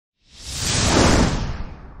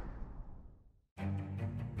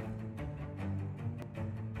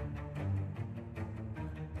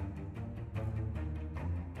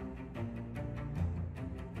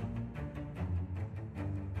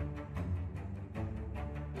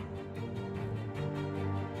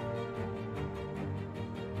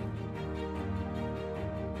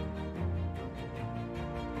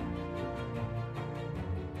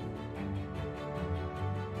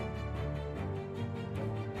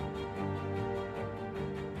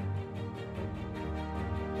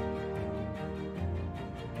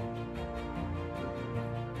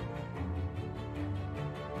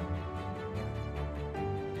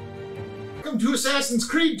welcome to Assassin's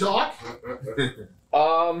Creed Talk.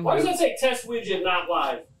 Why does that say test widget not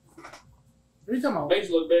live? What are you talking about? Makes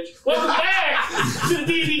you look bitch. Welcome back to the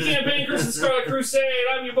D&D campaign, Chris and Scarlet Crusade.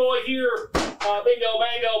 I'm your boy here. Bingo,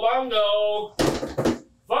 bango, bongo.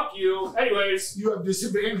 Fuck you. Anyways. You have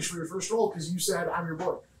disadvantage for your first roll because you said I'm your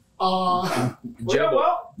boy. Well,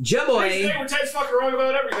 today we're Ted's fucking wrong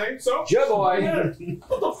about everything, so. Boy.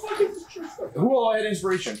 What the fuck is this shit? Who all had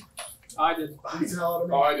inspiration? I did.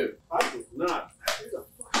 Oh, I did. I did not.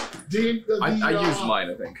 I used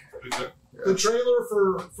mine, I think. The trailer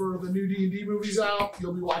for the new D&D movie's out.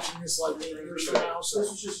 You'll be watching this like 8 years from now. So This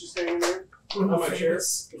was just staying there. on my chair.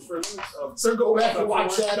 So go back and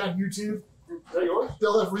watch that on YouTube. Is that yours?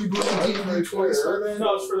 They'll have rebooted D&D twice by then.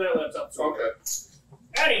 No, it's for that laptop. So. Okay.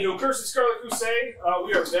 Anywho, Curse of Scarlet Crusade.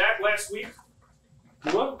 We are back last week.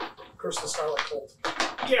 What? Curse of the Scarlet Cult.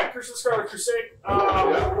 Yeah, Curse of the Scarlet Crusade.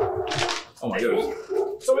 Oh my goodness.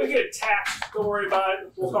 Somebody get attacked. Don't worry about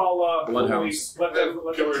it. We'll call Bloodhounds. Let them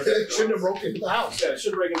It shouldn't have broken into the house. Yeah, it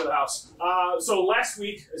should break into the house. So last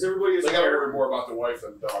week, as everybody is They gotta aware, worry more about the wife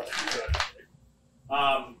than the dog.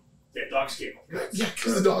 yeah, dogs came. Yeah,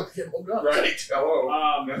 because the dog can't hold up. Right.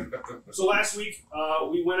 Hello. So last week,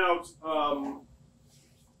 we went out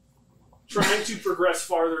trying to progress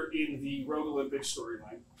farther in the Rogue Olympic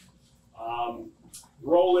storyline.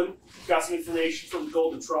 Rolen got some information from the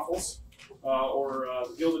Golden Truffles, or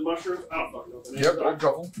the Gilded Mushrooms. I don't fucking know the name. Yep,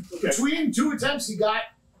 truffle. Okay. Between 2 attempts, he got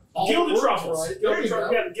all Gilded the words Truffles. right. Gilded There you Truffle.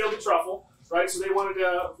 go. Yeah, the Gilded Truffle. Right, so they wanted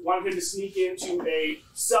him to sneak into a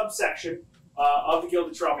subsection of the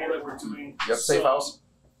Gilded Truffle that we're doing. Yep, safe house.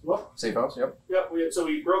 What? Safe house, yep. Yep. So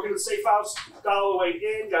we broke into the safe house, got all the way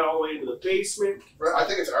in, got all the way into the basement. I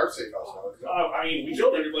think it's our safe house now. I mean, we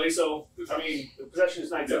killed everybody, so I mean, the possession is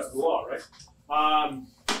 9 tenths of the law, right?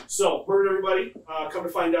 So murdered everybody. Come to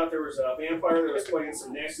find out, there was a vampire that was playing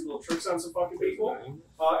some nasty little tricks on some fucking people.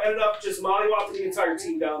 Ended up just mollywopping the entire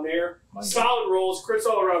team down there. Solid rolls, crits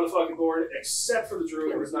all around the fucking board, except for the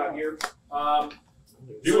druid who was not here.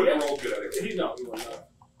 You wouldn't have rolled good at it. He wouldn't have.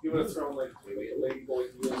 He would have thrown like maybe a lady boy.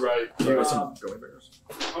 Right. Some gummy bears.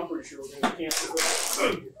 I'm pretty sure we're going to cancel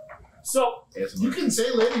it. So, You can say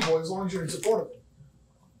ladyboy as long as you're in support of it.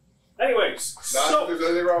 anyways, Not that there's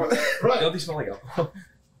anything wrong with that. Right. Don't they smell like alcohol?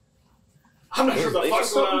 I'm not sure what the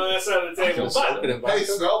fuck's going on that side of the table, but Hey,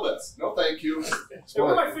 smell this. No, thank you. hey, what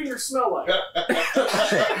do my fingers smell like?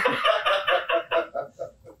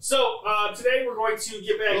 So, today we're going to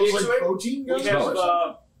get back Those into like it. protein We guns?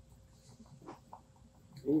 have,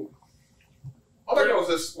 All I know is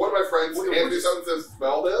this. One of my friends, Anthony, something says,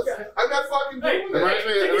 smell this. I'm not fucking hey, doing Reminds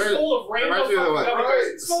me- thing is full of random reminds me of fucking what- gummy bears.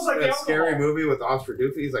 It smells like that alcohol. scary movie with Oscar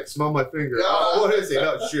Doofy. He's like, smell my finger. Yeah. Oh, what is it?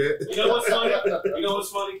 Oh, shit. You know what's funny? You know what's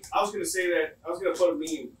funny? I was going to say that, I was going to put a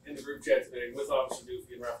meme in the group chat today with Officer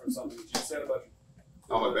Doofy and reference something that you said about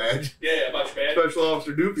Oh, my badge. yeah, about your badge. Special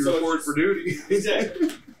Officer Doofy So reports for duty. Exactly.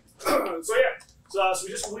 So yeah, so we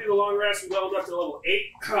just completed a long rest. We leveled up to level 8.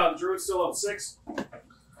 The Druid's still level 6.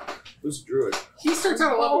 Who's Druid? He starts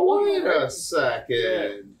out at Oh, level 1. wait a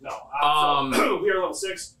second. No, so we are level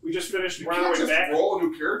 6. We just finished. You We're on our can't way just back roll a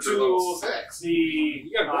new character to level 6.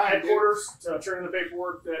 the headquarters to turn in the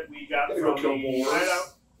paperwork that we got Gotta from go kill the wolves.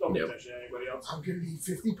 hideout. Don't pay Yep. attention to anybody else. I'm going to eat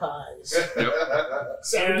 50 pies. 'Em.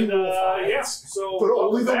 70 And wolf eyes. yeah, so But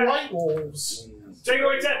only the welcome back. white wolves. Take it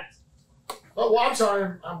away, Ted. Oh, well, I'm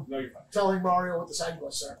sorry. I'm No, you're fine. telling Mario what the side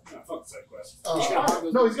quests are. No, fuck the side quest.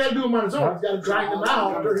 No, he's got to do them on his own. He's got to grind them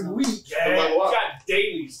out during the week. Yeah, level we up. got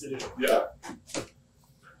dailies to do. Yeah.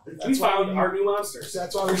 We That's why found we- our new monsters.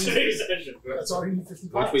 That's why For we need, today's session. that's why we need 50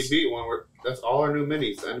 Once pies. we beat one, that's all our new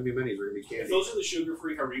minis. The enemy minis are going to be If candy. those are the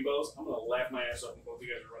sugar-free Haribos, I'm gonna laugh my ass off and both you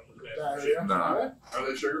guys are running to the bed. Nah. Are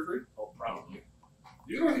they sugar free? Oh, probably.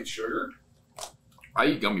 You don't eat sugar. I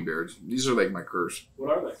eat gummy bears. These are like my curse. What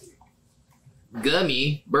are they?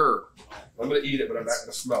 Gummy bear. I'm gonna eat it, but I'm not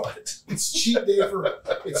gonna smell it. It's cheat day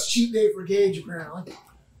for Gage, apparently.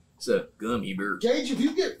 It's a gummy bear. Gage, if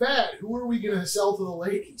you get fat, who are we going to sell to the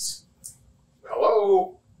ladies?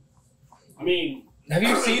 Hello. I mean, Have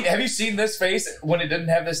you seen this face when it didn't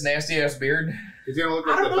have this nasty ass beard? He's going to look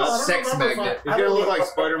I like don't the know. best. I don't sex remember if magnet. He's I going to don't look know. like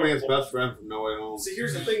Spider-Man's best friend from No Way Home. see,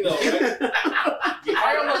 here's the thing, though. Right?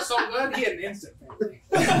 Tyrael looks so good, he had an instant family.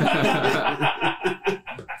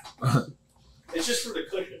 It's just for the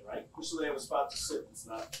cushion, right? Just so they have a spot to sit. It's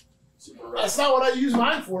not super rough. That's not what I use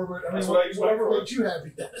mine for, but I mean, That's what I use mine whatever for. makes you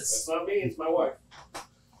happy, That's Dennis. not me. It's my wife.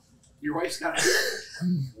 Your wife's got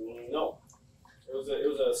No. It was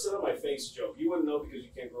a sit on my face joke. You wouldn't know because you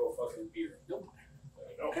can't grow a fucking beard. Nope. There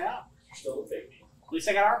you go. Yeah. You're still a baby. At least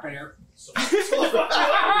I got armpit hair. So, No, you don't.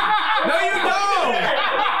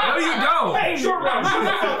 No, you don't. Hey, short round. Shut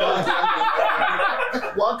the fuck up.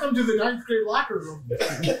 Welcome to the 9th grade locker room.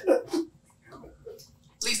 At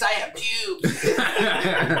least I have pubes.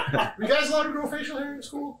 Were you guys allowed to grow facial hair in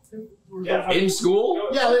school? Yeah. In school?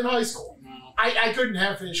 Yeah, in high school. I couldn't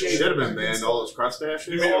have facial hair. Should have been banned. All those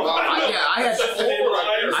crustaceans. I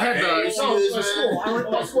had the So, my school.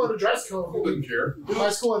 My school had a dress code. Wouldn't care. My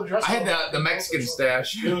school had a dress I code. had the Mexican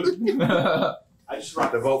stash. I just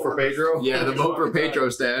rocked The vote for Pedro? Yeah, the vote for Pedro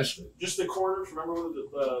stash. Just the corners. Remember when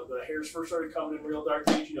the hairs first started coming in real dark?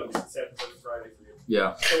 Gage? You know, because it happens every Friday for you.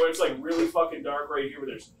 Yeah. So when it's like really fucking dark right here, where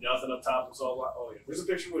there's nothing up top, it's all like, oh yeah. There's a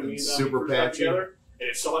picture when me and Super first got patchy. together, and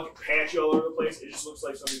it's so fucking patchy all over the place. It just looks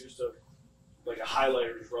like somebody just took like a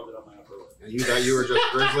highlighter, just rubbed it on my upper lip. And you thought you were just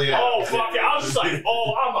grizzly. Oh fuck it! I was just like,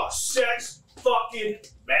 oh, I'm a sex fucking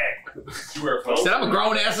man. You wear a Said I'm a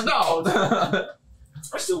grown ass adult.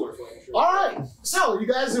 I still wear flannel shirts. All right, so you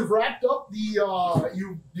guys have wrapped up the.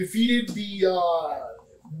 You defeated the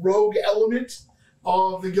rogue element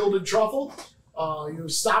of the Gilded Truffle. You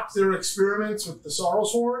stopped their experiments with the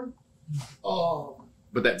Sorrow's Horn.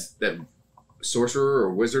 But that sorcerer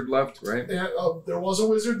or wizard left, right? There was a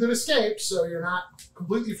wizard that escaped, so you're not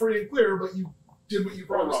completely free and clear, but you did what you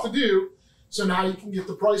promised to do. So now you can get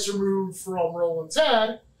the price removed from Roland's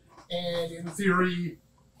head, and in theory,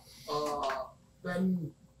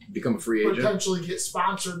 then Become a free agent. potentially get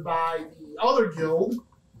sponsored by the other guild,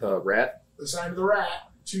 The rat. the Sign of the Rat,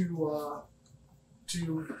 to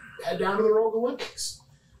head down to the Rogue Olympics.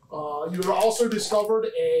 You have also discovered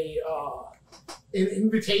an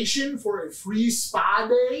invitation for a free spa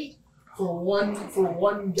day for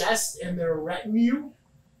one guest and their retinue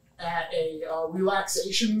at a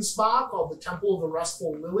relaxation spa called the Temple of the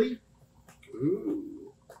Restful Lily. Ooh.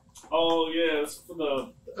 Oh yeah, that's for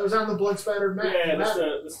the It was on the blood spattered map. yeah,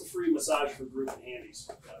 that's the free massage for group and handies.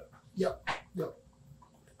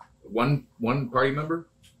 One party member?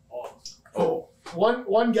 Oh.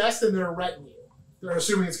 One guest and their retinue. They're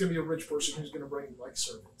assuming it's going to be a rich person who's going to bring like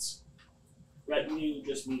servants. Retinue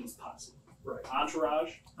just means posse. Right.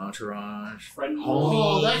 Entourage, friend.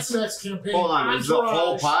 Oh, that's next campaign. Hold on, is the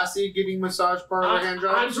whole Entourage. posse getting massage part of the hand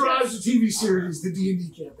job? Entourage, the TV series, the D&D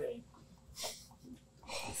campaign.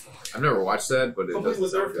 I've never watched that, but it Complete doesn't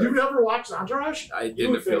with sound You've good. never watched Entourage? I You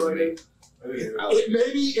didn't would fit appeal to right me. in.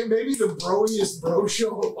 It may be the broiest bro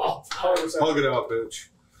show of all time. Hug it out, bitch.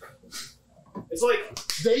 It's like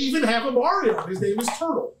They even have a Mario. His name is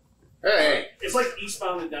Turtle. Hey, it's like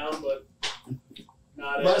Eastbound and Down, but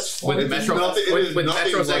not Less fun. With It's metro, nothing- it is with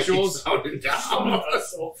nothing metrosexuals. like it's out and down.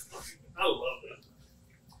 I love it.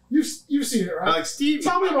 You've seen it, right? Like Steve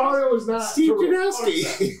Tell me Mario is not Steve Turtle. Janowski.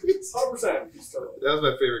 100%. That was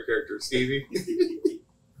my favorite character, Stevie.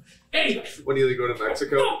 Anyway, When you go to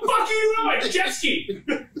Mexico. no, fuck you, no, my jet ski.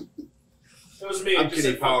 That was me. I'm just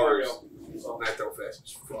kidding, said fuck Powers. Mario. So, Not that fast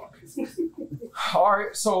as fuck. All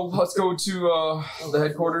right, so let's go to the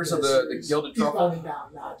headquarters of the Gilded He's Truffle. running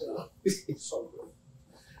down, not so good.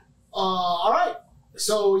 All right.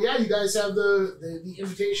 So yeah, you guys have the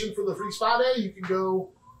invitation for the free spa day. You can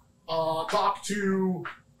go talk to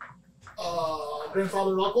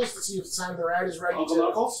Grandfather Knuckles to see if the Sign of the Rat is ready. Uncle to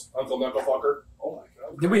Knuckles? Uncle Knucklefucker. Oh my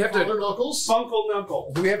god. Do we have Grandfather to? Knuckles. Funkle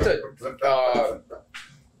Knuckle. Do we have to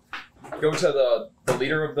go to the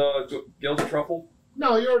leader of the Gilded Truffle?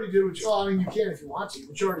 No, you already did what you. Well, I mean, you can if you want to,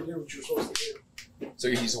 but you already did what you're supposed to do. So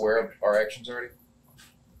he's aware of our actions already.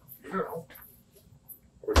 I don't know.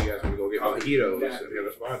 Or do you guys want to go get mojitos and have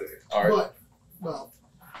a spa day? All right. But, well,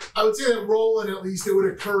 I would say that Rolen, at least, it would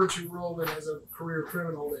occur to Rolen as a career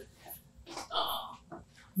criminal that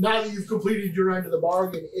now that you've completed your end of the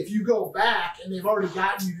bargain, if you go back and they've already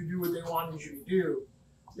gotten you to do what they wanted you to do,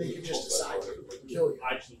 they can just decide to kill you.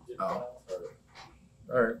 I just did Oh.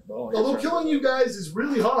 All right. Well, I Although guess killing you guys is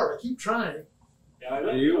really hard. I keep trying. Yeah, I know.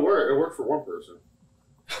 It worked for one person.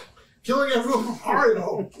 Killing everyone from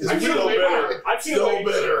Mario is I really feel hard. better. I can't wait.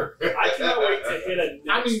 better. I cannot wait to hit a next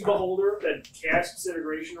I mean- beholder that casts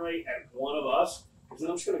disintegration rate at one of us, because then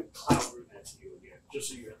I'm just going to cloud root that to you again, just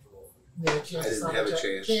so you have to roll. Yeah, you can't I didn't stop have a and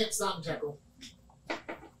chance. Can't stop and tackle.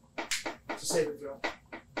 It's a saving throw.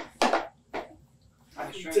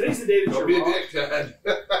 Today's the day that Don't you're be a wrong. dick, Dad.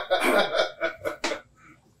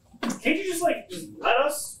 Can't you just let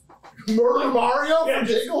us? Murder Mario Yeah, for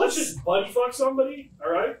let's giggles? just buddy fuck somebody,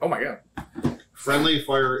 all right? Oh my god. Friendly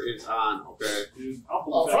fire is on, okay? Dude, I'll Oh,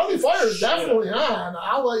 pull friendly that fire is shit up. definitely on.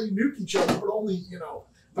 I'll let you nuke each other, but only, the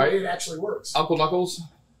way it actually works. Uncle Knuckles.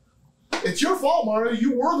 It's your fault, Mario.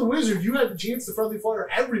 You were the wizard. You had the chance to friendly fire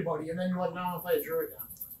everybody, and then you're like, no, I'm going to fight a druid now.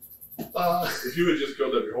 If you had just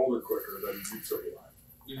killed that beholder quicker, then you'd still be alive.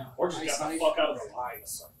 Yeah. Or just got the fuck out of the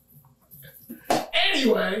lines.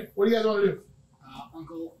 Anyway, what do you guys want to do?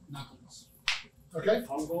 Uncle Knuckles. Okay.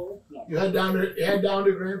 Uncle? No. You head down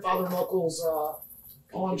to Grandfather Knuckles'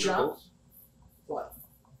 pawn shop. What?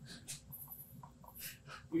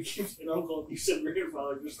 You keep saying uncle. You said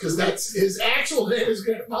grandfather. Because that's his actual name is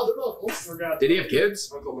Grandfather Knuckles. Forgot. Did he have kids?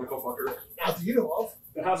 Uncle fucker. Not that you know of.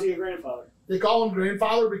 But how's he a grandfather? They call him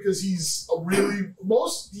grandfather because he's a really.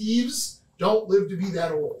 Most thieves don't live to be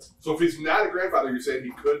that old. So if he's not a grandfather, you're saying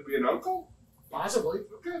he could be an uncle? Possibly.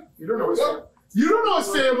 Okay. You don't know his family. You don't know his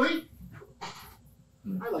family.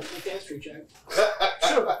 I like my chemistry check.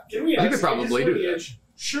 Sure. Can we? You could probably do that.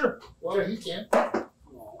 Sure. Well, he can.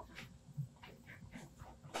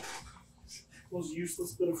 Most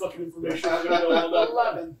useless bit of fucking information I'm gonna know all about.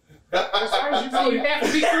 11. As far as you know, you have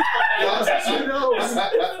to be truthful. As you know,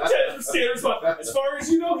 The standard spot. As far as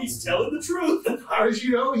you know, he's telling the truth. as far as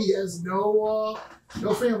you know, he has no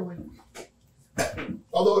family.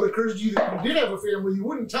 Although it occurs to you that if you did have a family, you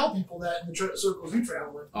wouldn't tell people that in the circles you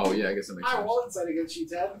travel in. Oh yeah, I guess that makes I sense. won't set against you,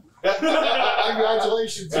 Ted.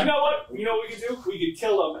 Congratulations. You know what? You know what we could do? We could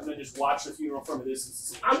kill him and then just watch the funeral from a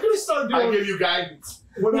distance. I'm gonna start I doing give you guidance.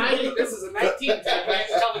 when This is a 19 Ted. I have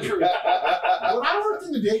to tell the truth. when I worked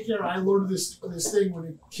in the daycare, I learned this thing when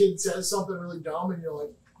a kid says something really dumb and you're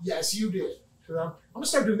like, "Yes, you did." So I'm gonna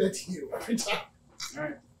start doing that to you every time. All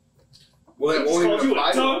right. Well, that won't Called even you apply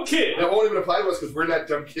a to dumb us. kid. That won't even apply to us because we're not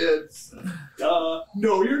dumb kids. Duh.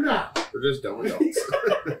 No, you're not. We're just dumb adults.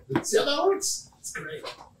 See how that works? It's great.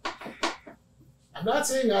 I'm not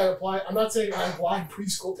saying I apply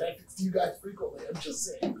preschool tactics to you guys frequently. I'm just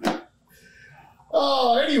saying.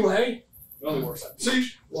 Oh, anyway. It only works on So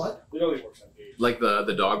Gage. what? It only works on Gage. Like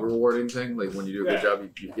the dog rewarding thing. Like when you do a good Yeah. job,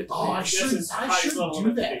 you get to. Oh, I This should is highest level do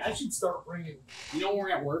of that. education. I should start bringing. You know when we're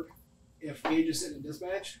at work, if Gage is sitting in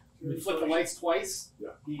dispatch, we flip the lights twice, Yeah.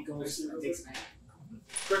 he goes and takes a nap.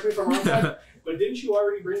 Correct me if I'm wrong, Ted, but didn't you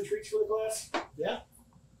already bring treats for the class?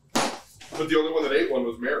 But the only one that ate one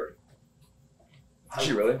was Mary. Did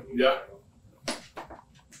she really? Yeah. I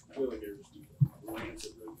feel like they're just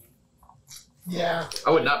rancid right now. Yeah.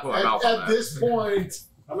 I would not put my mouth on At that. this point,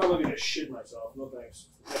 I'm not looking to shit myself. No thanks.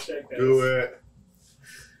 Hashtag pass. Do it.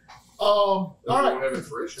 all right. Have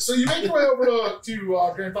inspiration. So you make your way over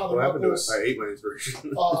to Grandfather What happened to Knuckles' us? I ate my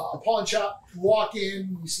inspiration. pawn shop. You walk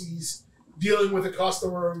in, you see he's dealing with a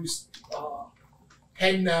customer who's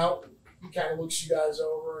heading out. He kind of looks you guys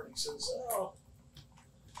over and he says, "Oh,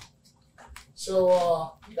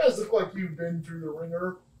 so you guys look like you've been through the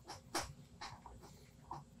ringer.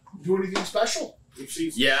 Do anything special?" You've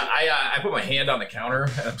seen Yeah, I put my hand on the counter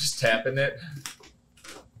and I'm just tapping it.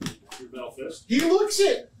 your metal fist. He looks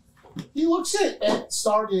at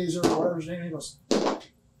Stargazer or whatever his name is. He goes, "What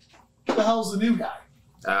the hell's the new guy?"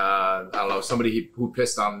 I don't know, somebody who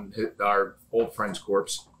pissed on our old friend's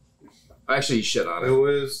corpse. Actually, he shit on It it.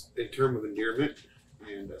 was a term of endearment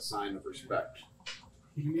and a sign of respect.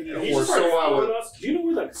 He's Or just so I following would. us. Do you know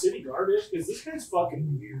where the city guard is? Because this guy's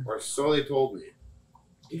fucking weird. Or so they told me.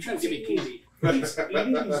 You're trying to give me candy. He's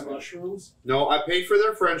eating these mushrooms. No, I paid for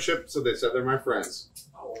their friendship, so they said they're my friends.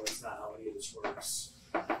 Oh, that's not how any of this works.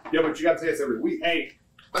 Yeah, but you got to pay us every week. Hey,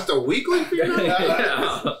 That's a weekly fee now?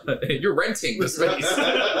 Yeah. You're renting the space.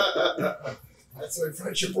 That's the way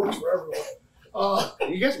friendship works for everyone.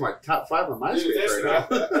 You guys are my top 5 on my if space that's, right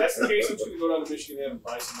now. if that's the case, I'm just going to go down to Michigan Ave and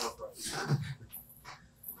buy some more fries.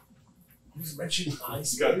 He's mentioning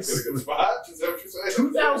You got a good spot? Is that what you're saying?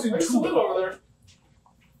 2002. I used to live over there.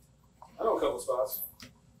 I know a couple spots.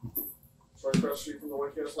 Right across the street from the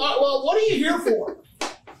White Castle. Well, what are you here for?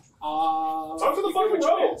 Talk to the fucking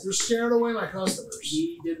road. You're scaring away my customers.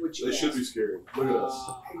 He did what you They asked. should be scared. Look at us.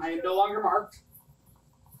 I am no longer marked.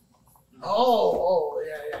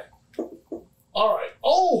 Yeah. All right.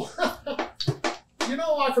 Oh, you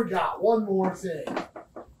know, I forgot one more thing.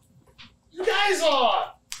 You guys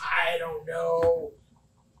are, I don't know,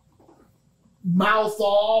 mouth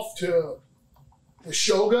off to the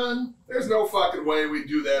Shogun. There's no fucking way we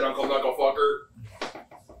do that, Uncle Knucklefucker.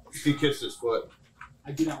 He kissed his foot.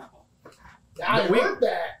 I do not recall. I We- heard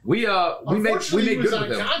that. We made Unfortunately, he good was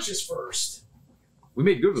with him. unconscious first. We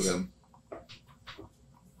made good with him. I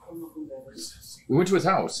don't know who that is. We went to his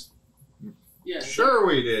house. Yeah. Sure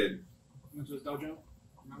we did. Went to his dojo.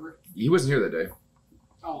 Remember? He wasn't here that day.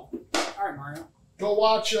 Oh. All right, Mario. Go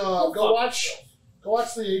watch. Oh, Go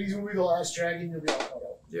watch the '80s movie, The Last Dragon. You'll be all caught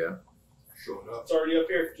up. Yeah. Showing up. It's already up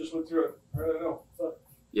here. Just went through it. I don't know. Fuck.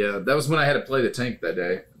 Yeah, that was when I had to play the tank that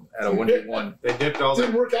day at a 1v1. They dipped all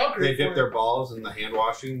Didn't their, work out they great. dipped for their you. balls in the hand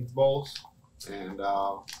washing bowls. And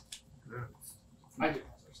I did.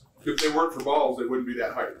 If they weren't for balls, they wouldn't be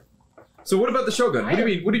that height. So what about the Shogun? What do you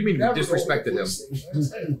mean? What do you mean Never we go to the disrespected him? police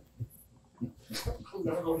station. I'm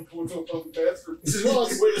never going to go into a public bathroom. He says, well,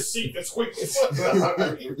 With a seat that's quick.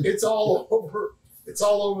 it's all over. It's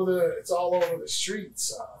all over the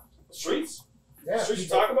streets. Streets? Yeah. Streets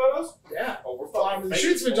talk about us? Yeah. Oh, we're Well, I fucking mean, the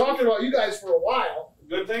streets have been talking about you guys for a while.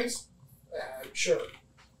 Good things? Sure.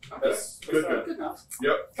 That's good. not- Good enough.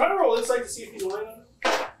 Kind of roll insight to see if he's lying on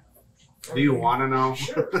it. Do you want to know?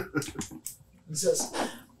 Sure. He says,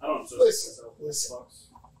 I don't know. Listen.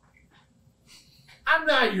 I'm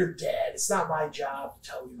not your dad. It's not my job to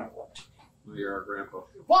tell you what to do. You're our grandpa.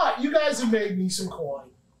 But you guys have made me some coin.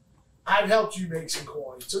 I've helped you make some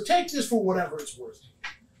coin. So take this for whatever it's worth to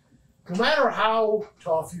you. No matter how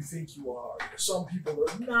tough you think you are, some people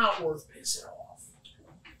are not worth pissing off.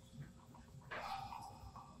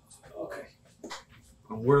 Okay.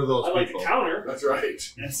 And where are those I'd like people? to counter That's right.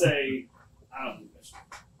 and say, I don't do this.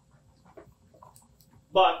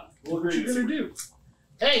 But we'll What agree you to gonna disagree. do?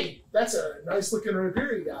 Hey, that's a nice looking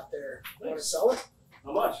rapier you got there. Want to sell it?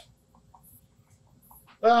 How much?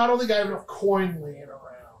 Well, I don't think I have enough coin laying around.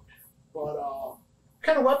 But what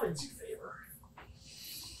kind of weapons you favor?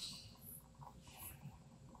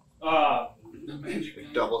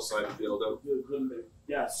 Double-sided dildo.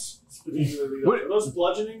 Yes. Particularly What- are those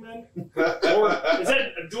bludgeoning then? Or is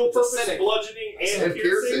that a dual purpose Acidic. bludgeoning and And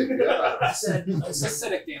piercing, yeah. I said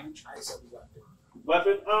Acidic damage. weapon.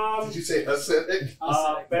 Weapon. Did you say acidic?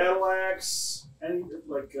 Acidic. Battle axe. Any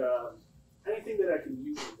anything that I can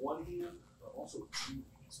use with one hand, but also with two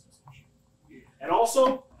hands. And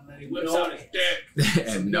also, And then he whips out his dick.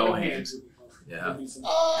 And no hands. would be fun. Yeah. Would be some-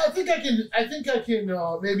 I think I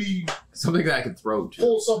can maybe Something that I can throw too.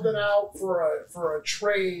 pull something out for a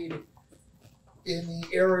trade in the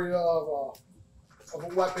area of a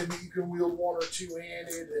weapon that you can wield one or two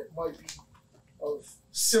handed that might be of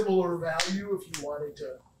similar value if you wanted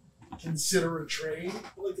to consider a trade.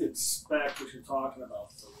 I'd like to inspect what you're talking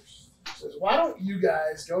about first. Says, why don't you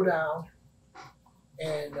guys go down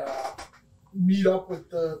and meet up with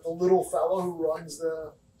the little fellow who runs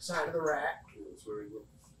the Sign of the Rat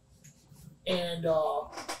and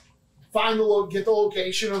get the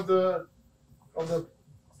location of the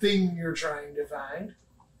thing you're trying to find,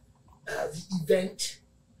 the event,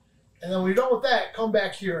 and then when you're done with that, come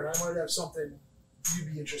back here and I might have something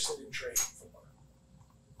you'd be interested in trading for.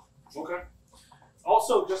 Okay.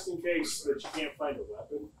 Also, just in case that you can't find a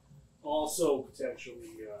weapon, also potentially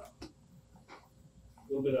a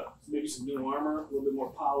little bit of maybe some new armor, a little bit more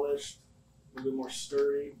polished, a little bit more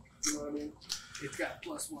sturdy. You know what I mean? It's got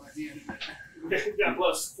 +1 at the end of it. Yeah,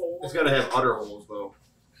 +4. It's got to have udder holes, though.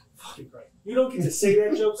 Fucking right. You don't get to say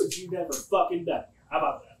that joke since you've never fucking done it. How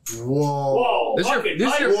about that? Whoa. Whoa! This is fucking your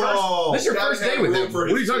Whoa. This is your Gotta first have day with room him. for What are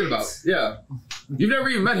you his talking about? face. Yeah. You've never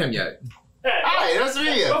even met him yet. Hey, Hi, nice to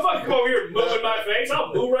meet you. don't fucking come over here and move in my face.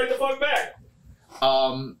 I'll move right the fuck back.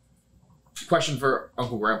 Question for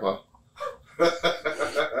Uncle Grandpa.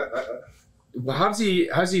 Well, how does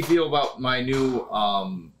he feel about my new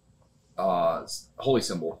holy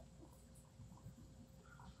symbol?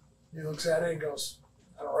 He looks at it and goes,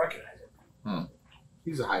 I don't recognize it.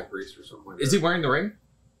 He's a high priest or something. Is he wearing the ring?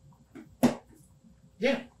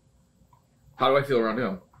 Yeah. How do I feel around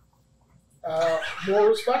him? More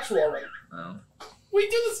respectful of it. Oh. We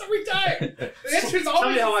do this every time. The answer's Tell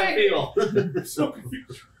always me how the I same. feel. So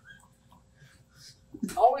confused.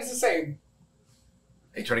 Always the same.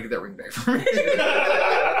 Hey, try to get that ring back for me.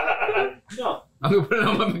 No. I'm gonna put it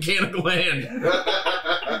on my mechanical hand,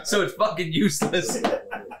 so it's fucking useless.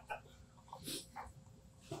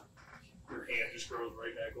 Your hand just grows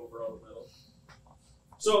right back over all the metal.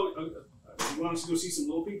 So, you want us to go see some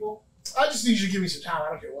little people? I just need you to give me some time. I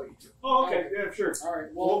don't care what you do. Oh, okay. Yeah, sure. All right.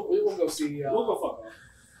 Well, we will go see. We'll go fuck off.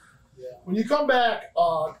 Yeah. When you come back,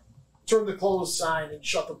 turn the closed sign and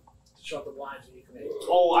shut the blinds when you come in.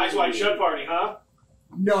 Oh, Eyes Wide Shut party, huh?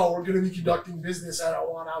 No, we're going to be conducting business I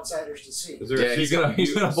don't want outsiders to see. Is there Yeah, a he's secret-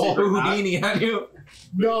 gonna pull secret knot? Houdini on you.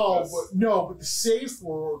 No, but the safe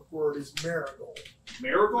word is marigold.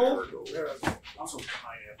 Marigold? Marigold. I'm so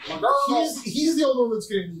pineapple. He's the only one that's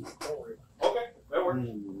going to need it. Don't worry. Okay, that works.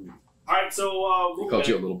 Alright, so we'll Called go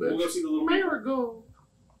you a back. little bit. We'll go see the little people. Marigold.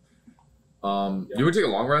 You want to take a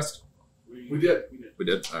long rest? We did. We did. We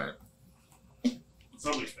did. All right.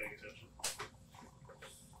 Somebody's paying attention.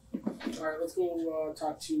 All right. Let's go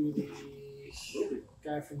talk to the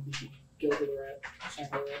guy from the Guild of the Rat. Sign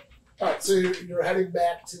of the Rat. All right, so you're heading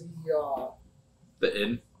back to The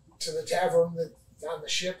inn. the tavern that's on the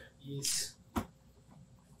ship, Yes.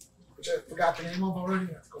 which I forgot the name of already.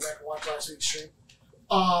 I have to go back and watch last week's stream.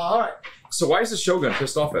 All right. So why is the Shogun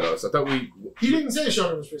pissed off at us? I thought we. He didn't say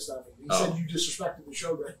Shogun was pissed off at you. He Oh. said you disrespected the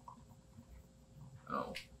Shogun.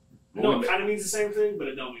 Oh. No, it kind of means the same thing, but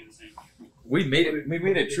it don't mean the same thing. We made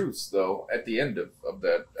it truce though at the end of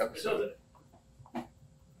that episode.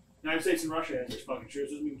 United States and Russia had their fucking truce.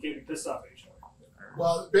 Doesn't mean we can't be pissed off at each other.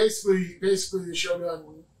 Well, basically, the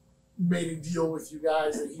Shogun made a deal with you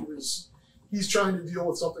guys that he's trying to deal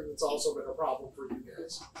with something that's also been a problem for you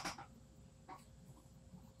guys.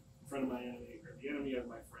 Friend of my enemy, or the enemy of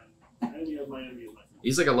my friend. Enemy of my enemy is my friend.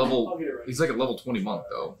 He's like a I'll level. get it right. He's like a level 20 monk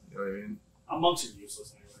though. You know what I mean? Monks are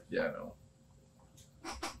useless anyway. Yeah, I know.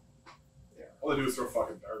 All they do is throw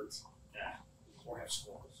fucking darts. Yeah. Or have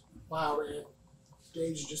skulls. Wow, man.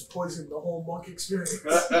 Gage just poisoned the whole monk experience.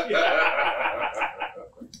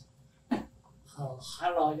 Oh, I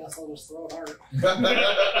don't know. I guess I'll just throw it hard.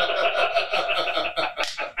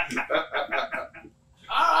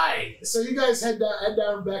 Alright, so you guys head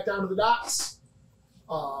back down to the docks.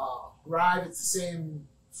 Arrive, it's the same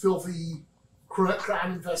filthy,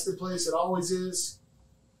 crime-infested place it always is.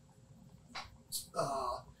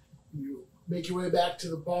 You make your way back to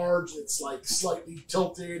the barge that's like slightly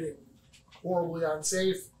tilted and horribly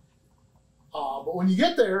unsafe. But when you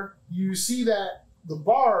get there, you see that the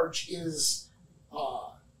barge is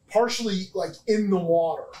partially like in the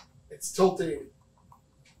water. It's tilted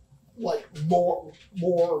like more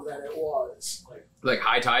than it was. Like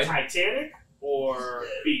high tide. Titanic or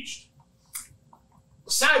beached?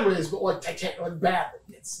 Sideways, but like Titanic, like badly.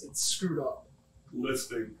 It's screwed up.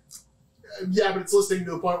 Listing. Yeah, but it's listing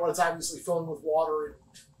to the point where it's obviously filling with water, and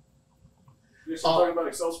You're still talking about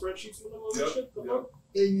Excel spreadsheets in the middle of this shit? The fuck?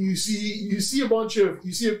 and you see a bunch of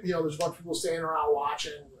there's a bunch of people standing around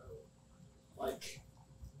watching, like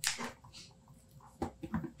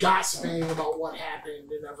gossiping about what happened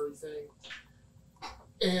and everything.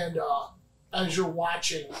 And as you're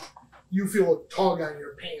watching, you feel a tug on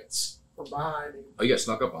your pants from behind. And Oh, you got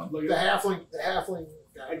snuck up on. the halfling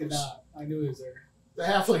guy I did goes, not. I knew he was there. the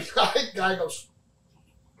halfling guy goes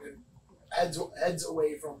and heads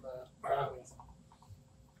away from the crowd.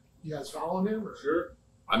 You guys following him? Or? Sure.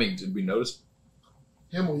 I mean, did we notice?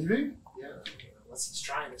 Him leaving? Yeah, unless he's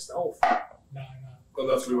trying his stealth. No, I'm not. Well,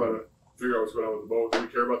 that's what we want to figure out what's going on with the boat. Do we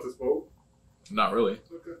care about this boat? Not really.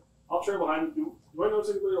 Okay. I'll trail behind you. Do I notice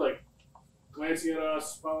anybody like glancing at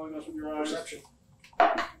us, following us with your eyes? Perception.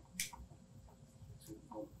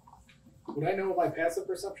 Would I know my passive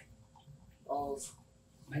perception? Of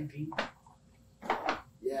 19.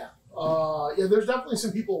 yeah, yeah. There's definitely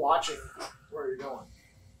some people watching where you're going.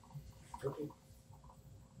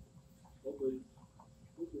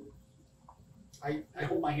 I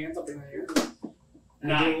hold my hands up in the air.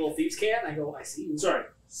 And I 9. do a little thieves can. I go, I see you. Sorry.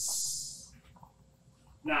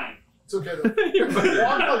 9. It's okay though. If you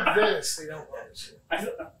walk like this, they don't notice you. I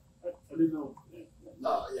didn't know. Yeah,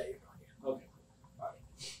 you're fine. Okay.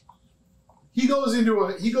 He goes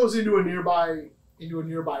into a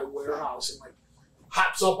nearby warehouse and like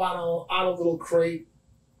hops up on a little crate,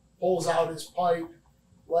 pulls out his pipe,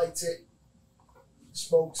 lights it,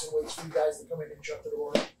 smokes, and waits for you guys to come in and shut the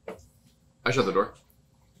door. I shut the door.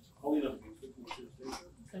 I'll lean up against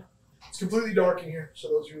it. It's completely dark in here, so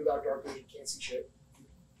those of you without dark vision can't see shit.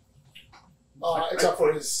 Except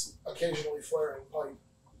for his occasionally flaring pipe.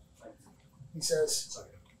 He says,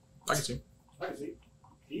 I can see. I can see.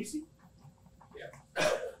 Can you see?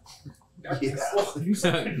 Darkness.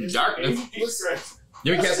 Listen,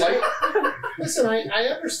 You can cast light. listen, I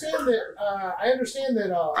understand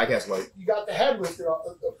that. I cast light. You got the head lifted off.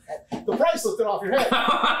 The price lifted off your head.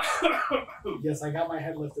 Yes, I got my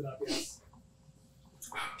head lifted up, yes.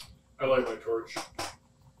 I light my torch.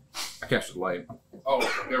 I cast light. Oh,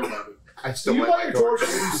 never mind. I So still you light light my your torch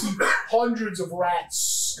torch. and you see hundreds of rats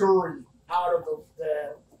scurry out of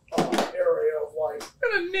the area of light.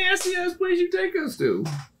 What a nasty ass place you take us to.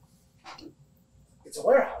 It's a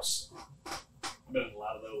warehouse. I've been in a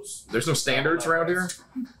lot of those. There's no standards around here.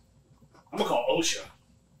 I'm gonna call OSHA.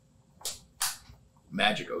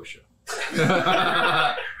 Magic OSHA.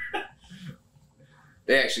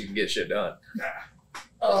 They actually can get shit done.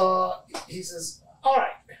 He says, "All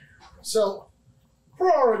right. So, per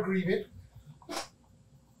our agreement,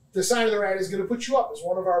 the Sign of the Rat is going to put you up as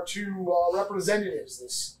one of our 2 representatives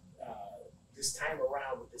this time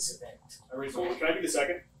around with this event." Can I be the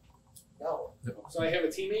second? No, So I have a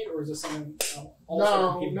teammate, or is this someone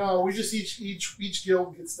also competing? no. We just each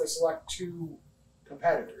guild gets to select 2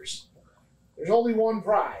 competitors. There's only one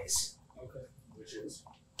prize. Okay. Which is?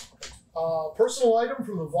 Personal item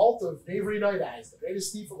from the vault of Knavery Night Eyes, the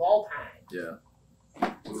greatest thief of all time. Yeah.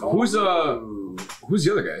 Who's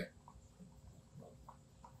the other guy?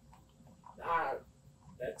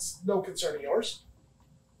 That's no concern of yours.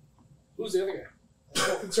 Who's the other guy? That's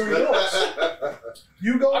no concern of yours.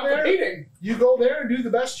 You go I'm there. competing. You go there and do the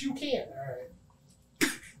best you can. All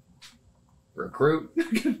right. Recruit.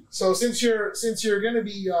 So since you're going to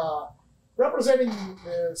be representing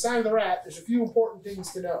the sign of the rat, there's a few important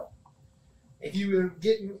things to know. If you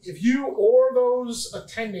or those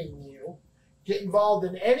attending you get involved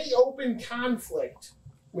in any open conflict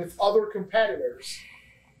with other competitors,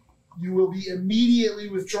 you will be immediately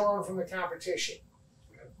withdrawn from the competition.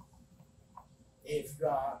 If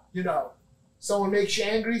someone makes you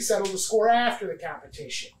angry, settle the score after the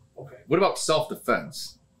competition. Okay. What about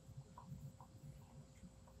self-defense?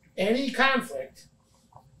 Any conflict,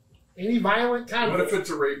 any violent conflict. What if it's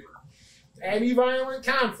a raper? Any violent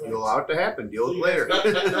conflict. You'll allow it to happen. Deal with it later.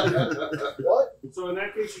 What? So in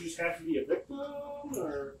that case, you just have to be a victim,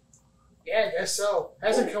 or Yeah, I guess so.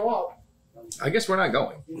 Hasn't come up. I guess we're not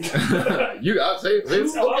going. You got say.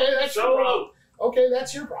 Okay, that's your problem. Okay,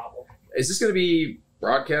 that's your problem. Is this going to be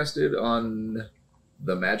broadcasted on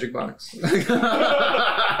the Magic Box? Not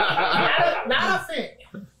a thing.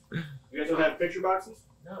 you guys don't have picture boxes?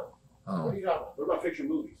 No. Oh. What are you talking about? What about picture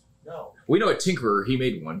movies? No. We know a Tinkerer. He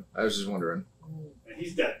made one. I was just wondering. And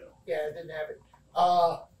he's dead though. Yeah, I didn't have it.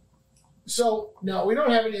 So no, we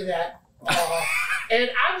don't have any of that. And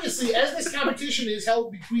obviously, as this competition is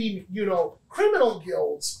held between, criminal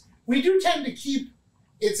guilds, we do tend to keep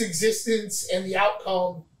its existence and the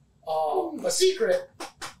outcome a secret.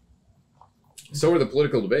 So are the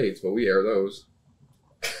political debates, but we air those.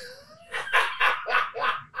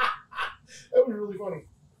 That was really funny.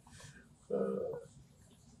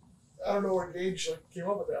 I don't know where Gage came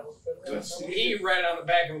up with that one. But, He read on the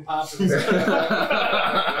back of a pop.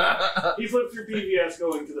 He flipped through PBS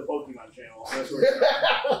going to the Pokemon channel. That's where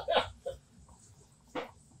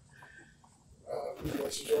he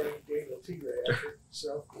was joining Daniel Tigray after.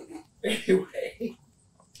 So, anyway.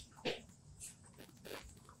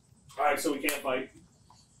 Alright, so we can't fight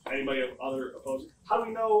anybody other opposing. How do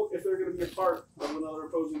we know if they're going to be a part of another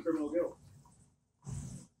opposing criminal guild? Is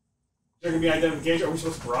there going to be identification? Are we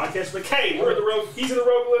supposed to broadcast? Like, hey, we're in the Rogue. He's in the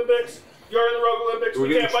Rogue Olympics. You're in the Rogue Olympics. We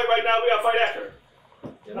can't fight right now. We got to fight after.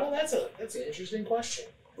 That's an interesting question.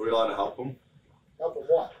 Are we allowed to help them? Help with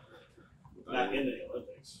what? Not in the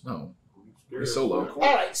Olympics. No. He's solo.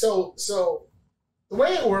 All right, so the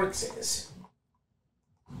way it works is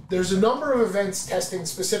there's a number of events testing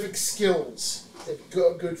specific skills that a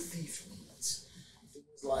good thief needs.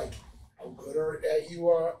 Things like how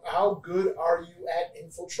good are you at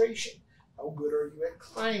infiltration? How good are you at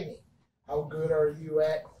climbing? How good are you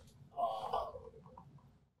at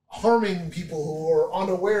harming people who are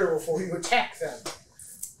unaware before you attack them?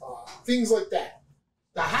 Things like that.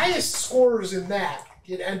 The highest scores in that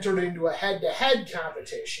get entered into a head-to-head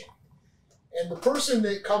competition. And the person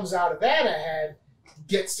that comes out of that ahead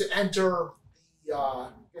gets to enter the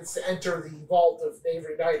vault of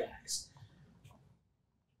Knavery Night Axe.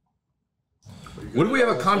 Would we have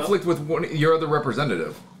a conflict with your other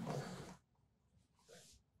representative?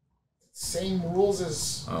 Same rules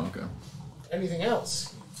as Oh, okay. anything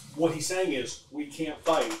else. What he's saying is we can't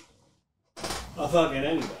fight a fucking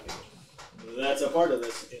anybody. That's a part of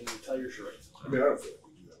this, and tell your charades. I mean, I don't feel like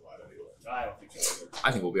we do that a lot anyway. I don't think so either.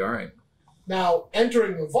 I think we'll be all right. Now,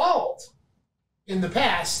 entering the vault, in the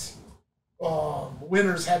past,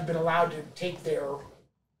 winners have been allowed to take their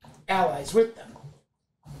allies with them.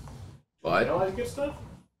 But You like good stuff?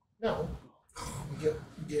 No. You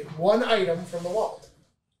get one item from the vault.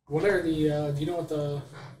 What are the? Do you know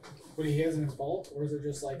what he has in his vault, or is it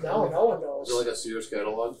just like? No one knows. Is it like a Sears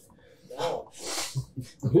catalog? No.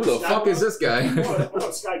 who the fuck is this guy? What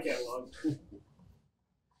about Sky Catalog?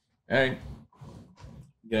 Alright.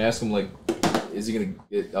 You gonna ask him, like, is he gonna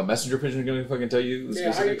get a messenger pigeon gonna fucking tell you the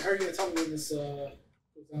Yeah, how are you specific? gonna tell me when this goes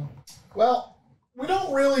down? Well, we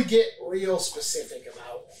don't really get real specific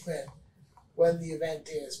about when the event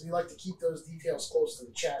is. We like to keep those details close to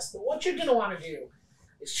the chest. But what you're going to want to do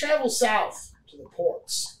is travel south to the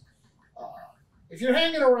ports. If you're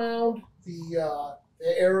hanging around the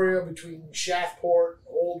area between Shaftport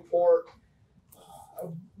and Oldport,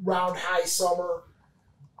 around High Summer,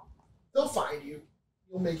 they'll find you.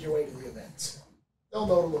 You'll make your way to the events. They'll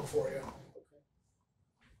know to look for you.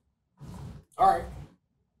 All right.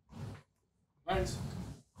 Nice.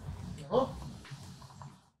 Uh-huh.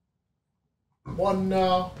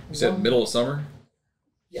 You said middle of summer?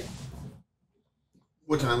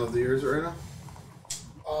 What time of the year is it right now?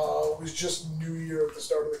 It was just New Year at the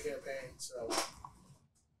start of the campaign, so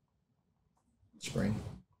Spring.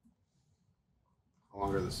 How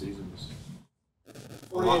long are the seasons?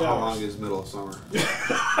 48 How hours. long is middle of summer? You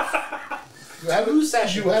have a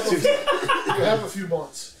few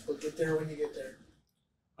months, but get there when you get there.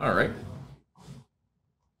 Alright.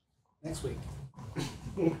 Next week.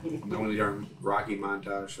 The only darn Rocky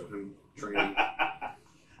montage of him Training.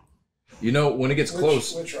 You know, when it gets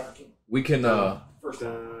close, Witch rocking. we can. First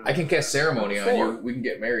time. I can cast ceremony on you. We can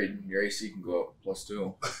get married. And your AC can go up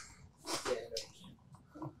 +2.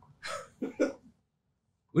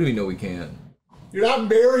 What do you know we can? You're not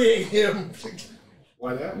marrying him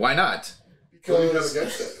Why not? Why not? What do you have because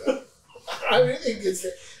against it? Then? I mean, it's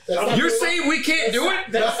that's not You're the way- saying we can't do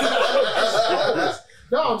it? That's not the way this spell works.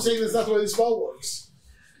 No, I'm saying that's not the way this spell works.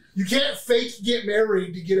 You can't fake get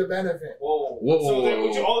married to get a benefit. Whoa. Whoa, So whoa, then whoa,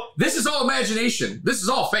 would you whoa. all, This is all imagination. This is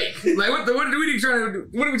all fake. Like, what are we trying to do?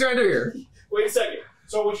 What are we trying to do here? wait a second.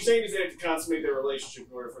 So what you're saying is they have to consummate their relationship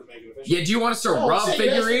in order for it to make it official? Yeah, do you want us to No, I'm rub saying it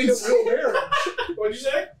has to be figurines? a real marriage. What'd you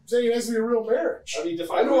say? I'm saying it has to be a real marriage. I mean,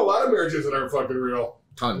 define I know a lot of marriages that aren't fucking real.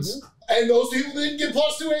 Tons. And those people didn't get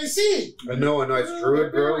 +2 AC. I know a nice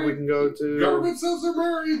druid girl we can go to. Government says they're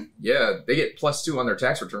married. Yeah, they get +2 on their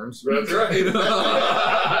tax returns. That's right.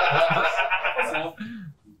 I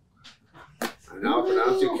now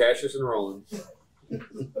pronounce you Cashiss and Rolen.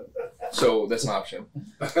 So that's an option.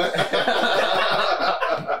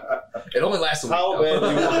 It only lasts a week. How though.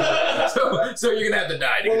 bad do you want so you're gonna have to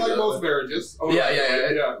die. To Well, get like it most done. marriages. Oh,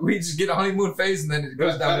 Yeah. We just get a honeymoon phase and then it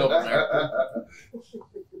goes downhill from there.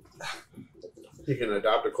 You can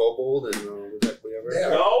adopt a kobold and whatever. Yeah.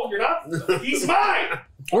 No, you're not. He's mine.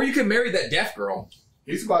 Or you can marry that deaf girl.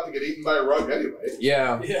 He's about to get eaten by a rug anyway.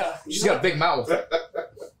 Yeah. Yeah. She's got a big mouth.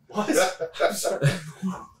 What?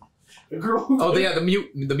 The girl who Oh, yeah, the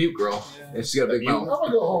mute girl. Yeah. Yeah, she's got a big I'm mouth.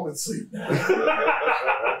 gonna go home and sleep now.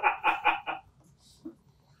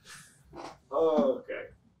 Okay.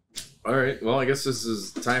 All right. Well, I guess this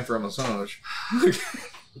is time for a massage.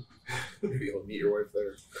 Maybe you'll meet your wife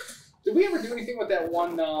there. Did we ever do anything with that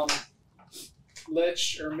one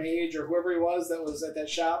lich or mage or whoever he was that was at that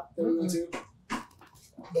shop that we went to?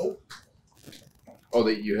 Nope. Oh,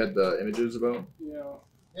 that you had the images about? You know.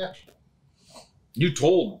 You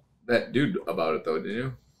told that dude about it though, didn't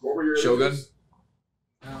you? What were your Shogun? images?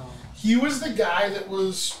 He was the guy that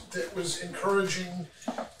was encouraging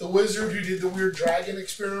the wizard who did the weird dragon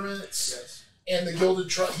experiments, Yes. and the gilded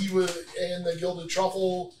gilded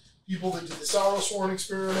truffle people that did the Sorrowsworn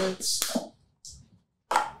experiments.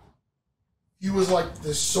 He was like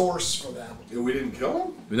the source for them. And we didn't kill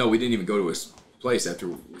him? No, we didn't even go to his place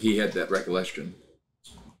after he had that recollection.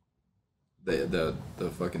 The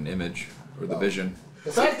fucking image or the vision.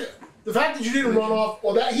 The fact that you didn't run off.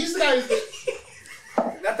 Well, he's the guy that.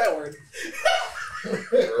 Not that word.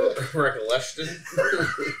 Recollection.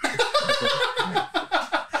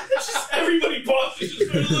 It's just everybody pauses.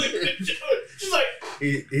 Just looking at Joe. She's like,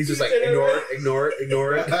 He's just like, ignore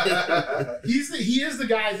it. He is the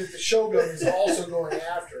guy that the Shogun is also going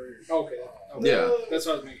after. Okay. Yeah. That's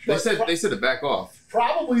what I was making sure. They said to back off.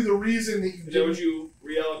 Probably the reason that you is that didn't. what you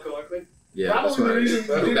re-yell correctly? Yeah, that's Probably what the reason you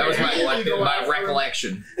didn't that was immediately go my after him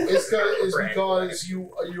recollection. is because you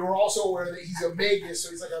were also aware that he's a magus,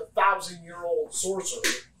 so he's like 1,000-year-old sorcerer.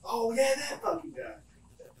 Oh, yeah, that fucking guy.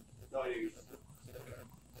 No, I didn't.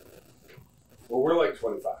 Well, we're like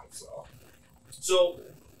 25, so. So,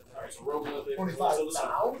 alright, so roll with it.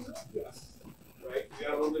 25,000. Yes. Right? We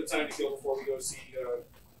got a little bit of time to kill before we go see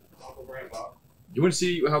Uncle Grandpa. You want to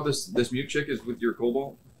see how this mute chick is with your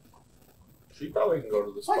cobalt? She probably can go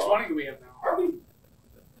to the How much spa. money do we have now? Are we?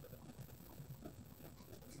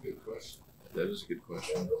 That's a good question. That is a good I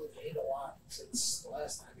question. haven't really paid a lot since the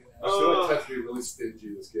last time you I feel like Ted's being really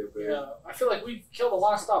stingy this campaign. Yeah. I feel like we've killed a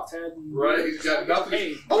lot of stuff, Ted. and Right? He's got nothing.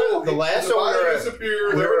 Paid. Oh, The last the one we body were-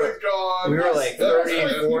 disappeared. we were- Everything's gone. we were like That's 30,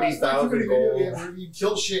 like- 40,000 that's like video gold. games where you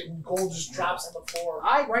kill shit and gold just drops on the floor.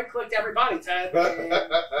 I right-clicked everybody, Ted.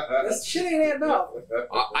 And this shit ain't adding up.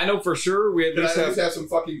 I know for sure we at Can I least at least have have some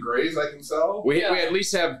fucking grays I can sell? we Yeah. at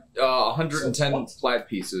least have 110 So what? plat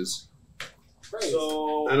pieces. Great.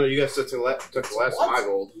 So, I know you guys took the last of my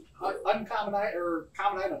gold. Uncommon or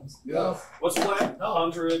common items. Yeah. what's the plan? No.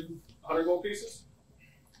 100 gold pieces?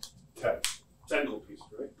 10. 10 gold pieces,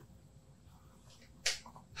 right?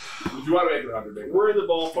 If you want to make it 100, make it. We're in the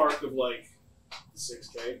ballpark of like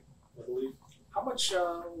 6K, I believe. How much?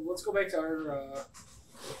 Let's go back to our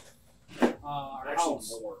Actually,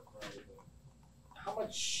 house. more. Probably. How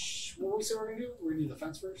much? What we say we're gonna do? We're gonna do the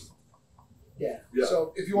fence first. Yeah. Yeah.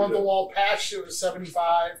 So if you want the wall patched, it was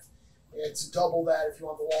 75. It's double that if you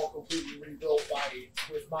want the wall completely rebuilt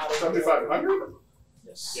with modern. 7,500?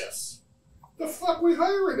 Yes. Yes. The fuck we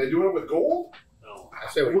hiring? They doing it with gold? No.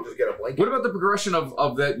 I say we can just get a blanket. What about the progression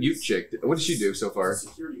of that mute chick? What did she do so far?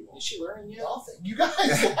 Security wall. Is she learning yet? Nothing. You guys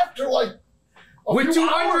left her like a With few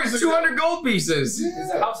 200 hours ago. 200 gold pieces.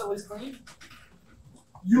 Is the house at least clean?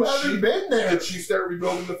 You haven't been there. Did she start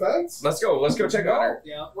rebuilding the fence? Let's go. Let's go check on her.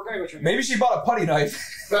 Yeah, we're gonna go check. Maybe she bought a putty knife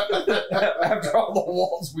after all the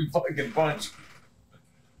walls we fucking punched.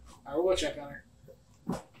 Alright, we'll go check on her.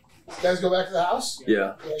 You guys go back to the house?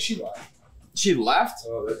 Yeah. Yeah, she left. She left?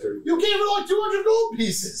 Oh, that's dirty. You gave her like 200 gold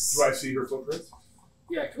pieces. Do I see her footprints?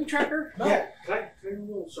 Yeah, can we track her? No. Yeah. Can I do a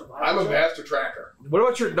little survival? I'm a master tracker. What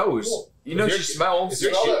about your nose? You know Is she there- smells. is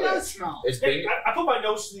there She shit- does smell. Is, Hey, Bing- I put my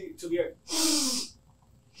nose to the air.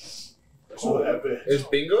 Oh, that bitch. is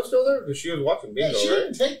Bingo still there? Because she was watching Yeah, Bingo, she right?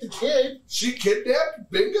 didn't take the kid. She kidnapped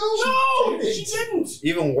Bingo? No, didn't. she didn't.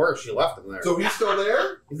 Even worse, she left him there. So he's still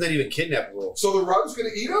there? He's not even kidnappable. So the rug's gonna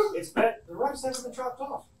eat him? It's bad. The rug's never been chopped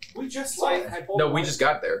off. We just So like I pulled No, the we rug- just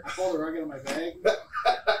got there. I pulled the rug out of my bag.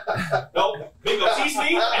 no. Bingo sees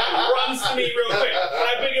me and runs to me real quick. And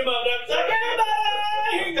I pick him up and I'm just like, hey,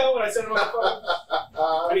 buddy, here you go. And I send him on the phone.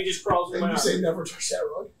 And he just crawls in And my you arms. say never touch that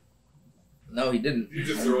rug. No, he didn't. You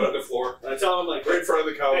just threw it on the floor. And I tell him like, Right in front of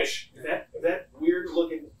the hey, couch. if that weird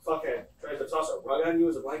looking fuckhead tries to toss a rug on you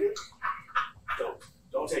as a blanket,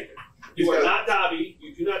 don't take it. You are not Dobby.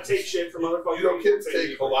 You do not take shit from other fucking You know, people. kids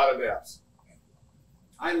take a lot of naps.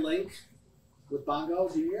 I link with Bango.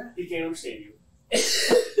 Do you hear? He can't understand you. Hey,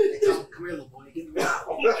 come here, little boy. Get in the room.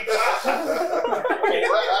 Oh my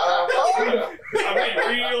god. I'm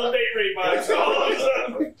getting real date rape vibes. Get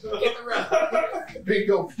in the room.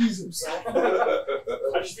 Bingo pees himself.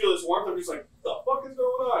 I just feel this warmth. I'm just like, what the fuck is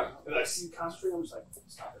going on? And I see him concentrating. I'm just like,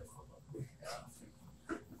 stop it.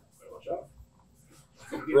 Watch out.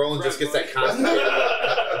 Roland just gets that constipated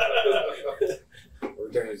look. Or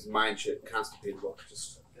during his mind shit, constipated look.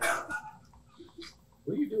 Just. What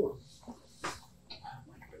are you doing?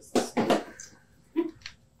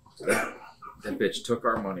 That bitch took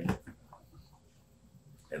our money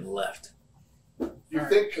and left. You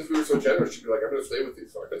think because we were so generous, she'd be like, I'm going to stay with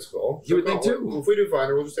these fuckers. That's cool. You would think too. If we do find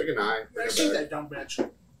her, we'll just take an eye. I see that dumb bitch. So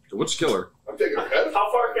we'll just kill her. I'm taking her head. How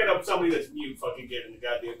far can somebody that's mute fucking get in the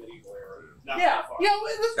goddamn medieval era? Not Yeah, that far. yeah.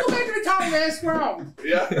 Let's go back to the town and ask around.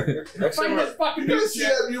 Yeah. Next Find time, this fucking You gonna bitch. see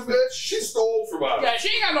that new bitch? She stole from us. Yeah, she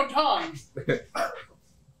ain't got no tongue.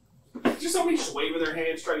 Just somebody just waving their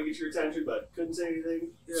hands trying to get your attention, but couldn't say anything.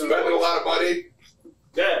 Spending a lot of money.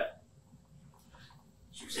 Yeah.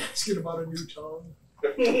 She was asking about a new tongue.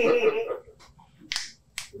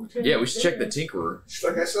 Yeah, we should check the Tinkerer. She's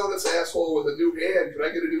like, I saw this asshole with a new hand. Can I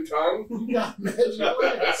get a new tongue? You got magic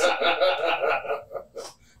legs.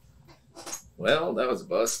 Well, that was a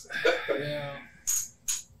bust. Yeah.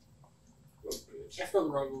 I feel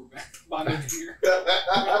the rug Bango Jr.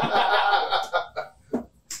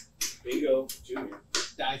 Bingo, Junior.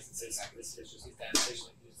 dies in 6 seconds. It's just he's dead.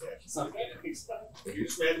 Officially, he's dead. Suffocated. You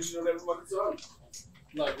just mad that you don't have a fucking son.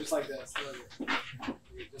 Look, just like this. Look.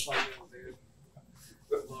 Just like this, dude.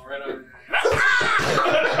 Blow right over there.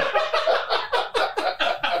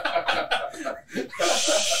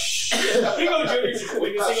 Bingo Junior's just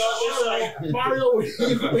witnessing all this. Like, Mario, when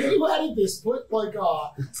you added this, put like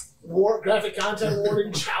graphic content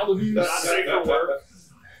warning, child abuse. not safe for work.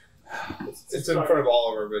 It's in front of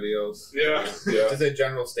all of our videos. Yeah, yeah. Just a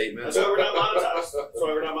general statement. That's why we're not monetized. That's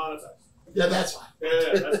why we're not monetized. Yeah, that's fine.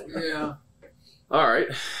 Yeah, that's Yeah. All right.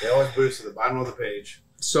 They always put us to the bottom of the page.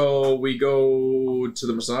 So we go to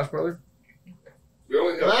the massage parlor. We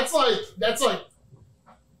only Well, have, that's like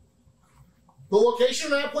the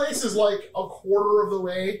location of that place is like a quarter of the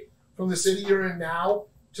way from the city you're in now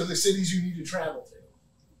to the cities you need to travel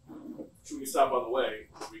to. Should we stop on the way?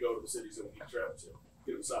 We go to the cities that we need to travel to.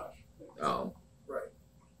 Get a massage. Oh.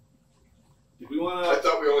 Did we want I to?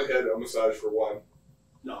 thought we only had a massage for one.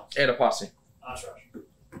 No. And a posse. Entourage.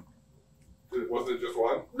 Wasn't it just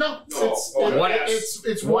one? No, No, it's okay. One-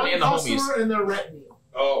 it's one one and the customer and their retinue,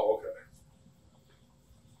 Oh, okay.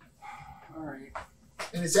 Alright.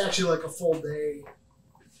 and it's actually like a full day.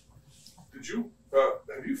 Did you,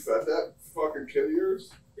 have you fed that fucking kid of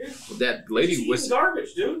yours? That He's lady eating was.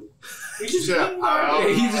 garbage, dude. He's just Yeah, eating Yeah,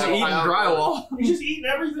 garbage. he's just eating drywall. He's just eating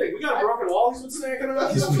everything. We got a broken wall. He's been snacking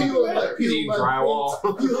on. He's peeling Eating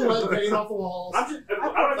drywall. peeling paint off the walls. I'm just. I I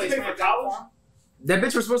don't put a have to pay for placemat down college. for him. That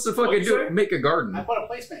bitch was supposed to What'd fucking you do say? make a garden. I put a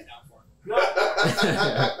placemat down for him. No,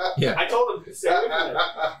 Yeah. I told him to stay away from that.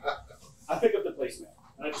 I pick up the placemat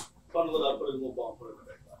and I just bundle it up, put it in a little ball, and put it in my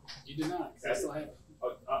back pocket. You did not, 'cause I still have it.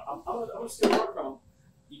 I'm gonna steal work from him.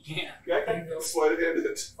 You can't. Okay. Sleight-handed.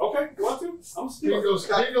 Okay. You want to? I'm stealing.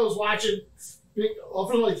 Bingo's watching. Well,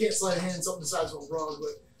 first of all, you can't slide a hand something the size of a rug,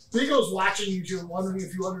 but Bingo's watching you two and wondering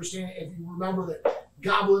if you understand, if you remember that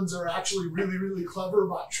goblins are actually really, really clever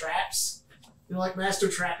about traps. You're like master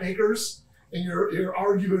trap makers, and you're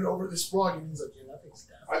arguing over this rug, and he's like, yeah, that thing's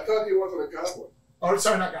dead. I thought he wasn't a goblin. Or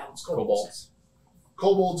sorry, not goblins, kobolds.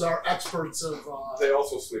 kobolds are experts of. They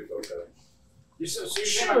also sleep okay. So you're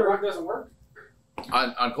saying my rug doesn't work?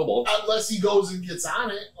 On kobold. Unless he goes and gets on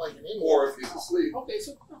it like an idiot. Or if he's asleep. Okay,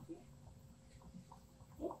 so.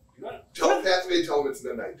 Telepathically tell him it's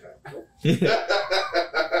the nighttime.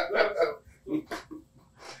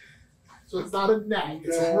 So it's not a neck,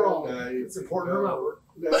 it's a roll. It's important to remember.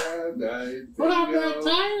 Put on that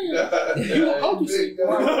time. You hope you sleep.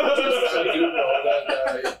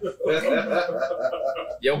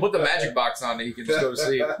 Yo, put the magic box on and he can just go to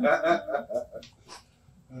sleep.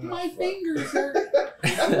 My fingers hurt.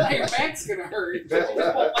 Your back's gonna hurt. The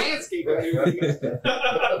whole landscape will do.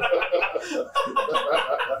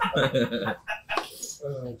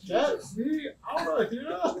 Get me out of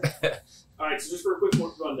here. Alright, so just for a quick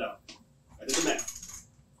rundown. I did the math.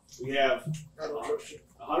 We have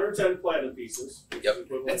 110 platinum pieces. Yep.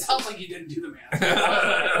 It sounds like you didn't do the math.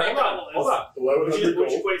 Hold on. 1100 Which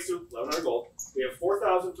gold. equates to 1,100 gold. We have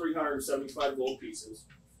 4,375 gold pieces,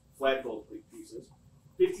 flat gold pieces,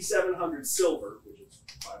 5,700 silver, which is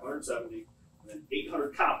 570, and then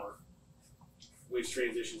 800 copper, which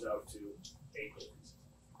transitions out to 8 gold pieces.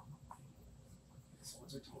 So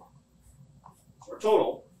what's our total? So our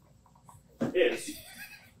total is.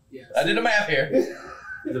 Yes. I did the math here.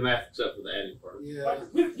 The math except for the adding part. Yeah.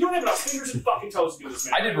 You don't have enough fingers and fucking toes to do this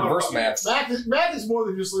math. I did reverse math. Math is more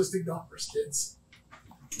than just listing numbers, kids.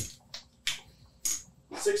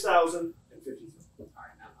 6,053. Alright,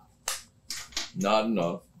 Not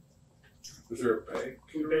enough. Is there a bank?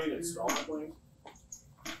 Food paying and installment plan.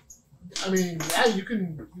 I mean, yeah, you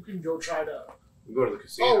can go try to. We go to the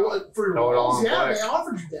casino. Oh, for your Throw it all rolls, on yeah, black. they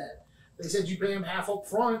offered you that. They said you pay them half up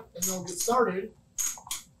front and they'll get started.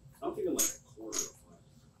 I'm thinking like a quarter of that.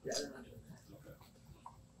 Yeah, they're not doing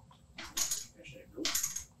that. Hashtag nope.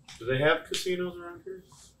 Do they have casinos around here?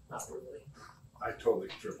 Not really. I totally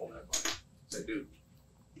triple that money. They do.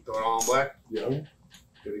 Throw it all on black? Yeah.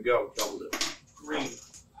 There we go. Doubled it. Green.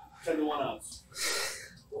 10 to 1 ounce.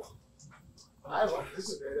 I like this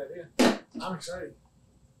is a great idea. I'm excited.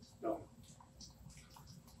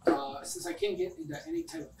 Since I can't get into any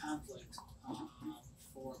type of conflict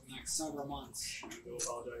for the next several months. Should we go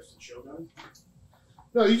apologize to the Shogun?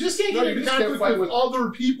 No, you just can't No, get you into just can't conflict fight with with- other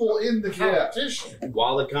people in the competition.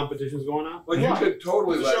 While the competition's going on? Like Right. you could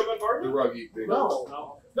totally Is the let Shogun the partner? rug eat big. No.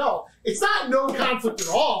 No. No, it's not no conflict at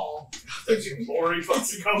all. It's, Boring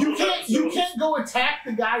fucking you can't go attack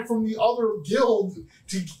the guy from the other guild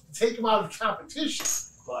to take him out of the competition.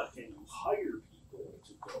 But can you hire people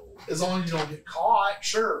to go? As long as you don't get caught,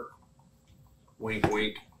 sure. Wink,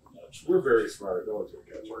 wink. We're very smart. No one's gonna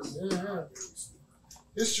catch us. Yeah.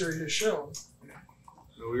 History has shown.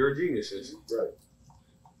 No, we were geniuses. Right.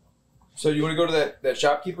 So you want to go to that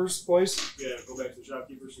shopkeeper's place? Yeah, go back to the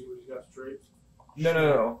shopkeeper, see what he's got to trade.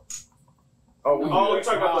 No. Oh, we Oh, you're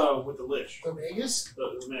talking about the with the lich, The Magus?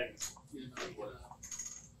 the magnet. Yeah,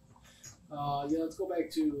 yeah, let's go back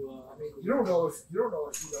to. I mean, you don't know if he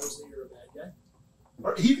knows that you're a bad guy.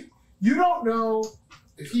 Or you don't know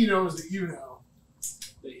if he knows that you know.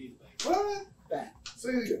 that he's back. What? That. Say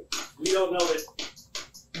it again. We don't know that.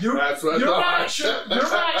 You're That's what I you're thought. not sure.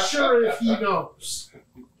 You're not sure if he knows.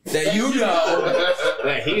 that you know.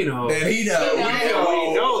 That he knows. That he We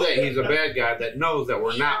knows. know that he's a bad guy that knows that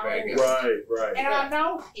we're not bad guys. Right. And I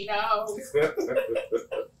know he knows.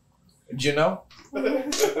 Did you know?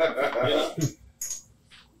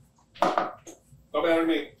 Go back to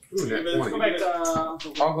me. Ooh, net Let's 20. go back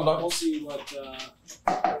to Uncle Knuckles? See what.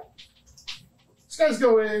 These guys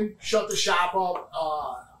go in, shut the shop up.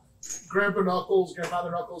 Grandfather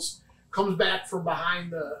Knuckles, comes back from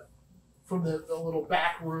behind the little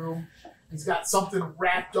back room. He's got something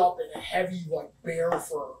wrapped up in a heavy bear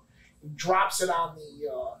fur. He drops it on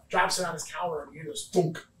his counter, and you hear this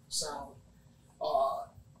thunk sound. And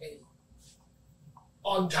he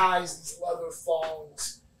unties these leather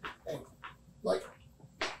thongs and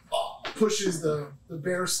pushes the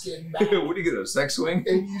bear skin back. What do you get, a sex swing?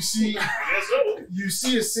 And you see I guess so. you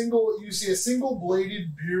see a single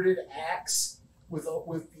bladed bearded axe with the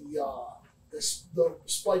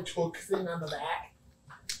spiked hook thing on the back,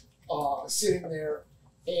 sitting there,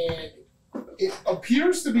 and it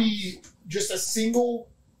appears to be just a single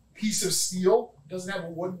piece of steel. It doesn't have a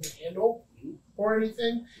wooden handle or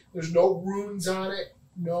anything. There's no runes on it.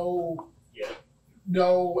 No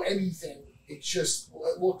anything. It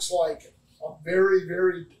looks like a very,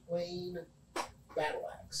 very plain battle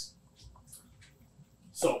axe.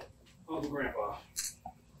 So, Uncle Grandpa,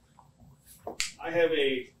 I have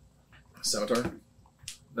a Scimitar?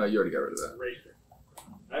 No, you already got rid of that. rapier.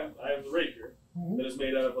 I have a rapier that is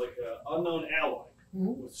made out of an unknown alloy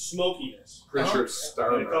with smokiness. Pretty sure And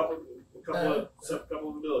Star a couple couple of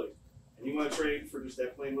abilities. And you want to trade for just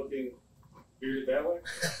that plain looking bearded battle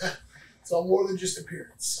axe? It's all more than just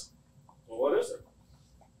appearance. Well, what is it?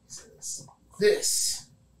 He says, this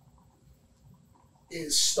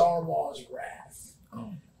is Starmaw's Wrath.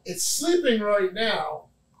 Oh. It's sleeping right now,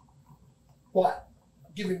 but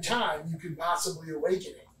given time, you could possibly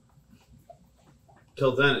awaken it.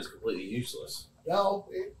 Till then, it's completely useless. No,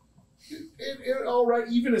 all right.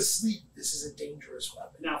 Even asleep, this is a dangerous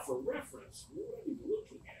weapon. Now, for reference, what are you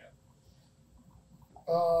looking at?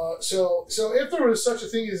 So if there was such a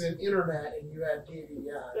thing as an internet and you had D&D,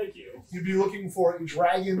 Thank you. you'd be looking for a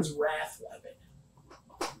Dragon's Wrath weapon,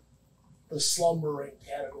 the slumbering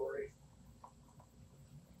category.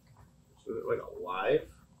 So, like alive?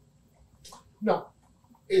 No,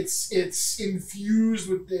 it's infused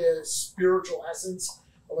with the spiritual essence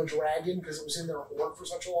of a dragon because it was in their hoard for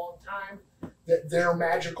such a long time that their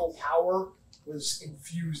magical power was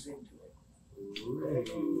infused into it.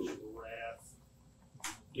 Dragon's Wrath.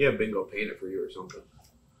 Yeah, Bingo painted for you or something.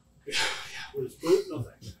 With his boot? No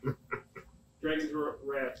thanks. Dragon's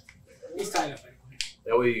Wrath. He's tied up anyway.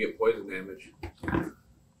 That way you get poison damage. For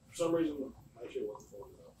some reason, I should wasn't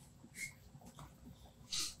pulling it up.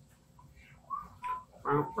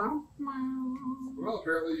 Well,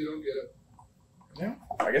 apparently you don't get it. Yeah,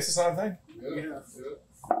 I guess it's not a thing. Yeah.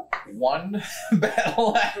 One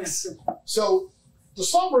battle axe. So the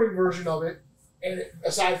slumbering version of it, and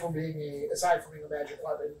aside from being a magic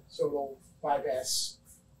weapon, so it'll bypass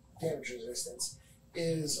damage resistance,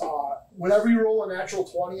 is whenever you roll a natural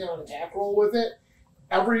 20 on an attack roll with it,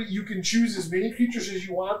 you can choose as many creatures as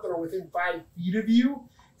you want that are within 5 feet of you,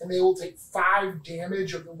 and they will take 5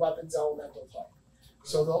 damage of the weapon's elemental type.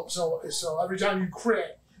 So every time you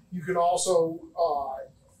crit, you can also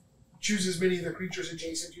choose as many of the creatures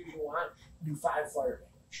adjacent to you as you want and do 5 fire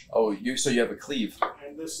damage. Oh, so you have a cleave.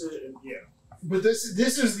 And this is, yeah. But this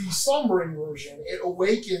is the slumbering version. It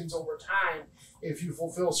awakens over time if you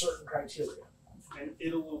fulfill certain criteria. And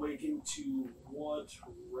it'll awaken to what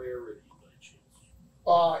rarity by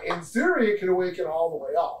chance? In theory, it can awaken all the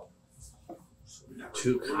way up.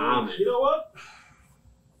 Too common. You know what?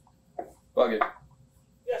 Bug it.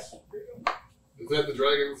 Yes. Here you go. Is that the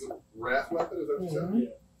Dragon's Wrath weapon? Is that what you said? Mhm. Yeah.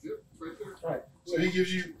 Yep, it's right there. Right. So he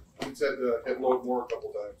gives you. He said hit load more a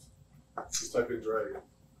couple times. Just type in dragon.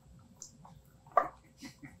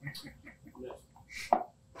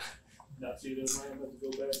 Not see it in my hand, have to go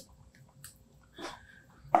back. It's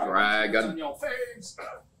on Dragon. your face.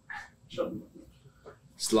 Shut up.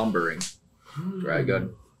 Slumbering.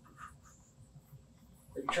 Dragon.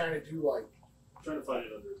 Are you trying to do like? I'm trying to find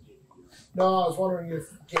it under D&D. No, I was wondering if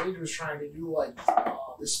Gage was trying to do like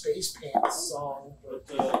the Space Pants song. But,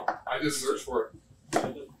 I just searched for it. it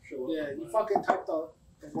doesn't show up. Yeah, you fucking typed the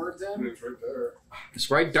words in. It's right there.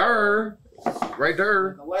 It's right there. Right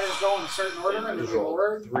there. The letters go in a certain order and there's a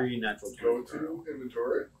word. 3 natural Go 20. to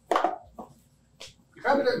inventory. You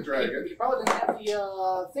probably didn't Dragon. You probably didn't have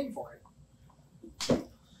the thing for it.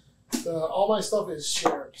 All my stuff is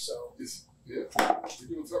shared, so. Yeah. You're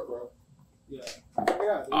doing something wrong. Yeah.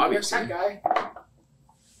 Yeah. Obviously. Tech guy.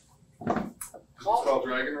 Spell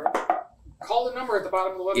dragon right? Call the number at the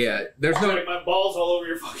bottom of the website. Yeah, there's no. Sorry, my balls all over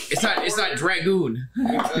your fucking. It's not Dragoon.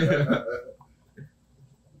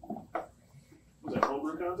 Was that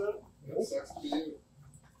homebrew content? That sucks to be you.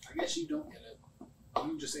 I guess you don't get it.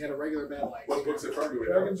 You just had a regular battle axe. What books are targeted?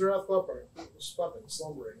 Dragon's Wrath weapon,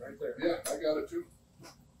 slumbering right there. Yeah, I got it too.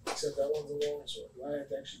 Except that one's a long sword. Do I have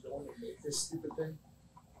to actually go in and make this stupid thing?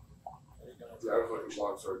 I think I have to, Yeah, I was looking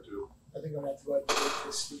longsword too. I think I'm gonna have to go ahead and make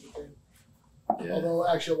this stupid thing. Yeah. Although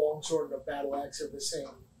actually a longsword and a battle axe have the same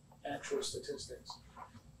actual statistics.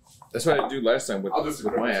 That's what I did last time with I'll just my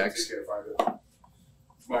equip it axe. since you can't find it.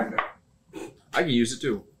 It's mine now. I can use it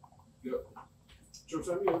too. Joke's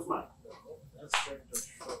on you, it's mine. No, that's strength of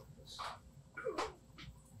focus.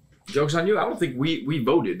 Joke's on you. I don't think we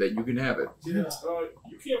voted that you can have it. Yeah.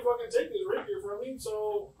 You can't fucking take this rapier from me,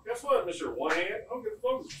 so guess what, Mr. One Hand? I don't give a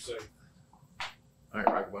fuck what you say. All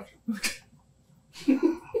right, Rocket Punch.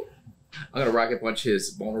 I'm gonna Rocket Punch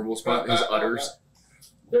his vulnerable spot, his udders.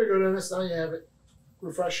 There you go, Dennis. Now you have it.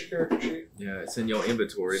 Refresh your character sheet. Yeah, it's in your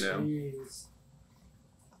inventory now. Jeez.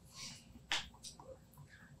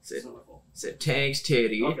 It's not my fault. Said tanks,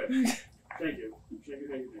 Teddy. Okay. Thank you. Thank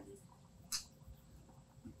you.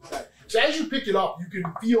 Okay. So as you pick it up, you can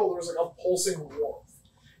feel there's like a pulsing warmth.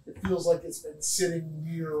 It feels like it's been sitting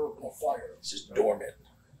near a fire. It's just dormant.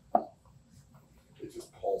 It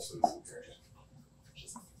just pulses.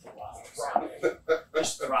 Just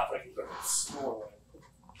drop it.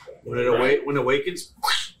 When it awakens,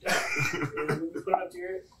 Put it up to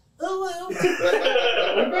your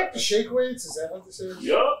Are we back to shake weights? Is that what this is?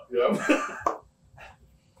 Yup. Yep.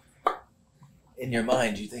 In your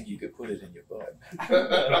mind, you think you could put it in your butt.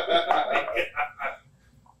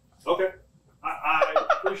 Okay. I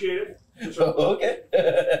appreciate it. For sure. Okay.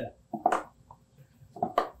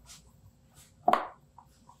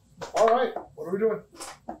 All right. What are we doing?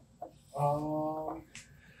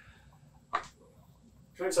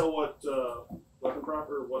 Can I tell what weapon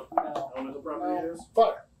proper or what No. elemental property it is?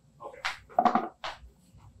 Fire. Okay.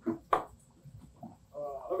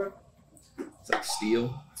 Okay. It's like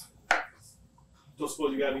steel. Don't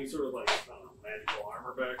suppose you got any sort of like, I don't know, magical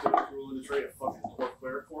armor back there that you're willing to trade a fucking dwarf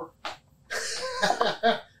cleric for?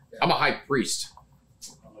 I'm a high priest.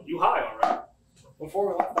 You high, alright.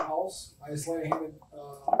 Before we left the house, I slightly handed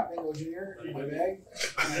Bango Jr. in my bag.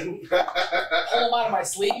 Pull him out of my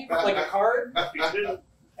sleeve like a card. You didn't.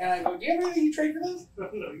 And I go, do you have anything you trade for this? No,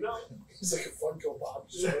 you don't. He's like a Funko Pop.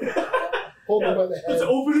 Hold him by the Let's head.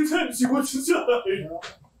 open his head and see what's inside. You know?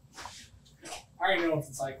 I already know what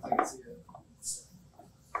it's like. I can see it.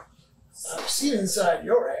 I've seen inside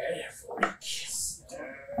your head, freak.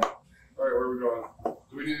 Alright, where are we going?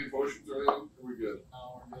 Do we need any potions or anything? Are we good?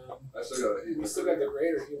 No, we're good. I still got to eat. We still got the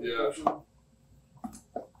greater healing Yeah. potion.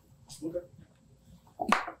 Okay.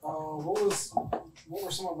 What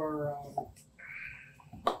were some of our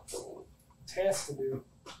tasks to do?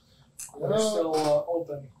 We're still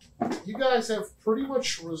open. You guys have pretty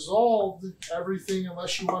much resolved everything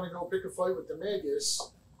unless you want to go pick a fight with the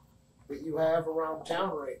Magus that you have around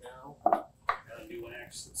town right now. Got a new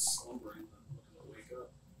axe that's slumbering. I'm looking to wake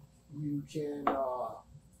up. You can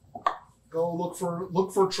go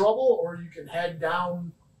look for trouble, or you can head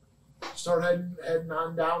down, start heading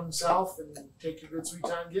on down south, and take your good sweet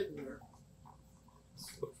time getting there.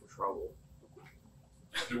 Look for trouble.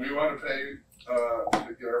 Do we want to pay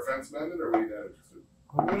to get our fence mended, or are we not interested?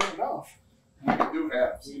 We're doing enough. We can do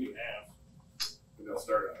halves, We do have. and they'll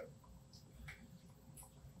start on it.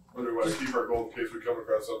 Or do we want to keep our gold in case we come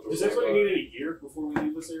across something? Does anybody need any gear before we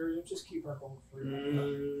leave this area? Just keep our gold free. I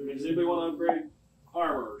mean, does anybody want to upgrade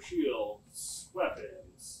armor, shields,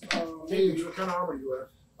 weapons? Gage, what kind of armor you wear?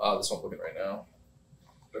 This one I'm looking right now.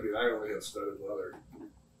 I mean, I only have studded leather.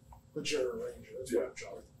 But you're a ranger. That's what I'm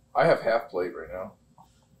trying. I have half plate right now.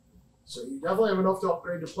 So you definitely have enough to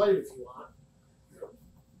upgrade to plate if you want.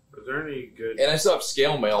 Is there any good? And I still have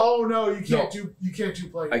scale mail. Oh no, you can't do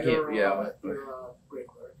plate. I can't, You're, yeah. You're great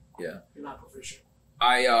cleric. Yeah. You're not proficient.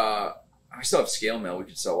 I still have scale mail we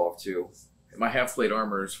could sell off too. My half plate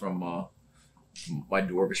armor is from my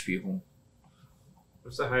dwarvish people.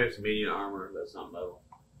 What's the highest medium armor that's not metal?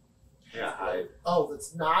 Yeah, hide. Oh,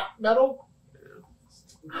 that's not metal?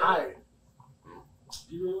 Hide.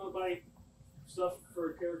 Do you really want to buy stuff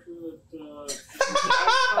for a character that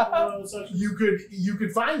You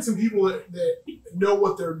could find some people that know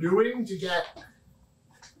what they're doing to get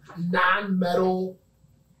non-metal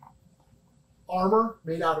armor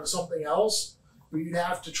made out of something else, but you'd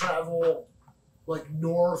have to travel like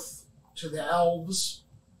north to the elves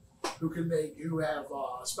who have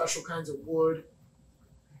special kinds of wood.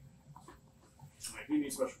 Like, you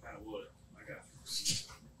need special kind of wood. I got you.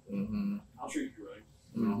 Mm-hmm. I'll treat you right.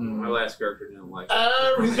 My last character didn't like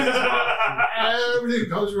it. Everything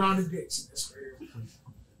goes around in dicks in this area.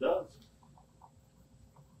 It does.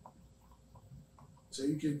 So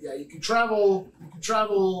you can travel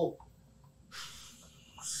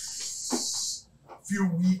a few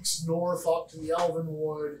weeks north up to the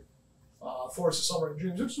Elvenwood, Forest of Summer and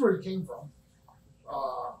Dreams, which is where he came from,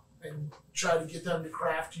 and try to get them to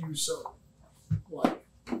craft you some like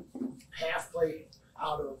half plate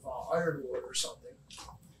out of ironwood or something.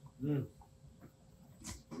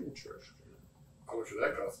 Interesting. How much would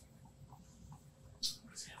that cost?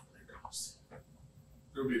 What does half plate cost?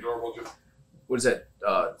 It would be normal, just What is that?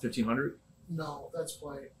 1,500? No, that's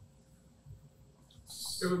plate.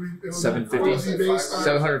 It would be $750? it would be based on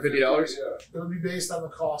 $750? Yeah. it would be based on the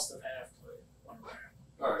cost of half plate.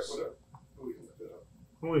 All right, whatever. We can look it up.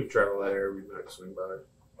 When we travel that area, we might swing by.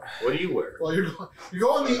 What do you wear? Well, you're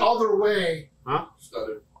going the other way.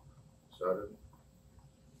 Studded. Started.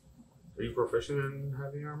 Are you proficient in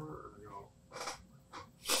heavy armor or no?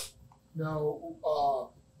 No,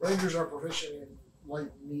 Rangers are proficient in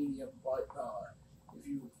light and medium, but if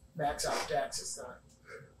you max out dex, it's not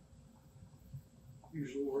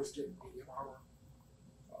usually worth getting medium armor.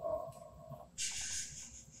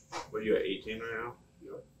 What are you at, 18 right now?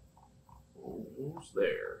 Yep. Almost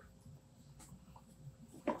there.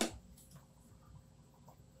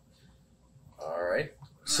 All right.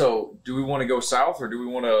 So, do we want to go south or do we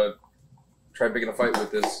want to try picking a fight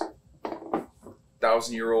with this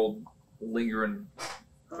 1,000-year-old lingering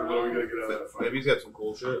So what are we gonna get out of that fight? Maybe he's got some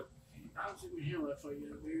cool shit. I don't think we handle that fight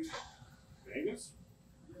yet, dude. Vegas?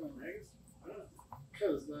 Yeah, Vegas?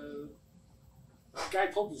 Because the guy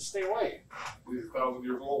told us to stay away. He's 1,000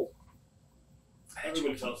 years old.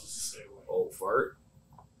 Everybody tells us to stay away. Old fart.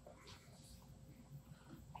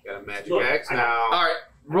 Got a magic Look, axe I- now. All right,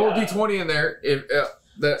 roll a d20 in there. If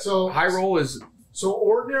the So high roll is So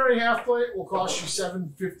ordinary half plate will cost you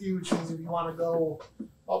 $750, which means if you want to go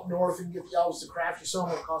up north and get the elves to craft you some,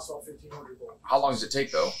 it'll cost about 1,500 gold. how long does it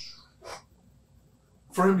take though?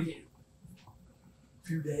 For him to get a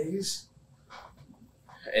few days.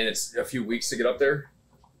 And it's a few weeks to get up there.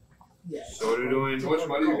 Yeah. So what are we doing? How much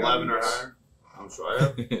money you got? 11 or higher? I'm sure I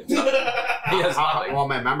have. He has nothing. Well,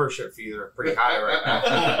 my membership fees are pretty high right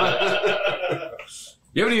now.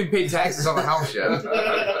 You haven't even paid taxes on the house yet.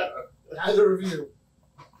 Neither of you.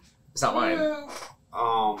 It's not mine.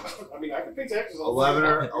 Um, I mean, I can pay taxes on 11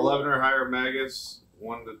 or higher magus.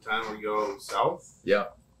 1 to 10 we go south. Yeah.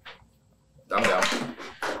 I'm down.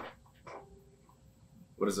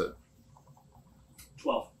 What is it?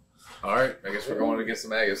 12. All right, I guess we're going to get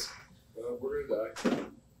some Agus. We're gonna die.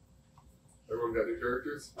 Everyone got new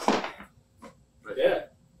characters? Yeah.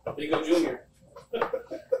 Bingo Jr.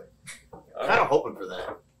 Kind of hoping for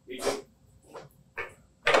that. Me too.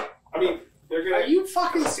 I mean, they're Are gonna. you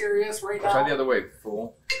fucking serious right now? Try the other way,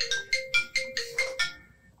 fool.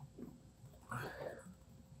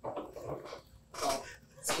 Oh,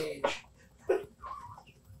 it's Gage.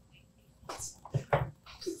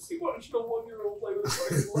 He watched a 1-year-old play with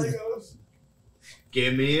fucking Legos.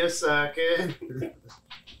 Give me a second.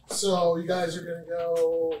 So you guys are gonna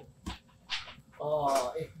go.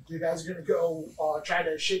 You guys are gonna go try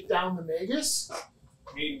to shake down the magus.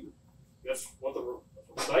 I mean, that's what the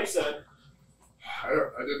dice said. I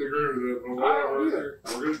didn't agree with it, but I don't whatever.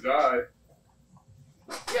 We're gonna die.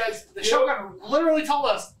 Guys, the Shogun literally told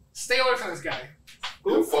us, stay away from this guy.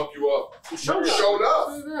 He'll fuck you up. The You Shogun. showed up.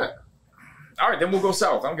 Look at that. All right, then we'll go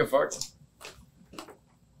south. I don't give a fuck.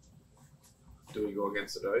 Do we go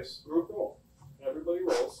against the dice? Group roll. Everybody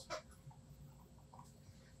rolls.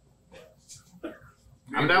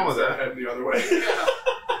 I'm down with that. Heading the other way.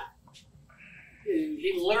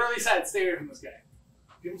 He literally said, stay away from this guy.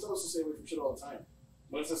 People tell us to stay away from shit all the time.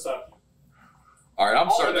 When does this stop? All right,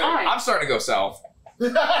 All the time. I'm starting to go south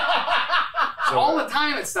All the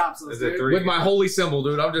time it stops us, Is it dude. 3? with my holy symbol,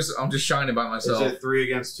 dude. I'm just shining by Is myself. it 3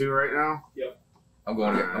 against 2 right now? I'm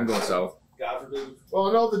going south. God forbid.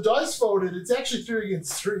 Well, no, the dice voted. It's actually 3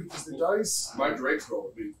 against 3 because the dice. My Drake's going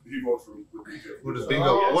with me. He votes for me. What does Oh,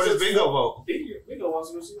 Bingo? yeah, What so does Bingo vote? Bingo wants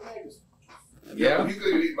to go see the Magus. Yeah. He's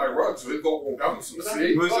gonna eat my rug, so his vote won't count. So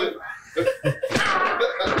see? Who's it?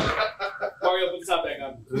 Mario, put the top back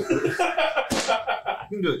on.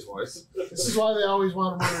 You can do it twice. This is why they always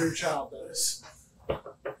want to murder your child, Dennis.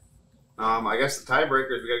 I guess the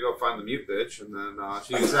tiebreaker is we gotta go find the mute bitch, and then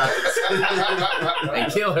she decides.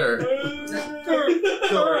 And kill her.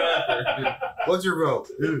 What's your vote?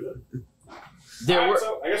 Yeah, Alright,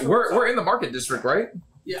 so I guess we're in the market district, right?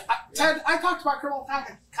 Yeah, Ted, I talked about criminal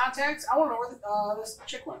contacts. I want to know where this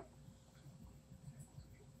chick went.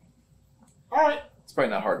 All right. It's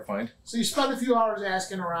probably not hard to find. So you spend a few hours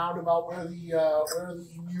asking around about where the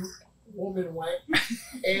mute woman went,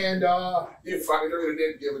 and You find her and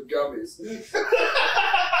then give it gummies.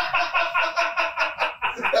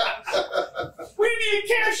 we didn't even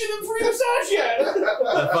cash in the free massage yet.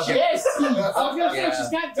 she has teeth. I was gonna say Yeah. she's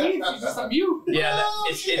got teeth. She's just a mute. Yeah,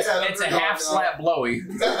 it's a half slap blowy.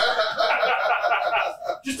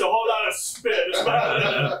 Just to hold on a spit. It's about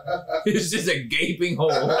it. It's just a gaping hole.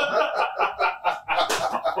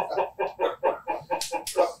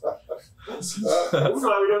 This is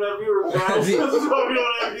why we don't have viewers, guys. This is why we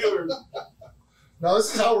don't have viewers. Now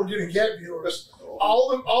this is how we're gonna get viewers.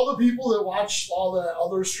 All the people that watch all the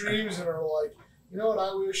other streams and are like, you know what?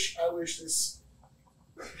 I wish this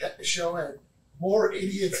show had more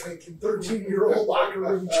idiots making 13-year-old locker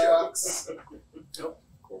room jokes.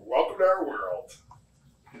 Welcome to our world.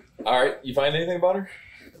 All right, you find anything about her?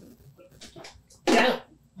 Yeah,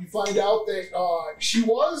 you find out that she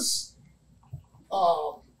was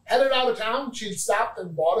headed out of town. She had stopped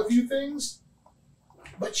and bought a few things,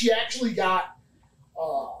 but she actually got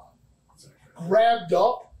grabbed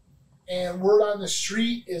up, and word on the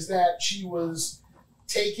street is that she was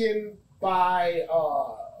taken by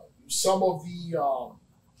some of the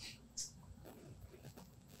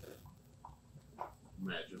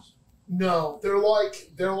Matches. no, they're like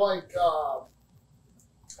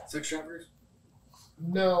Six trappers.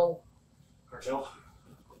 no, Cartel.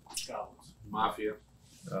 Goblins. Mafia.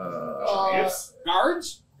 uh, Yes.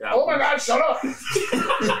 Guards. Oh my God! Shut up.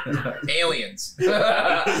 Aliens.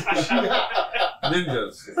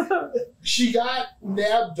 Ninjas. She got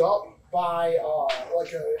nabbed up by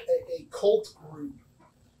like a cult group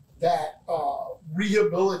that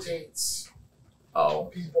rehabilitates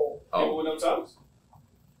people. People with no tongues.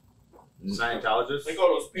 Scientologists. They go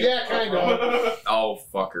to those people. Yeah, kind of. Oh,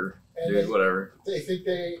 fucker. And Dude, whatever. They think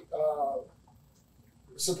they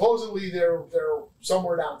supposedly they're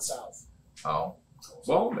somewhere down south. Oh.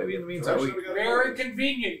 Well, maybe in the meantime we... Very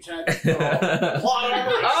convenient, Ted. He's guiding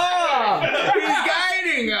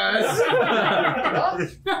us!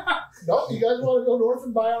 No, you guys want to go north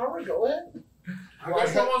and buy armor? Go ahead. I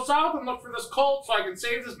guess we'll go south and look for this cult so I can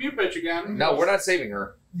save this mute bitch again. No, we're not saving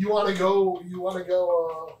her. You want to go?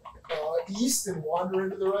 East and wander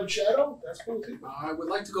into the Red Shadow? That's cool too. I would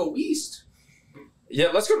like to go east. Yeah,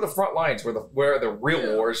 let's go to the front lines where the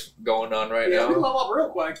real war's going on right We now. level up real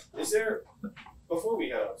quick. Is there, before we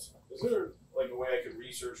head out, is there like a way I could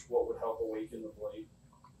research what would help awaken the blade?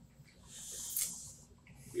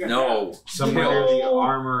 No. Somewhere near the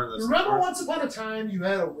armor and the Remember, sword. once upon a time, you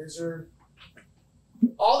had a wizard.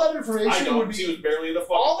 All that I information know, would he be was barely in the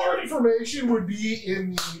fucking all that party. information would be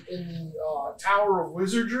in the Tower of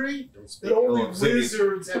Wizardry that only Oh, Ziggy.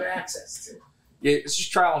 wizards have access to. Yeah, it's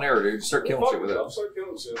just trial and error, dude. Just start killing shit with it. I'll start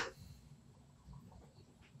killing shit.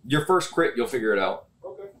 Your first crit, you'll figure it out.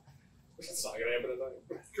 Okay. It's not gonna happen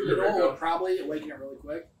tonight. You know what would probably awaken it really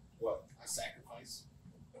quick? What? A sacrifice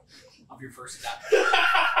of your first death.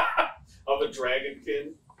 Of a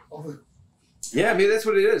dragonkin. Yeah, maybe that's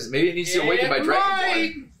what it is. Maybe it needs to awaken by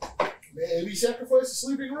dragon blood. Maybe sacrifice a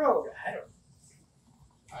sleeping rogue. I don't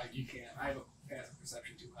know. You can't. I have a passive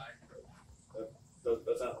perception too high.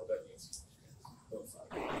 That's not what that means.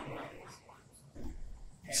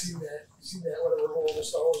 Seen that whatever horrible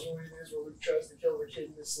Star Wars movie it is where Luke tries to kill the kid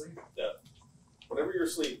in his sleep? Whenever you're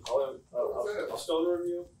asleep, I'll stone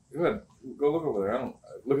review. Go ahead. Go look over there. I don't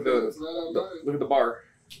look at look at the bar.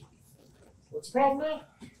 What's the problem now?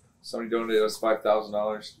 Somebody donated us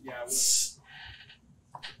 $5,000 Yeah,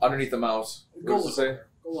 underneath the mouse. go What does it look. say?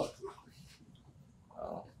 Go look.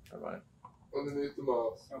 Oh, never mind. Underneath the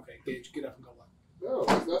mouse. Okay, Gage, get up and go look. No,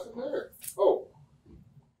 there's nothing there. Oh.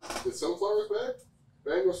 The sunflower's back?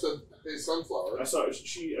 Bango said, hey, sunflower. I see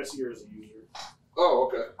her as a user. Oh,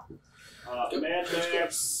 okay. Mad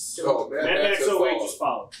Max. Oh, Mad Max said 08 follow. just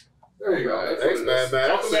followed. There you go. That's Thanks, what it is. Mad Max.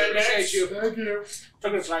 Welcome, Mad Max. Appreciate you. Thank you.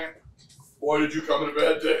 Took it a second. Boy, did you come in a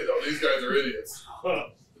bad day, though. These guys are idiots.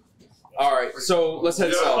 All right, so let's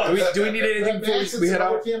head south. Do we need anything before we head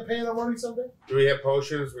out? Campaign I'm running someday? Do we have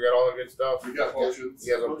potions? We got all the good stuff. We got potions.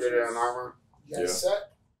 You guys upgraded on armor? You guys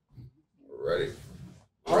set? We're ready.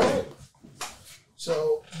 All right.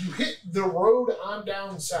 So you hit the road on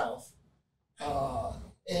down south,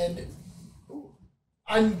 and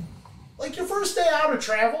on like your first day out of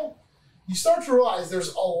travel, you start to realize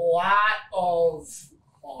there's a lot of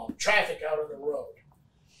traffic out on the road,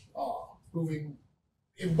 moving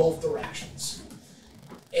in both directions,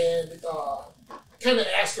 and kind of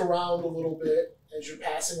ask around a little bit as you're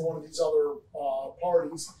passing one of these other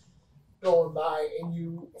parties going by, and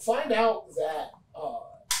you find out that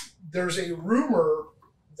there's a rumor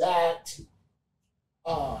that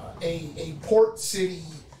a port city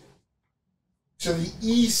to the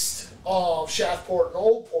east of Shaftport and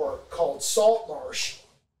Oldport called Saltmarsh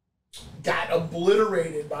got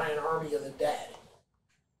obliterated by an army of the dead.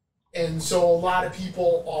 And so a lot of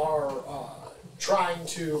people are trying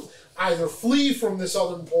to either flee from the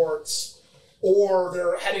southern ports or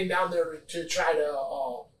they're heading down there to try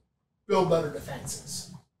to build better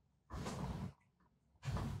defenses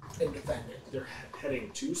and defend it. They're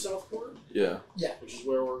heading to Southport, Yeah. which is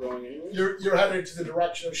where we're going anyway. You're headed to the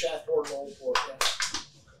direction of Shaftport and Oldport,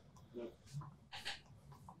 yeah.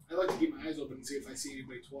 I like to keep my eyes open and see if I see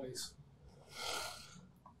anybody twice.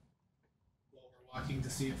 While we're walking to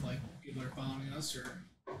see if like people are following us or.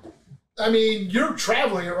 I mean, you're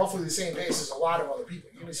traveling at roughly the same pace as a lot of other people.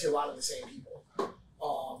 You're going to see a lot of the same people.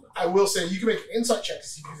 I will say you can make an insight check to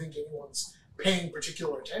see if you think anyone's paying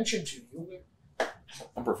particular attention to you.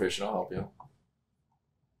 I'm proficient. I'll help you.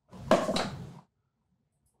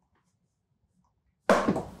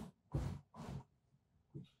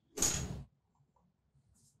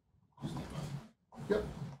 Yep.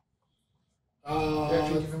 You're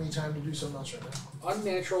actually giving me time to do something else right now.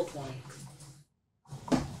 Unnatural 20.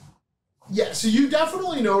 Yeah, so you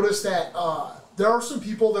definitely notice that there are some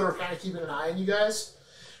people that are kind of keeping an eye on you guys,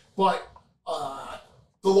 but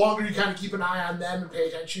the longer you kind of keep an eye on them and pay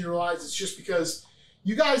attention, you realize it's just because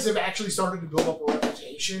you guys have actually started to build up a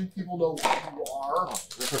reputation. People know who you are.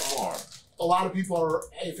 Repertoire. A lot of people are,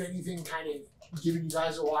 if anything, kind of giving you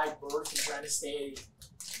guys a wide berth and trying to stay,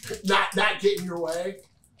 not get in your way.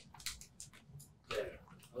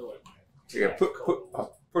 Yeah,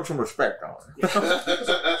 put some respect on it.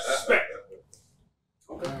 Respect.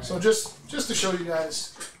 So just to show you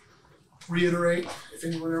guys, reiterate, if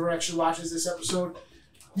anyone ever actually watches this episode,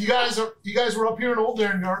 you guys were up here in Old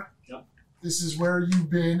Darengard. Yep. This is where you've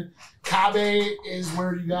been. Kabe is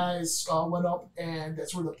where you guys went up, and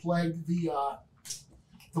that's where the plague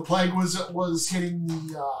was hitting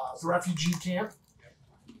the refugee camp.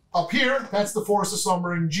 Up here, that's the Forest of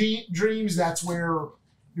Slumbering Dreams. That's where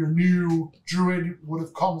your new druid would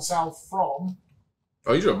have come south from.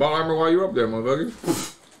 Oh, you should have bought armor while you were up there,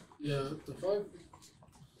 motherfucker. Yeah, the fuck?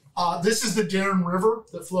 This is the Darren River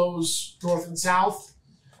that flows north and south,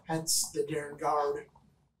 hence the Darengard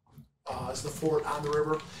is the fort on the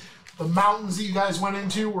river. The mountains that you guys went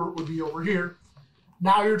into would be over here.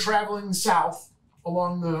 Now you're traveling south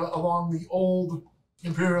along the old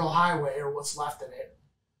Imperial Highway, or what's left of it,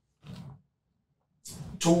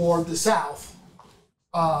 toward the south.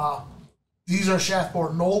 These are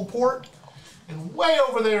Shaftport and Oldport, and way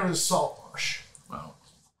over there is Saltmarsh. Wow.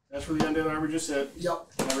 That's where the undead army just hit. Yep.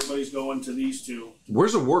 Everybody's going to these two.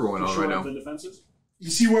 Where's the war going To on shore right up now? the defenses. You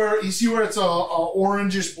see where it's a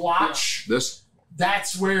orangish blotch. Yeah. This?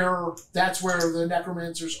 That's where the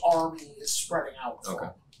Necromancer's army is spreading out from. Okay.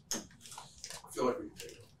 I feel like we can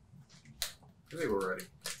take it. I think we're ready.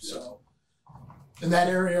 So, in that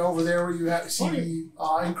area over there where you see the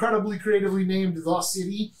incredibly creatively named The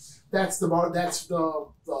City, that's the barbarian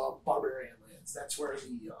lands. That's where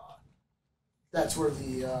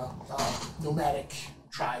the nomadic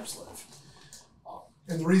tribes live.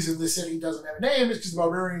 And the reason the city doesn't have a name is because the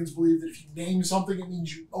barbarians believe that if you name something, it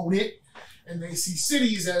means you own it, and they see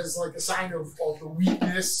cities as like a sign of the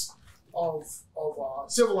weakness of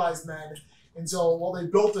civilized men. And so while they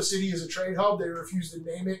built the city as a trade hub, they refused to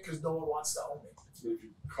name it because no one wants to own it. If you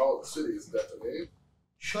call it the city, isn't that the name?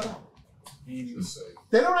 Shut up. Just say.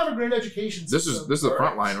 They don't have a great education This system. is the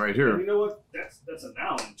front line right And here. you know what? That's a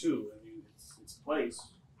noun too. I mean, it's a place.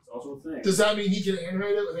 It's also a thing. Does that mean he can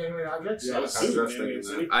animate it with animated objects? Yeah, was assume just animated thinking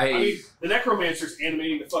city. that. I mean, the necromancer's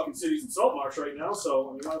animating the fucking cities in Saltmarsh right now, so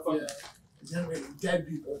I mean, why the fuck? Yeah. He's animating dead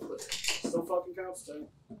people. But Still fucking counts, Tim.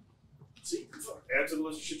 See, fuck, add to the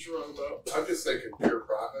list of shit you're wrong about. I'm just thinking pure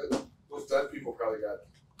profit. Those dead people probably got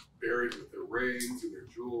buried with their rings and their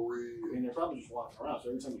jewelry. I mean, they're probably just walking around. So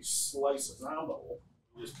every time you slice a combo,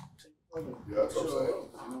 you just take it. Yeah, that's what I'm saying.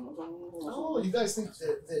 oh, you guys think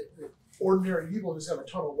that ordinary people just have a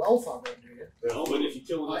ton of wealth on them, do you? No, but if you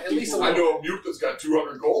kill enough at least people, I know a mute that's got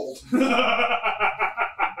 200 gold.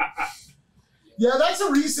 Yeah, that's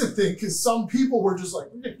a recent thing because some people were just like,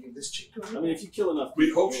 we're gonna give this chick. I mean, if you kill enough, We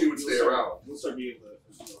people, hope she would you'll stay start- around. You'll start being able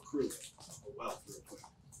to accrue a wealth real quick.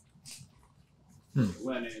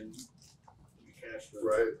 Lenin, Castro,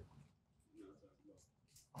 Right.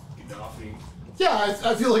 Gaddafi. Yeah,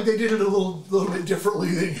 I feel like they did it a little bit differently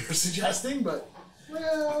than you're suggesting, but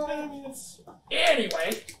Well, I mean, it's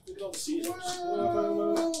anyway. look at all the Caesars.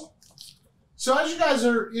 So as you guys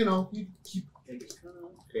are, you keep.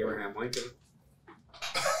 Abraham Lincoln.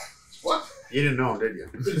 What? You didn't know him, did you?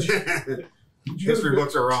 Did you go History to,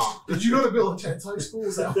 books are wrong. did you go to Bill and Ted's high school?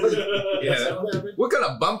 Is that what, is Yeah. that what happened? What kind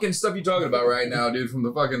of bumpkin stuff you talking about right now, dude? From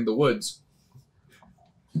the woods.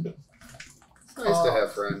 It's nice to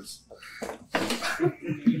have friends.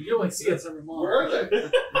 You only see us every month. Where are they?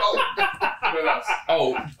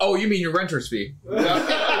 Oh, Oh, you mean your renter's fee?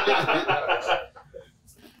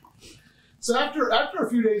 So after a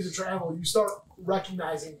few days of travel, you start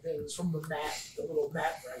recognizing things from the map, the little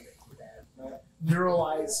map right you had. You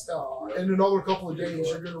realize in another couple of days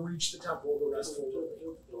you're going to reach the temple of the rest of the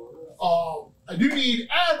world. I do need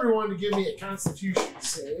everyone to give me a Constitution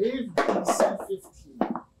save. DC 15.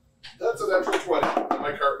 That's an extra 20.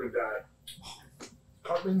 My Cartman died.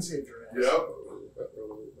 Cartman saved your ass. Yep.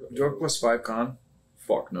 Do I have plus 5 con?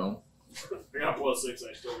 Fuck no. I got plus 6,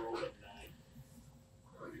 I still rolled at 9.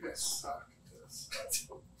 Oh, you guys suck at this.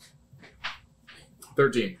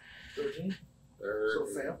 13. 13. So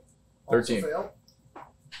fail. 13. Also fail.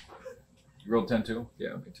 You rolled 10 too?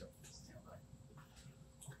 Yeah, me too.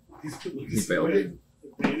 He We're failed.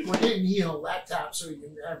 getting he a laptop so you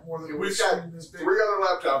can have more than We've one got screen this big. 3 other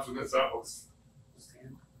laptops in this house.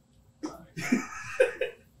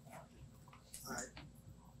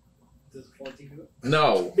 Does 14 do it?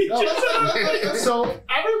 No. No, that's so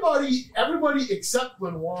everybody except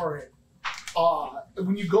Glynwarin,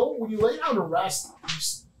 when you lay down to rest,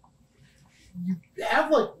 you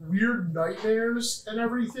have like weird nightmares and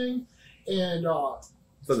everything. And So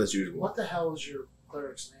that's usual. what the hell is your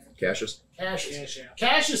cleric's name? Cashiss. Cashiss.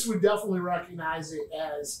 Cashiss would definitely recognize it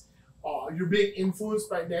as you're being influenced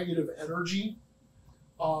by negative energy.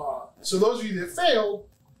 So those of you that failed,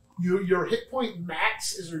 your hit point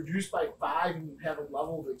max is reduced by 5, and you have a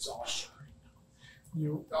level of exhaustion.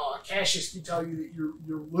 Cashiss can tell you that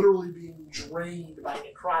you're literally being drained by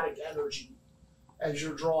necrotic energy as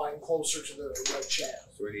you're drawing closer to the red shadow.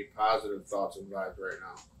 So we need positive thoughts and vibes right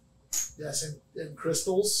now. Yes, and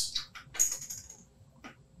crystals.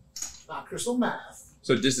 Not crystal math.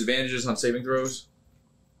 So disadvantages on saving throws?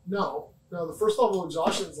 No, the first level of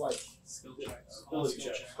exhaustion is like Skill checks. Ability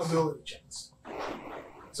checks. ability checks.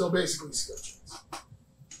 So basically skill checks.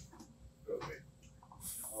 Okay.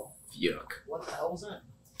 Yuck. What the hell was that?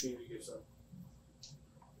 Community gift sub.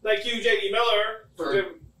 Thank you, J.D. Miller, for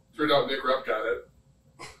giving. Turned out Nick Rupp got it.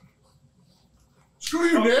 Screw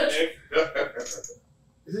you, Nick! Yeah.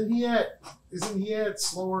 Isn't he at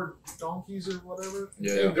slower donkeys or whatever?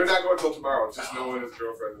 Yeah. They're not going till tomorrow. It's just Noah and his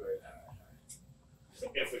girlfriend tonight.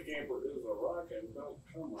 If the camper is a rockin', don't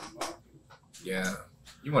come on knocking. Yeah.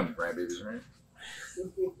 You wanted grandbabies, right?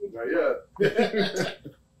 Not yet.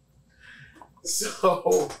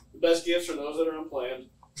 So The best gifts are those that are unplanned.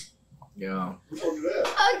 Yeah. Who told you that?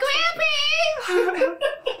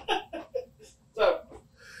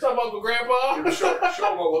 What's up, Uncle Grandpa? Give him show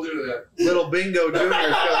him what we'll do to that. Little Bingo Jr. is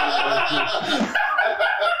coming.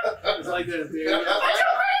 It's like this, dude.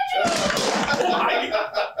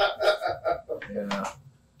 Yeah.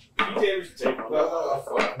 You damage the tape on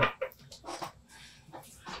that.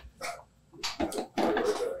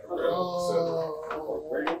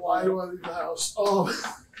 why do I leave the house? Come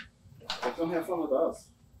have fun with us.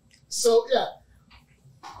 So yeah,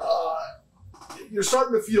 you're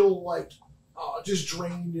starting to feel like just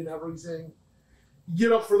drained and everything. You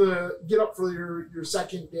get up for your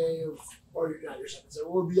second day of, or not your second day. It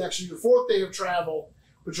would be actually your 4th day of travel,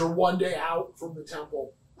 but you're 1 day out from the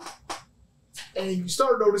temple, and you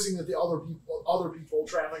start noticing that the other people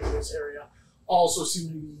traveling in this area also seem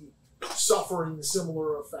to be suffering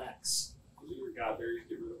similar effects. Your godberries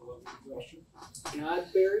get rid of a level of exhaustion.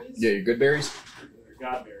 Godberries? Yeah, your good berries? They're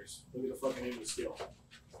godberries. Look at the fucking name of the skill.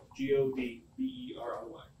 Godberry.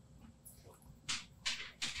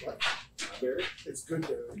 What? Godberry? It's good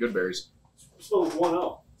to Good berries. Spelled with 1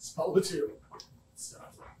 O. spell the 2.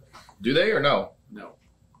 Do they or no? No.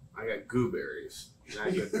 I got gooberries.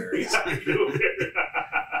 Not good berries.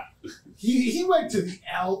 He went to the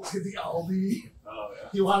Aldi. Oh, yeah.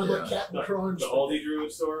 He wanted Yeah. like Captain The Crunch. Aldi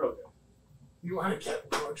Druid store? Okay. He wanted Captain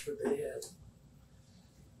Crunch, but they had.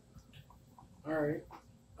 Alright.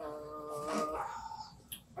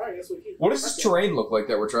 Alright, I guess we keep. What does this terrain look like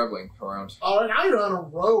that we're traveling around? Now you're on a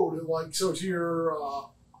road, like so to your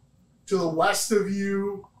to the west of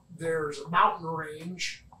you. There's a mountain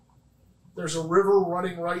range. There's a river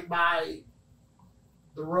running right by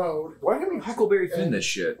the road. Why do we Huckleberry Finn this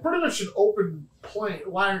shit? Pretty much an open plain.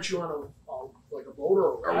 Why aren't you on like a boat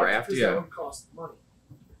or A raft, Because yeah. that would cost money.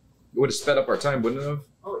 It would have sped up our time, wouldn't it have?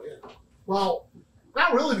 Oh yeah. Well,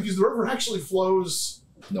 not really, because the river actually flows.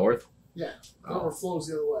 North? Yeah, the Oh. river flows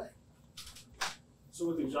the other way. So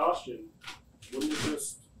with exhaustion, wouldn't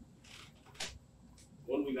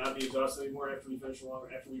we not be exhausted anymore after we finish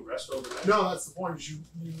after we rest overnight? No, that's the point. Is you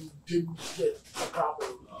didn't get a proper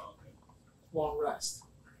Oh, okay. long rest.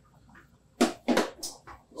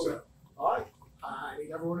 Okay. All right. I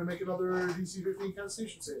need everyone to make another DC 15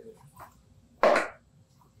 Constitution save.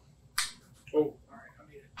 Alright, I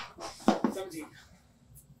made it. 17.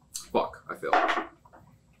 Fuck, I failed. Fuck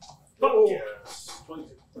Oh. yes.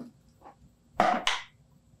 22.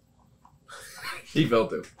 He failed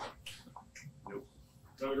too.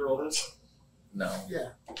 Can we roll this? No. Yeah.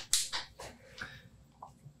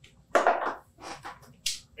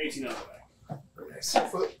 18 out of the back. Okay. So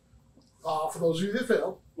for those of you that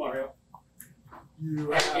failed, Mario.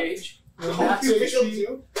 you have Gage. your max You failed HP.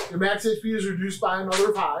 too? Your max HP is reduced by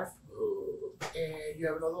another 5, and you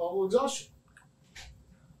have another level of exhaustion,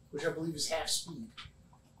 which I believe is half speed.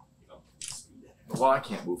 Well, I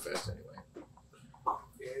can't move fast anyway.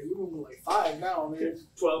 Yeah, you moving like 5 now, man.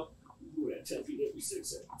 12. We're at 10 feet every 6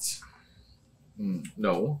 seconds.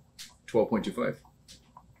 No. 12.25.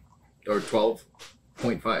 Or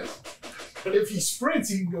 12.5 If he sprints,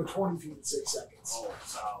 he can go 20 feet in 6 seconds. Oh,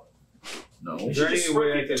 solid. No. Is there any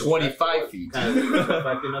way I can 25 feet. kind of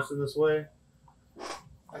affecting us in this way?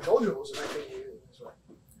 I told you it was affecting you this way.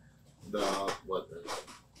 What What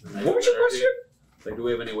was your question? Like, do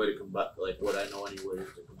we have any way to combat? Like, would I know any ways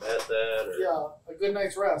to combat that? Or? Yeah, a good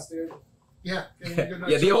night's rest, dude. Yeah. getting a good Yeah,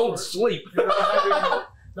 night's the rest old for it. sleep. You're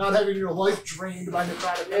not having your life drained by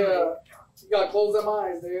necrotic energy. Yeah. You gotta close them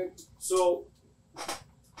eyes, dude. So,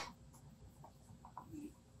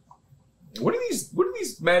 What are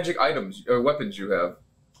these magic items or weapons you have?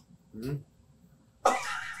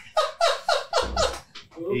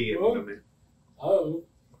 He gave them to me. Oh.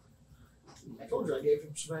 I told you I gave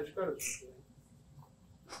him some magic items.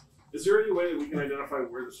 Is there any way that we can identify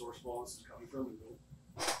where the source ball is coming from?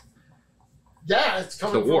 Yeah, it's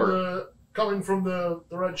coming The from war.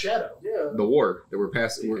 the Red Shadow. Yeah. The war that we're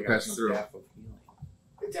passing through.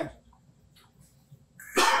 Attention.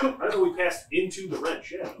 I know we passed into the red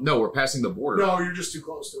shadow. No, we're passing the border. No, you're just too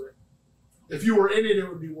close to it. If you were in it, it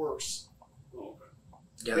would be worse. Oh, okay.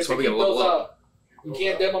 Yeah, that's why we gotta level up. You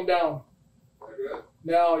can't dim them down. Okay.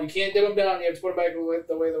 No, you can't dim them down. You have to put them back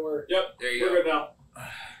the way they were. Yep, There you we're go. good now.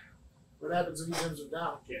 What happens if he dims them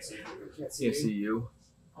down? Can't see it. Can't see. Can't see you.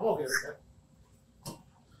 I'm okay with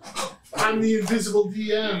that. I'm the invisible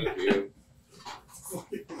DM.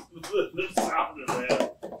 The sound of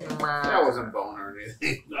that. That wasn't bone or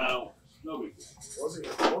anything. No, no big deal. Was it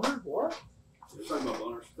your corner? What? We're talking about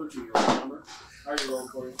boners. 13-year-old number. I already rolled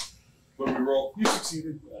for you. What do we roll? You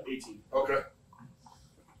succeeded. 18. Okay.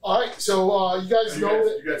 All right, so you guys know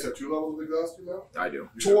that You guys have 2 levels of exhaustion now? I do.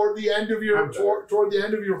 toward the end of your I'm better. toward the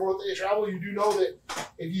end of your 4th day of travel, you do know that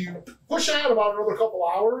if you push out about another couple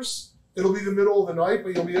hours, it'll be the middle of the night,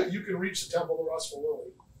 but you can reach the Temple of the Restful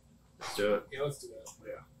Lily. Let's do it. Yeah, let's do that.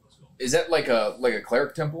 Yeah, let's go. Is that like a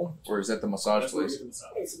cleric temple, or is that the massage That's where we place? get the massage.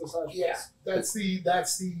 It's a massage. Yeah, that's the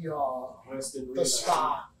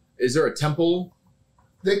spa. Is there a temple?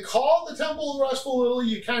 They call it the Temple of the Restful Lily.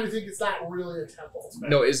 You kind of think it's not really a temple.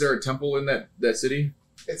 No, is there a temple in that city?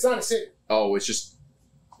 It's not a city. Oh, it's just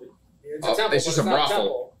It's Oh, a temple. it's just but a not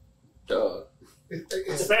brothel. temple. It,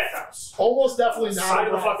 It's it's a bathhouse. almost definitely not Side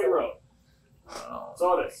a of the fucking brothel. road. That's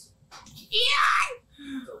all it is.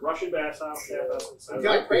 It's a Russian bathhouse. Can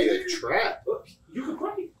I pray there? Trap. You can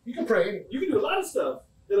pray. You can pray anywhere. You can do a lot of stuff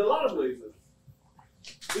in a lot of places.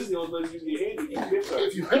 This is the only place you can get handy. You can get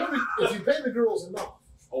If you pay the girls enough.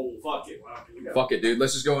 Oh, fuck it. Wow. We got fuck it, dude.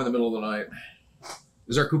 Let's just go in the middle of the night.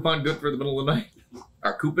 Is our coupon good for the middle of the night?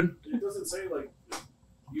 Our coupon? It doesn't say, like,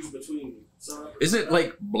 use between sun. Isn't it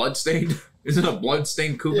like bloodstained? Isn't it a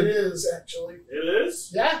bloodstained It coupon? is actually. It is?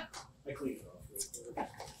 Yeah. I cleaned it off. I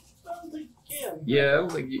don't think you can. Yeah,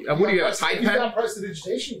 like what do you got? A Tide If you pen? got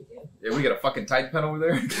prestidigitation, you can. Yeah, we got a fucking Tide pen over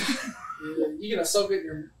there. You're gonna soak it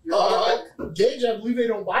in your Gage, I believe they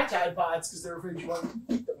don't buy Tide Pods because they're afraid you might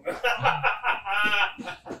eat them.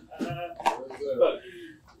 Look,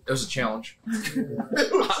 It was a challenge.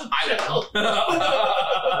 It was a challenge.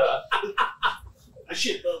 I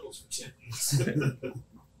shit bubbles for 10 minutes.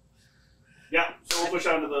 Yeah, so we'll push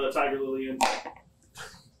on to the Tiger Lily and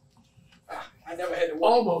I never had to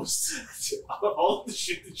walk. Almost. all the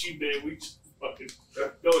shit that you did, we just fucking go a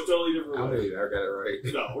totally I different don't way. think I got it right.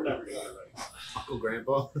 No, we're never gonna get it right. Uncle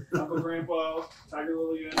Grandpa. Uncle Grandpa, Tiger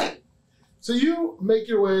Lily and So you make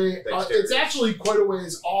your way. Thanks, It's Terry. actually quite a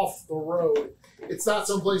ways off the road. It's not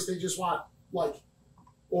someplace they just want like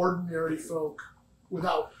ordinary folk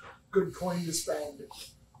without good coin to spend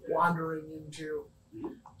wandering into.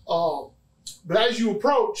 But as you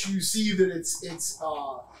approach, you see that it's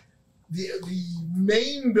the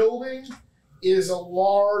main building is a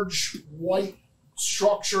large white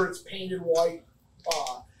structure. It's painted white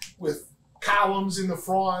with columns in the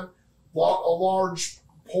front, a large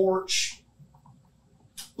porch.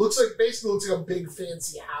 Looks like a big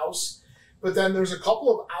fancy house. But then there's a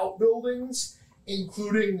couple of outbuildings,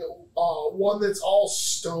 including one that's all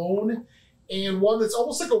stone and one that's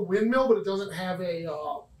almost like a windmill, but it doesn't have a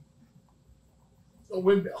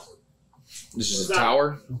windmill. This is a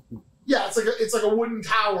tower. Yeah, it's like a wooden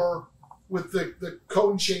tower with the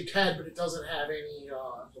cone shaped head, but it doesn't have any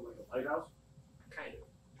so like a lighthouse. kind of.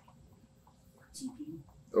 TP.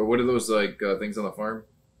 Or what are those like things on the farm?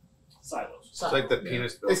 Silos. It's like the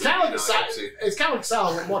penis building. It's kind of like a Galaxy. side. It's kind of like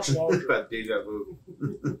Salad, but much larger. About deja vu.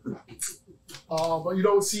 But you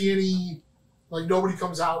don't see any, like nobody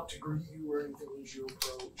comes out to greet you or anything as you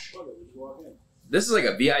approach. Fuck it, we just walk in. This is like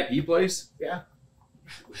a VIP place.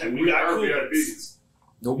 And we got are cool VIPs.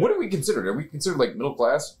 No, what are we considered? Are we considered like middle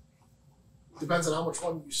class? Depends on how much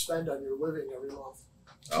money you spend on your living every month.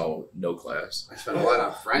 Oh, no class. I spent a lot on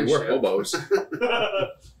We friendship. were hobos.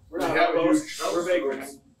 We're not We have a hobos, huge we're house,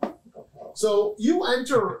 vagrants. So you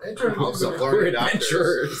enter into Also, the, Florida We're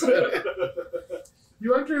doctors. adventurers.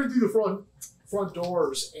 you enter into the front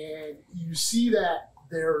doors, and you see that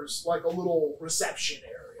there's like a little reception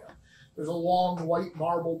area. There's a long white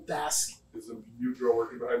marble desk. Is the new girl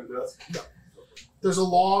working behind the desk? There's a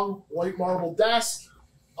long white marble desk.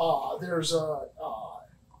 There's a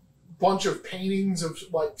bunch of paintings of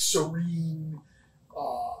like serene,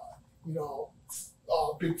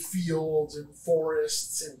 big fields and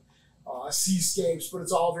forests, and seascapes, but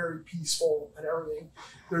it's all very peaceful and everything.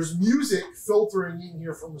 There's music filtering in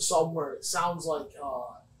here from somewhere. It sounds like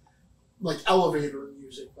elevator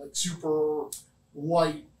music, like super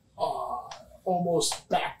light, almost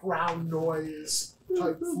background noise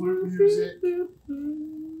type flute music.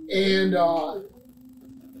 And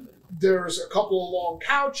there's a couple of long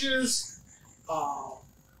couches,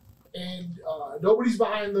 and nobody's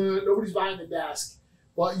behind the desk.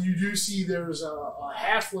 But you do see there's a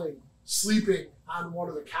halfling sleeping on one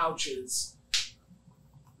of the couches.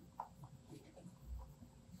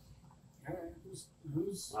 Alright,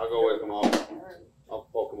 who's I'll go wake him up. Alright. I'll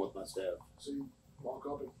poke him with my staff. So you walk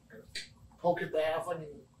up and poke at the halfling,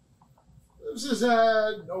 and he lifts his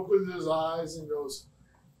head, and opens his eyes, and goes,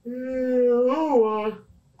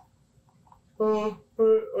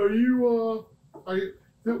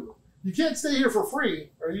 you can't stay here for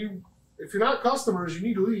free. If you're not customers, you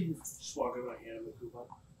need to leave. Just walk over and hand him the coupon.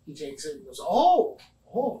 He takes it and goes, oh,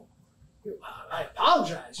 I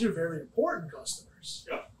apologize. You're very important customers.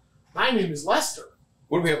 Yeah. My name is Lester.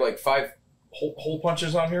 What do we have, like 5 hole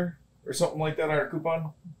punches on here? Or something like that on our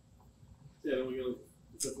coupon? Yeah, then we get a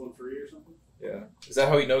 5th one free or something. Yeah. Is that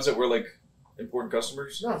how he knows that we're, like, important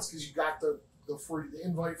customers? No, it's because you got the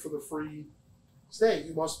invite for the free stay.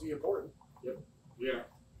 You must be important. Yeah.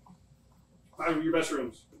 5 of your best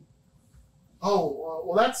rooms. Oh,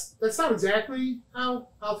 well, that's not exactly how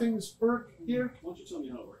things work here. Why don't you tell me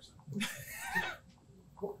how it works?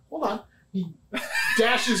 Hold on. He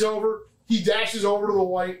dashes over to the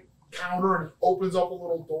white counter and opens up a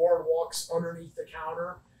little door and walks underneath the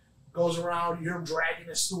counter. Goes around, you hear him dragging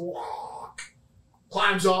a stool,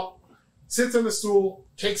 climbs up, sits on the stool,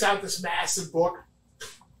 takes out this massive book,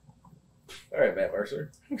 All right, Matt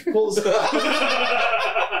Mercer. pulls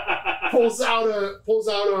out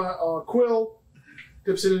a quill,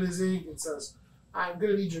 dips it in his ink, and says, "I'm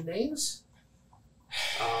gonna need your names."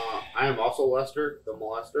 I am also Lester, the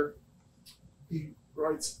molester. He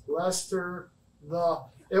writes Lester the.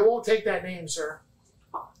 It won't take that name, sir.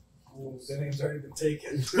 Oh, the name's already been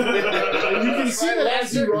taken. And you can see that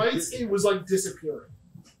as he writes, it was like disappearing.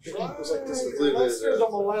 The ink was like disappearing. Lester the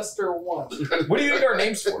molester 1. What do you need our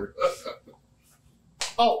names for?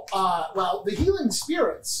 Oh, well, the healing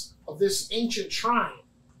spirits of this ancient shrine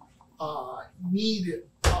need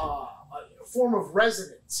a form of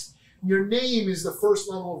resonance. Your name is the first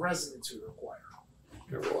level of resonance we require.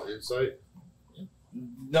 Can I roll insight?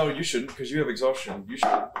 No, you shouldn't, because you have exhaustion. You should.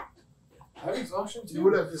 I have exhaustion too. You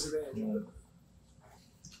would have disadvantage. It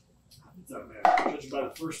doesn't matter. Judging by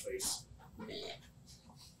the first face.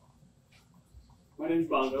 My name's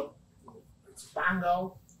Bango. It's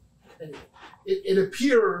Bango. And it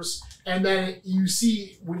appears, and then you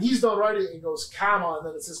see, when he's done writing, it goes, comma, and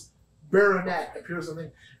then it says, Baronet appears on the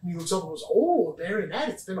thing. And he looks up and goes, oh, Baronet,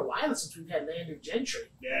 it's been a while since we've had landed gentry.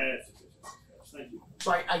 Yes. Thank you.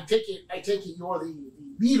 So I take it you're the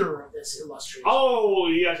leader of this illustrious. Oh,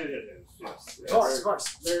 yes. Of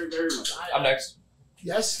course. Very, very much. I'm next.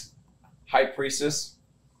 Yes? High Priestess.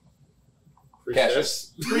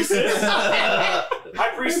 Priestess. Cashiss. Priestess.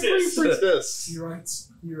 High Priestess. Priestess. He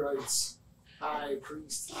writes, High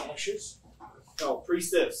Priest Cashiss. Oh,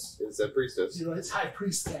 Priestess. It said priestess. He writes, High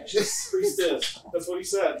Priest Cashiss. Priestess. That's what he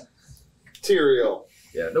said. Tyrael.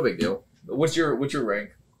 Yeah, no big deal. What's your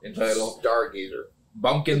rank in title? Stargazer.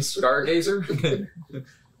 Bumpkin Stargazer?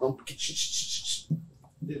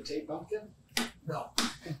 Did it take pumpkin? No.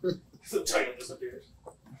 The title disappears.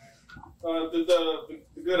 The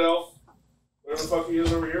good elf, whatever the fuck he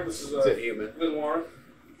is over here, this is Is it human? Glynwarin.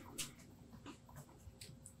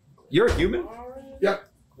 You're a human?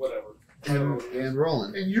 Whatever. And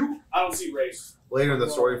Rolen. And you I don't see race. Later in the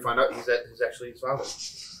story, we find out he's actually his father.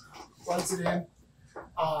 writes it in.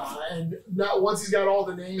 And now once he's got all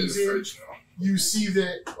the names in, you see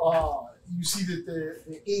that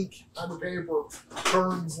the ink on the paper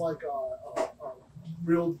turns like a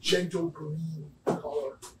real gentle green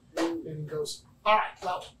color. And he goes, all right,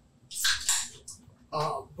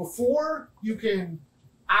 well, before you can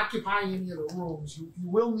occupy any of the rooms, you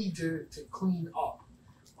will need to clean up.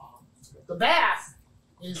 The bath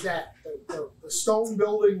is that the stone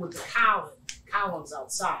building with the columns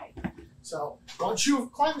outside. So once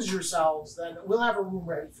you've cleansed yourselves, then we'll have a room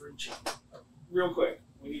ready for each of you. Real quick,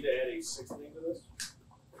 we need to add a sixth name to this.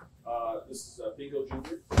 This is Bango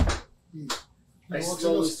Jr. I He looks and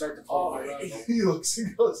slowly goes, start to fall oh, around. he looks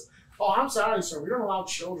and goes, oh, I'm sorry, sir. We don't allow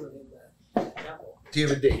children in the temple. Do you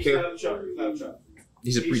have a He's daycare? not a child. He's not a child.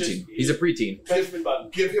 He's a preteen. He's a preteen. Benjamin Button.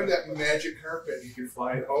 Give him that magic carpet. You can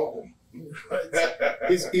fly it home.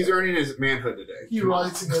 He's earning his manhood today. He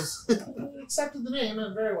writes and goes, accepted the name,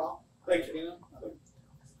 and very well. Thank you.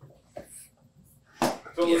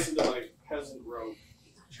 Don't listen to my peasant rogue.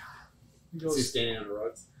 He Is he goes, standing on the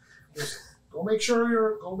roads? go make sure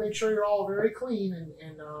you're all very clean,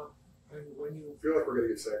 and when you I feel like we're gonna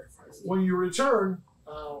get sacrificed. when you return,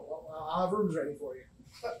 I'll have rooms ready for you.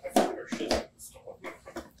 I feel like our shit's in the store.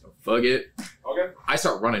 Fuck it. Okay. I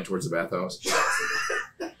start running towards the bathhouse.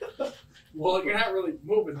 Well, you're not really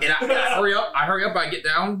moving. And I hurry up. I get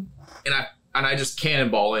down, and I just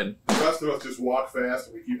cannonball in. The rest of us just walk fast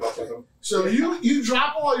and we keep up with them. So you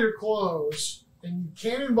drop all your clothes and you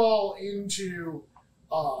cannonball into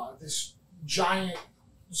this giant,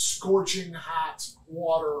 scorching hot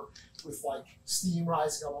water with like steam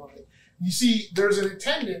rising up on it. You see, there's an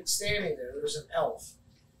attendant standing there. There's an elf,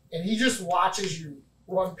 and he just watches you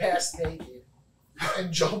run past naked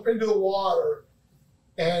and jump into the water.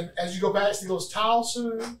 And as you go past, he goes, "Towel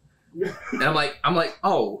soon." And I'm like,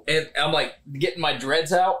 oh, and I'm like getting my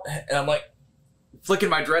dreads out, and I'm like flicking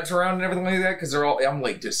my dreads around and everything like that because they're all. I'm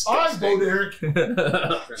like All right, Bo disgusting.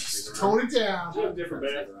 Derek, just tone it down. I have a different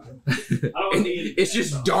bag. I don't need It's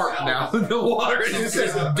just dark now. The water is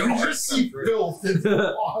just You dark. just see filth in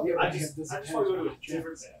the water. I just want to go to a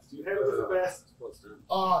different bath. Do you have a different bath?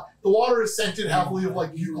 The water is scented heavily of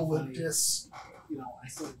like eucalyptus. You know, I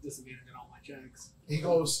still have disadvantage on all my checks. He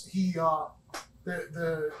goes,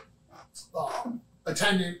 the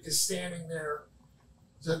attendant is standing there.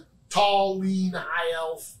 He's a tall, lean, high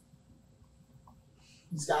elf.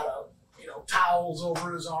 He's got towels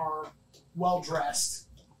over his arm, well dressed.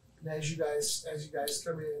 And as you guys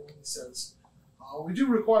come in, he says, "We do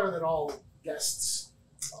require that all guests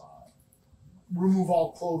remove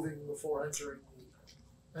all clothing before entering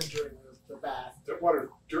the bath." That water's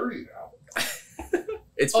dirty now.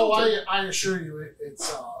 It's Oh, filtered. I assure you,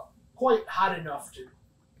 it's quite hot enough to.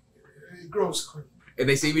 It grows clean. And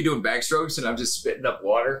they see me doing backstrokes, and I'm just spitting up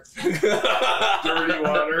water. Dirty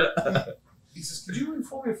water. He says, "Could you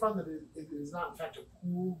inform your friend that it is not in fact a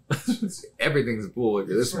pool? Everything's a pool if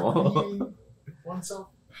you're this For small. cleaning oneself."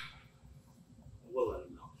 We'll let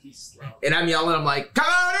him know. He's slow. And I'm yelling, I'm like, come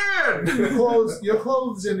on in! Your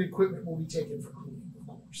clothes and equipment will be taken for cleaning, of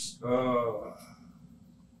course.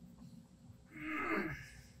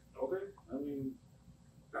 Okay. I mean,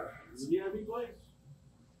 it's a VIP place.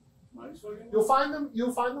 Might as well get You'll find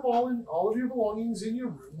them all of your belongings in your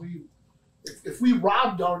room. If we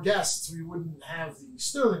robbed our guests, we wouldn't have the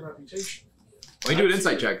sterling reputation. Let me do an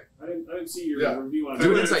insight check. I didn't see your Yeah. review on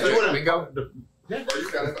Do an it. insight check, Bingo. Yeah. Oh,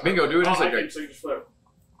 you got it. Bingo, do an Oh, I insight can check. so you just flat.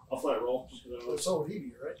 I'll flat roll just because I know. So would he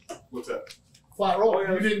be, right? What's that? Flat roll. Oh,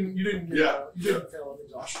 yeah. You didn't Yeah. fail an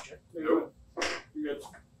exhaustion check. You're good.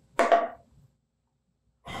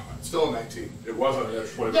 It's still a 19. It wasn't a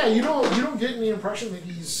 20. Yeah, you don't get any impression that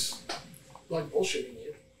he's like bullshitting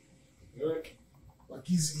you. Like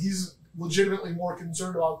he's legitimately more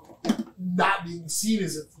concerned about not being seen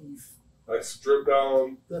as a thief I stripped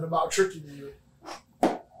down, than about tricking you.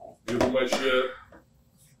 give him my shit.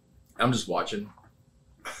 I'm just watching.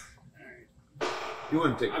 You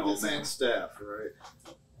wouldn't take I'm an old just saying. man's staff, right?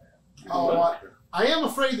 Oh, I am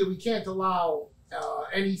afraid that we can't allow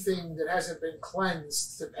anything that hasn't been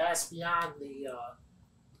cleansed to pass beyond the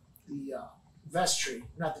vestry,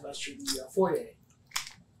 not the vestry, the foyer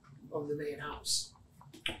of the main house.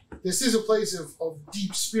 This is a place of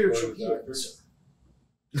deep spiritual healing. sir.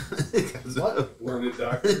 What? Learned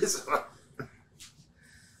doctors.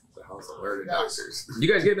 The house of learned Guys. doctors.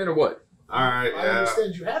 You guys getting in or what? All right, I yeah.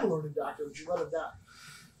 understand you had a learned doctor, but you let him die.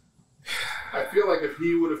 I feel like if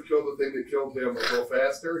he would have killed the thing that killed him a little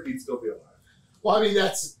faster, he'd still be alive. Well, I mean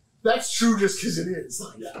that's true just because it is.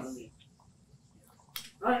 Like, Yeah. I mean.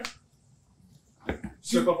 All right.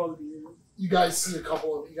 Strip up on the beer. you guys see a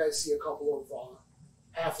couple of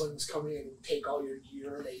halflings come in and take all your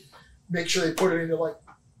gear, and they make sure they put it into like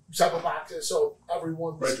separate boxes so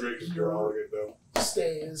everyone's My Drake is gear growling it though.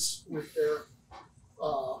 stays with their.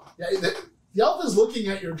 The elf is looking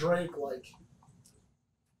at your Drake like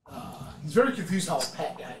he's very confused how a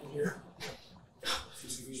pet got in here.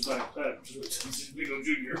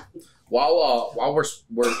 Junior. While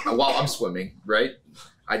I'm swimming, right?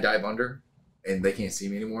 I dive under, and they can't see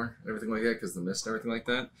me anymore, and everything like that, because the mist and everything like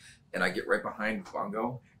that. And I get right behind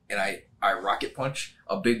Bango, and I rocket punch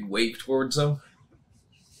a big wave towards them.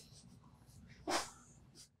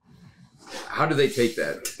 How do they take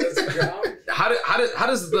that? How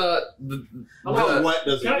does the How wet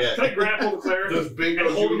does it Can get? I grapple the cleric Does Bingo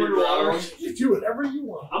and hold him Junior underwater? drown? You do whatever you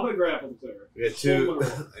want. I'm gonna grapple the cleric. We got two,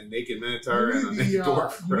 a naked Minotaur and a You naked need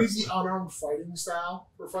Dwarf. the unarmed fighting style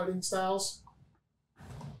for fighting styles.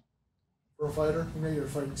 For armor fighter. You know your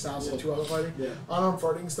fighting styles like 2 armor fighting. Yeah. Unarmed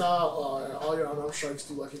fighting style, all your unarmed strikes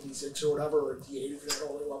do like a d6 or whatever, or a d8 if you're not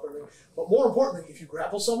holding a weapon or anything. But more importantly, if you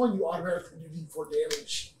grapple someone, you automatically do d4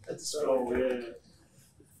 damage at the start. Oh, yeah.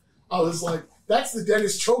 I was like, that's the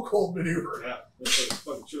Denis chokehold maneuver. Yeah, that's like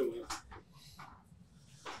fucking true, man.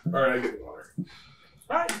 Alright, I get the water.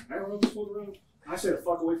 Alright, I don't know this one around. I stay the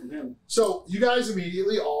fuck away from him. So you guys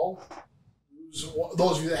immediately all lose,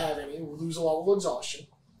 those of you that have any, will lose a level of exhaustion.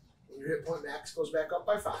 And your hit point max goes back up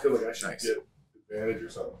by 5. I feel like I should Nice. get advantage or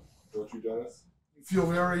something. Don't you, Dennis? You feel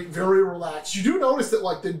very, very relaxed. You do notice that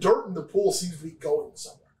like the dirt in the pool seems to be going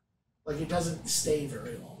somewhere. Like it doesn't stay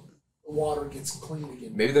very long. The water gets clean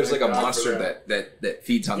again. Maybe there's like a Thank God monster for that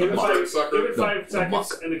feeds on Give the it muck. five, give it The- 5 the seconds,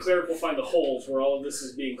 muck. and the cleric will find the holes where all of this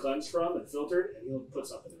is being cleansed from and filtered, and he'll put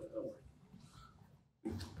something in it. Don't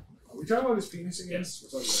worry. Are we talking about his penis again? Yes, we're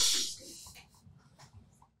talking about this.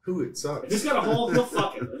 Who it sucks. If he's got a hole, he'll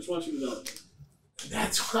fuck it. I just want you to know.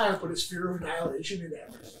 That's why I put his fear of annihilation in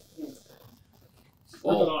everything. Rip it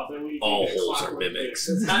All- off, then we all can get holes are clockwork mimics.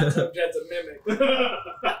 It's not subject to mimic.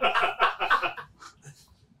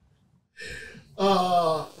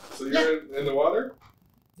 So you're in the water?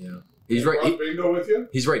 He's right. Brought Bingo with you?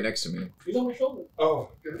 He's right next to me. He's on my shoulder. Oh.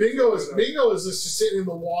 Bingo is just sitting in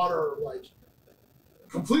the water, like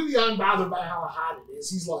completely unbothered by how hot it is.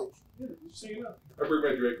 He's like, Yeah, just hang it up. I bring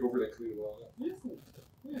my Drake over and clean it all up. Yeah,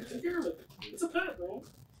 yeah, take care of it. It's a pet, man.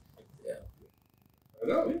 I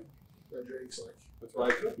know. that Drake's like, That's why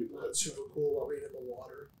I kill people. that's super cool while being in the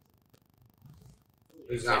water.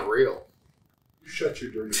 He's not real. You shut your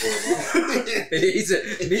dirty boy mouth.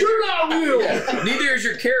 You're not real. Neither is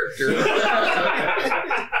your character.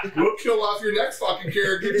 We'll kill off your next fucking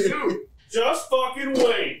character too. Just fucking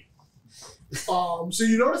wait. So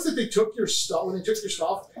you notice that they took your stuff. When they took your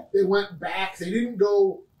stuff, they went back. They didn't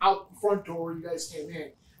go out the front door where you guys came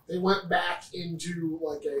in. They went back into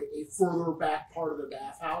like a further back part of the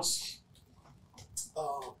bathhouse.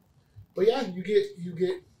 But yeah, you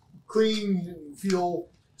get clean. You feel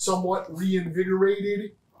somewhat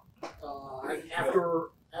reinvigorated. After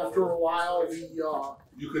a while,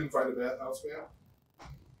 You couldn't find a bathhouse map?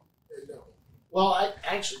 no. Well, I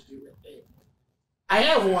actually do. I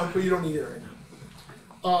have one, but you don't need it right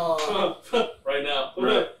now. Right now.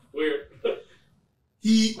 Right. Weird.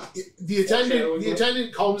 The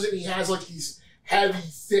attendant comes and he has like these heavy,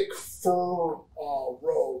 thick fur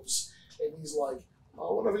robes, and he's like,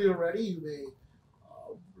 "Whenever you're ready, you may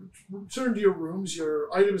return to your rooms. Your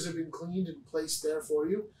items have been cleaned and placed there for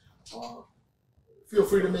you. Feel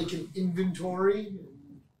free to make an inventory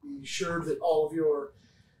and be sure that all of your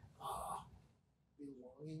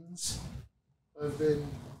belongings have been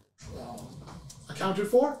accounted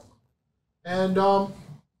for, and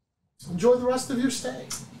enjoy the rest of your stay."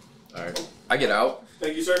 All right. I get out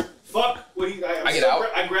Thank you, sir. Fuck. What he, I get out.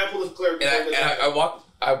 I grapple the cleric. and I walk.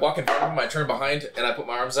 I walk in front of him. I turn behind and I put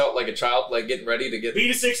my arms out like a child, like getting ready to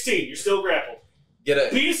Beat a 16. You're still grappled.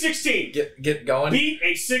 get Beat a 16. going. Beat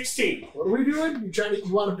a 16. What are we doing?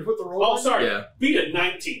 You want him to put the roll Oh, on? sorry. Yeah. Beat a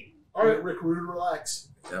 19. All right, Rick Rude, relax.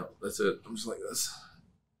 Yeah, that's it. I'm just like this.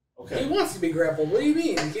 He Okay. wants to be grappled. What do you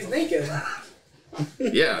mean? He's naked.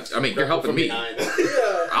 Yeah, I mean you're helping me.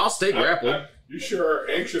 Yeah. I'll stay grappled. You sure are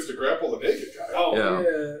anxious to grapple the naked guy. Oh, Yeah.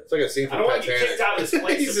 It's like a scene I from don't want you Titanic. kicked out of this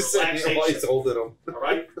place. He's of just sitting there while he's relaxation. holding him. All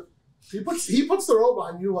right. He puts the robe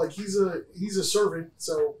on you like he's a servant,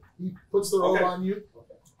 so he puts the robe Okay. on you.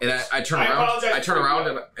 And I turn I around. apologize I turn for around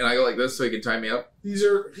that. and I go like this so he can tie me up. These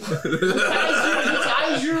are he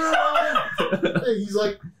ties your he's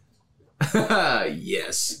like,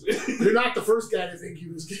 Yes. you're not the first guy to think he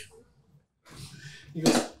was. He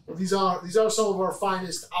goes, well, these are some of our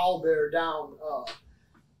finest owlbear down.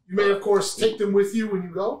 You may of course take them with you when you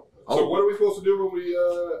go. So what are we supposed to do when we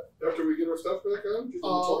after we get our stuff back on?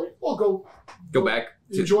 Well, go Go back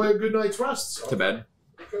enjoy a good night's rest. to bed.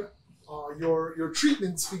 Okay. Your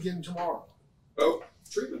treatments begin tomorrow. Oh,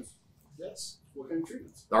 treatments. Yes. What kind of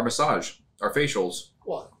treatments? Our massage, our facials.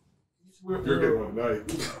 What? You're getting one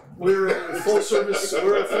tonight. We're a full service.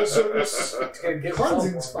 We're a full service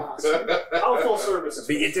cleansing spa. How full service is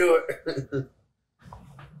Beat you to it.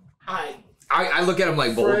 I look at him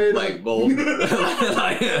like bold, Afraid like bold.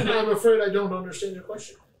 I'm afraid I don't understand your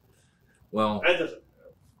question. well, That doesn't.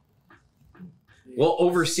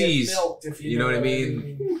 overseas, Get milked, if you know what I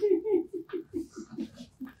mean?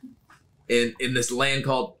 In this land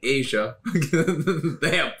called Asia,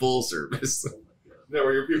 they have full service. Is that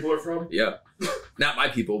where your people are from? Yeah, not my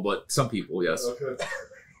people, but some people. Yes. Okay.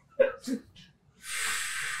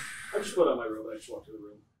 I just put on my robe. I just walked to the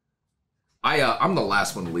room. I'm the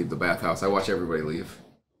last one to leave the bathhouse. I watch everybody leave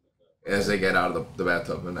as they get out of the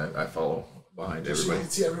bathtub, and I follow. behind Just so you everybody.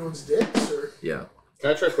 can see everyone's dicks, or Yeah.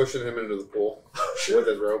 Can I try pushing him into the pool with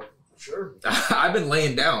his rope? sure. I've been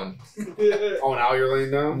laying down. Oh, now you're laying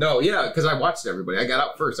down? No, yeah, because I watched everybody. I got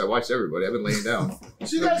out first. I watched everybody. I've been laying down.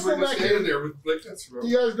 So you guys were go just back standing in. there with like that's wrong.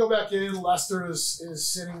 You guys go back in. Lester is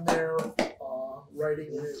sitting there, writing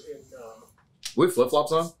in. We flip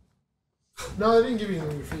flops on No, they didn't give you any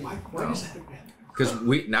of your feet. Why does that happen? because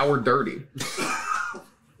now we're dirty.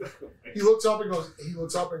 He looks up and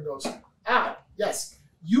goes. Ah, yes.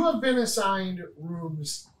 You have been assigned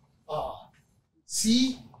rooms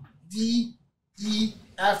C, D, E,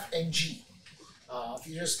 F, and G. If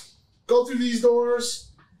you just go through these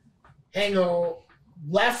doors, hang a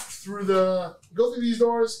left through the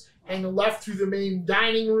main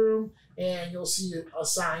dining room, and you'll see a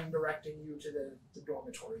sign directing you to the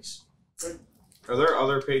dormitories. Are there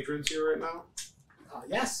other patrons here right now?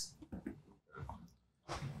 Yes.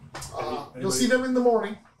 You'll see them in the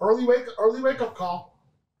morning. Early wake up call.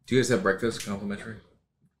 Do you guys have breakfast? Complimentary?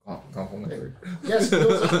 Complimentary. Yes,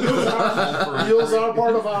 meals are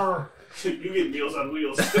part of our. You get meals on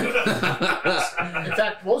wheels. In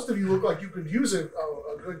fact, most of you look like you could use a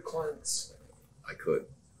good cleanse. I could.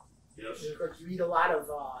 Yes. You look like you eat a lot of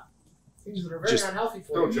things that are very Just unhealthy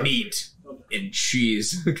for you. Meat and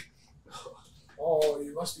cheese. Oh,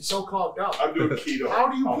 you must be so clogged up. I'm doing keto. How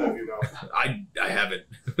do you I'll poop? have you know. I haven't.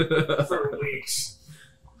 For weeks.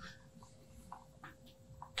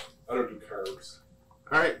 I don't do carbs.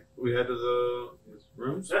 Alright, we head to the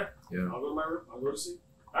rooms? Yeah. Yeah. I'll go to my room. I'll go to sleep.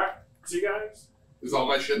 Alright. See you guys. Is all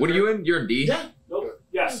my shit? What are there? you in? You're in D? Yeah, Nope.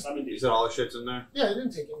 Yes, I'm in You D. said all the shit's in there? yeah, I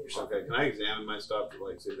didn't take any of your stuff. Okay, can I examine my stuff to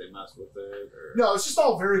like see if they mess with it or No, it's just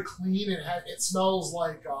all very clean. It smells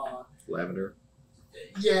like Lavender.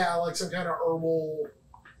 yeah, like some kind of herbal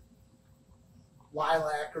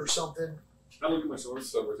lilac or something. I look at my sword.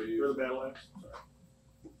 Summer to For you. the battle axe. Sorry.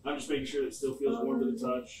 I'm just making sure that it still feels warm to the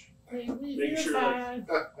touch. Making Making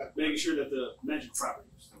sure that the magic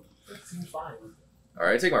properties. That seems fine. All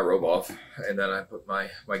right, I take my robe off, and then I put my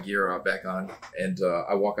gear back on, and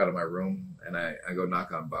I walk out of my room, and I go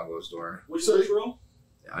knock on Bango's door. Which So- room?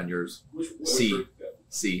 On yours. Which C.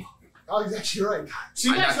 C. Oh, he's actually right. So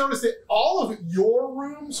you I guys notice that all of your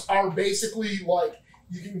rooms are basically like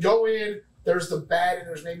you can go in. There's the bed, and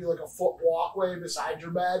there's maybe like a foot walkway beside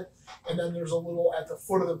your bed, and then there's a little at the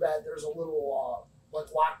foot of the bed. There's a little like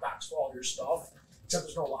lockbox for all your stuff, except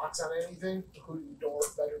there's no locks on anything, including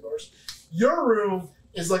bedroom doors. Your room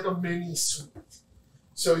is like a mini suite.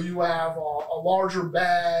 So you have a larger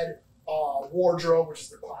bed, wardrobe, which is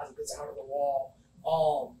the closet that's out of the wall,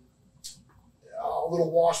 a little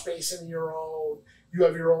wash basin of your own. You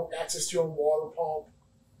have your own access to your own water pump.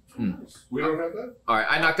 We don't have that? All right,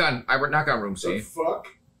 I knock on room The C. fuck?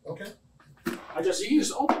 Okay. I just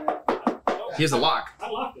open it. He has a lock. I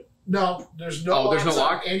locked it. No, there's no. Oh, there's no locks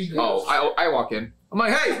on lock? any Oh, doors. I walk in. I'm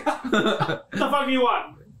like, hey. What the fuck do you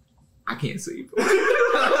want? I can't see.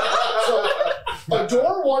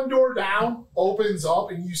 So one door down opens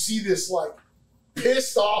up, and you see this like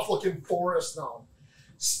pissed off looking forest gnome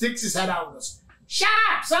sticks his head out and goes, "Shut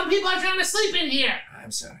up! Some people are trying to sleep in here.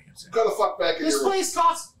 I'm sorry. Go the fuck back in This your room. place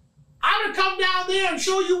costs. I'm gonna come down there and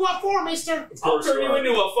show you what for, mister." Of I'll course turn you you are.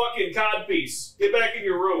 into a fucking codpiece. Get back in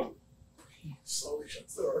your room. Slowly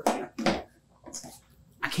shuts the door.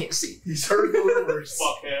 I can't see. He's heard the rumors.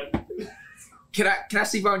 Fuckhead. Can I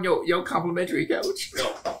sleep on your complimentary couch?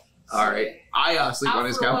 No. All right. I sleep on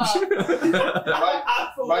his couch.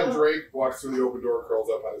 My Drake walks through the open door, curls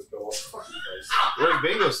up on his pillow. where's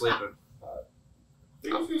Bango sleeping?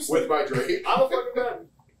 With my Drake. I'm a fucking bed.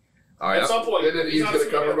 All right. At some point. And then he's not gonna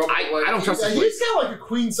cover him sleeping. up with a I don't trust Yeah, this he's place. got like a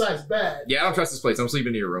queen size bed. Yeah, I don't trust this place. I'm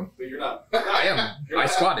sleeping in your room. But you're not. I am. I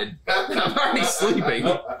squatted. I'm already sleeping.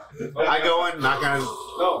 I go in, knock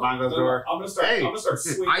on Bango's door. I'm gonna start. Hey. I'm gonna start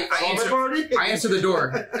swinging. I answer the door.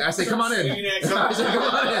 And I say, come on in. Swinging I axe. say, come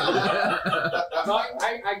on So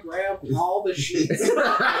I grab all the sheets and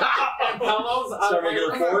pillows out Start of my making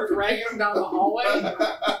a room, fort. drag them down the hallway.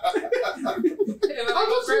 And then I'm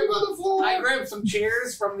not sleeping on the floor. I grab some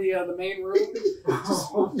chairs from the main room.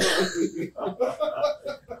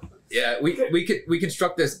 Yeah, we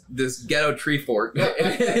construct this ghetto tree fort.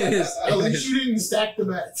 At least you didn't stack the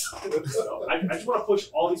beds. No, I just want to push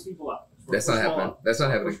all these people out. That's not happening. That's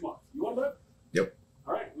not happening. Push them out. You want a bed? Yep.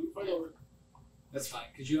 All right, we can fight over it. That's fine,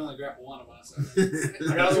 because you only grab one of us.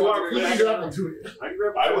 I got two You can grab them I to it. can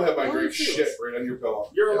grab. I will have my one or Drake two. shit right on your pillow.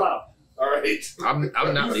 You're allowed. All right. I'm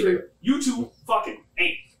not leaving. You two fucking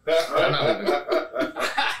ain't. I'm not leaving.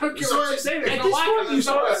 I don't care So what you say, there's at no this lock point, on you this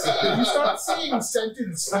door. start seeing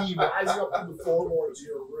scented steam rising up through the floorboards of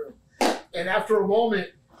your room, and after a moment,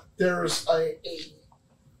 there's a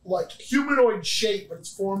like humanoid shape, but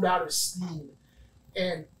it's formed out of steam.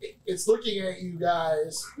 And it's looking at you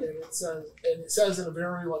guys, and it says in a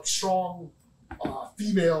very like strong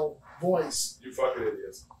female voice, You fucking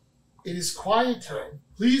idiots. "It is quiet time.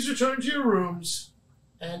 Please return to your rooms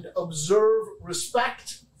and observe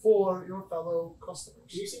respect for your fellow customers."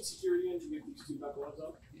 Can you send security in to get these two knuckleheads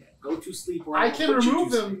up? Yeah. Go to sleep. Or I will can put you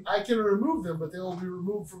remove to them. sleep. I can remove them, but they will be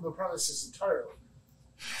removed from the premises entirely.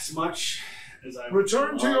 As much as I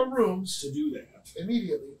Return would to your love rooms to do that.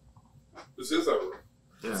 immediately. This is our room.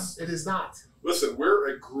 Yeah. It is not. Listen, we're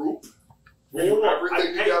a group. We do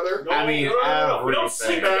everything together. No, I mean, no. We don't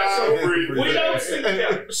sleep together. Everything. We don't sleep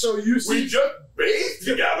together. So you We see, just bathe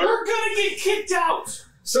together. We're gonna get kicked out.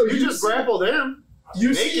 so You just grappled him. You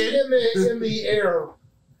naked. see in the air,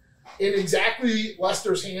 in exactly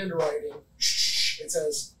Lester's handwriting, it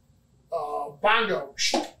says, "Bango,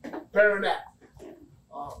 Baronet.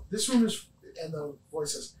 This room is," and the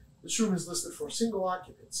voice says, "This room is listed for single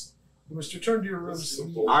occupants. You must return to your rooms This is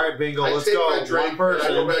immediately." All right, Bingo. I Let's take go. my drink One and I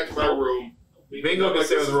go person. back to my room. Bingo can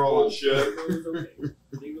stay with this is Rolen. bullshit.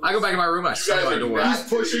 I go back in my room and I You slam guys my are door. not- He's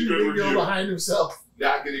pushing Good Bingo review. behind himself.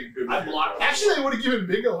 Not getting good. I reviews. blocked- Actually, they would have given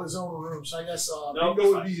Bingo his own room, so I guess No, Bingo it's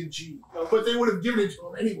would fine. be in G. No. But they would have given it to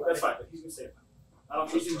him anyway. That's fine, but he's gonna stay. I don't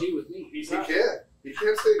He's trust in him. G with me. He's He not. can't. He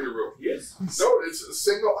can't stay in your room. He is. No, it's a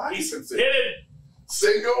single He's occupancy. hidden.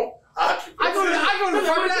 Single occupancy. I go to the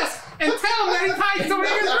front desk and tell him that he ties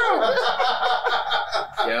somebody in his room.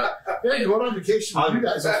 Yeah. Yeah, going on vacation with you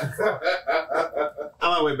guys. I'm on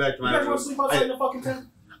my way back to You my guys want to room. sleep outside the fucking tent?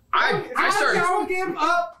 I start Don't give a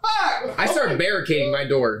fuck. I start barricading my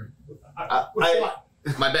door.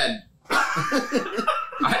 My bed.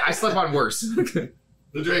 I slept on worse.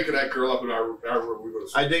 The Drake and I curl up in our room. We go to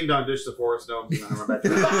sleep. I ding dong dish the forest dome and then I run back to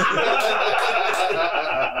my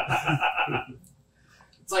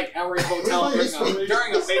It's like every hotel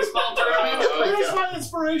during a baseball tournament. Where's my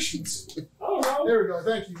inspirations? Oh, no. There we go.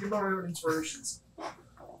 Thank you. Give my own inspirations.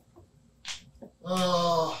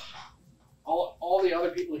 All the other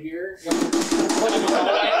people here.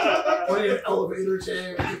 Play an elevator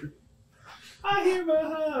tag. I hear my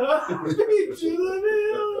heart.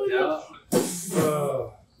 Yeah.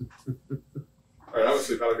 Alright, I'm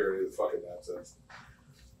asleep. I don't hear any of the fucking nonsense.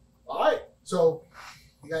 Alright, so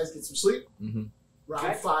you guys get some sleep. Mm-hmm. Round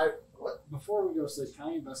Okay. 5. What? Before we go to sleep, can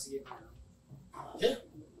I investigate my room? Yeah.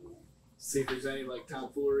 See if there's any like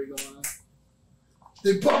tomfoolery going on.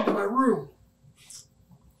 They bumped my room.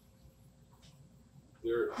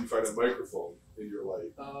 You find a microphone in your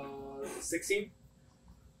light. 16.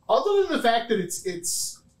 Other than the fact that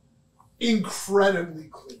it's incredibly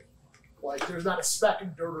clean. Like there's not a speck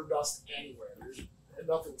of dirt or dust anywhere.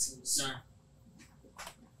 Nothing seems.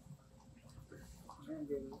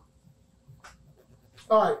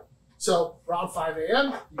 Alright, so around 5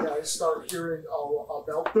 a.m., you guys start hearing a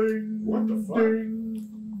bell ding. What the fuck? Ding,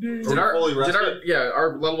 ding. Did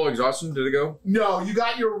Our level of exhaustion, did it go? No, you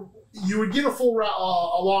got your. You would get a full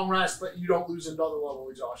a long rest, but you don't lose another level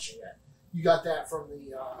of exhaustion yet. You got that from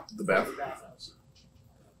The bath. from the bathhouse.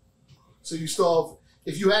 So you still have.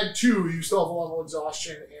 If you had 2, you still have a level of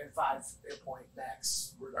exhaustion and 5 hit point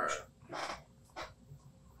max reduction.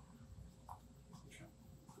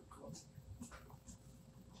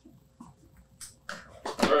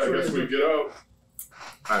 Alright, I guess we get out.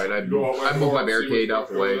 Alright, I Go out move door, my see barricade what's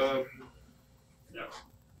out the way. going on.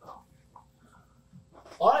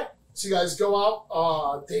 All right, so you guys go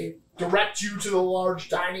out. They direct you to the large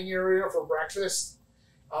dining area for breakfast,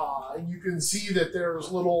 and you can see that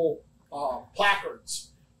there's little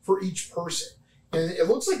placards for each person, and it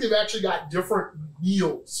looks like they've actually got different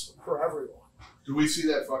meals for everyone. Do we see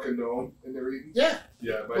that fucking gnome in there eating? Yeah,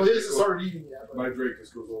 Yeah, my well, he hasn't Drake started eating yet, but my Drake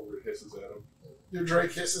just goes over and hisses at him. your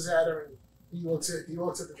Drake hisses at her, and he looks at the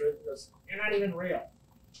Drake and goes, "You're not even real."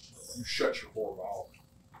 You shut your whore mouth.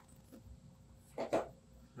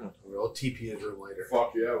 We'll TP his room later.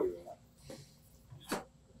 Fuck yeah, we will.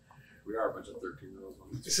 We are a bunch of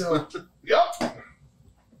 13-year-olds. So. Yep.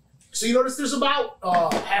 So you notice there's about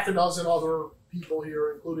half a dozen other people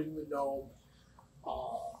here, including the gnome.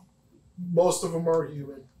 Most of them are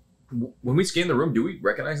human. When we scan the room, do we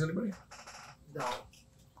recognize anybody? No.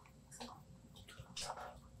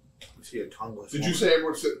 We see a tongueless. Did you say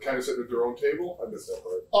everyone's kind of sitting at their own table? I missed that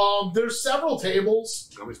part. There's several tables.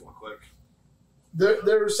 Somebody's one click.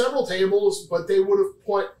 There are several tables, but they would have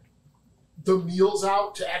put the meals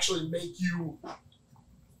out to actually make you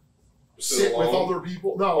sit with alone? other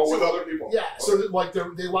people. No, Oh, with other people? Yeah, so Okay. that, like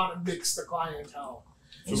they want to mix the clientele.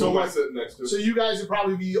 So So who am I like, sitting next to? so you guys would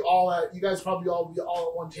probably be all at all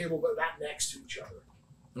at one table, but not next to each other.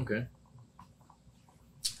 Okay.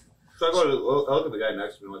 So I look at the guy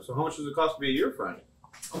next to me. I'm like, so how much does it cost to be your friend?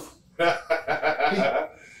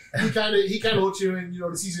 He kind of looks at you and you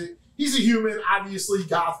notice he's a human, obviously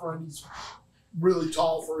goth run. He's really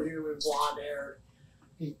tall for a human, blonde hair.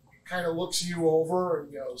 He kind of looks you over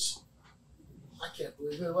and goes, "I can't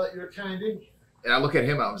believe they let your kind in." And I look at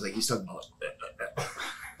him. I was like, he's talking about.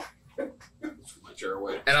 My chair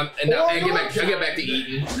away. And now I get back to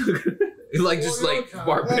eating. Like just like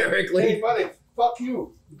barbarically. Hey, buddy, fuck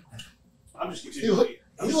you. I'm just He continuing.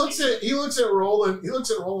 looks at Rolen. He looks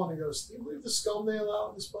at Rolen and goes, "Do you believe the scum they allow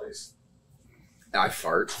in this place?" I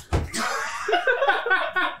fart.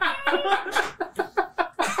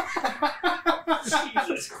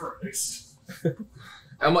 Jesus Christ.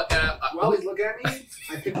 While he's looking at me,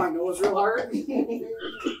 I pick my nose real hard, and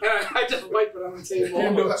I just wipe it on the table.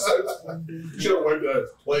 You should have wiped that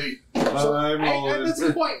plate. And that's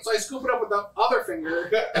the point. So I scoop it up with the other finger,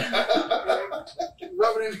 and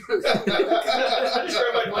rub it in. I just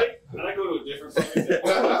grab my plate and I go to a different plate.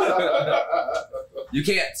 You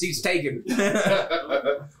can't. Seat's taken.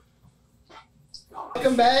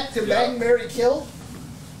 Welcome back to Bang, Marry, Kill.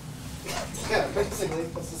 Yeah, basically,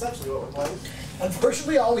 that's essentially what we're playing.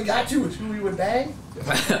 Unfortunately, all we got to was who we would bang.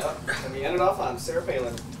 And we ended off on Sarah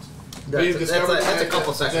Palin. We've discovered that's a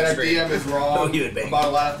couple that sessions our straight. DM is wrong You would bang. about a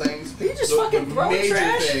lot of things. You just The fucking throw major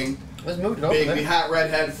trash. thing, Let's move it over. big hot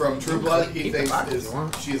redhead from True Blood, he Keep the thinks box if is you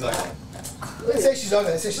want. she's like. They say she's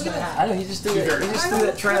ugly. They say she's not hot. I know you just threw that. You just threw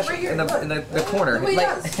that trash in the corner. What do you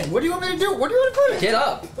What do you want me to do? Where do you want to put it? Get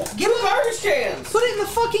up. Give them garbage cans. Put it in the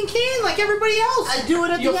fucking can like everybody else. I do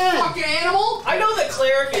it at You the end. fucking animal. I know that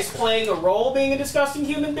Cleric is playing a role being a disgusting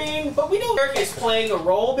human being, but we don't. Cleric is playing a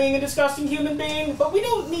role being a disgusting human being, but we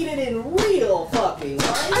don't need it in real fucking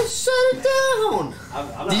life. I shut it down.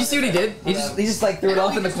 I'm Did you see what he did? He just like threw it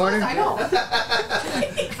off in the corner. I know.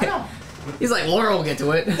 I know. He's like, Laura will get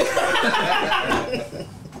to it.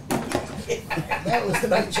 That was the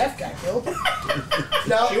night Jeff got killed.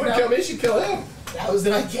 No, She would no, kill me, she'd kill him. that was the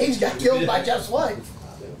night Gage got killed by Jeff's wife.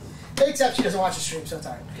 Except she doesn't watch the stream, so it's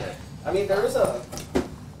alright. I mean, there was a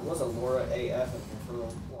Laura AF in here for the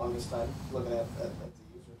longest time, looking at the users.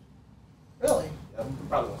 Really? Yeah,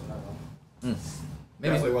 probably wasn't her though.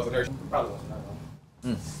 Maybe. Definitely wasn't her. Probably wasn't her though.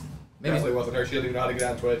 Maybe. Definitely wasn't her. She didn't even know how to get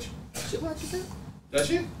on Twitch. She watches it. Does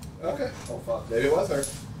she? Okay. Oh fuck. Maybe it was her.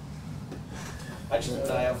 I just keep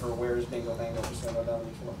an eye out for where's Bango just gonna go down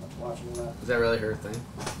and keep watching that. Is that really her thing?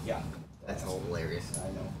 Yeah. That's hilarious. I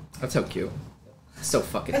know. That's so cute. So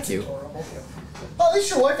fucking That's cute. adorable. Well, at least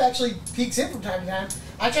your wife actually peeks in from time to time.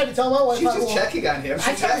 I tried to tell my wife She's how just to checking on him.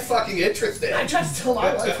 I She's tried not to- fucking interested. I tried to tell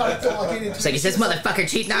my wife how to fill like into It's like, is this motherfucker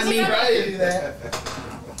cheating on me? Right. Do that.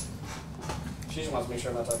 She just wants to make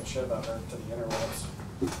sure I'm not talking shit about her to the interwebs.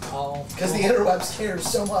 Oh, Because the interwebs cares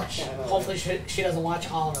so much. Hopefully she doesn't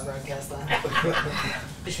watch all of our broadcasts then.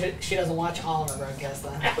 she doesn't watch all of our broadcasts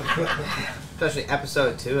then. Especially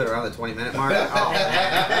episode 2 at around the 20-minute mark.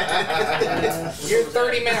 Your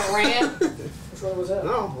 30-minute rant. Which one was that?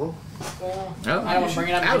 No, Well, Oh, I don't want to bring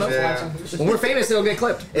it up. I don't know. Yeah. When we're famous, it'll get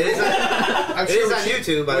clipped. it is on, I'm it sure is when on she-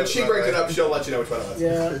 YouTube. When she brings it up, she'll let you know which one it was.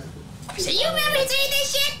 Yeah. So you remember saying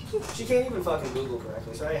this shit? She can't even fucking Google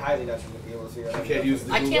correctly, so I highly doubt she'll be able to figure it out. She can't use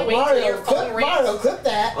the I Google. can't wait till your Mario, phone Mario, rings. clip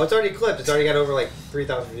that. Oh, it's already clipped. It's already got over like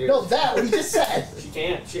 3,000 views. No, that, what he just said. She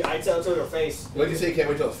can't. I tell it to her face. What did you say? You can't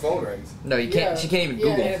wait till his phone rings. No, you can't. She can't even Yeah,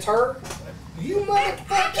 Google. and it's her. You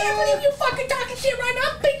motherfucker! I can't believe you fucking talking shit right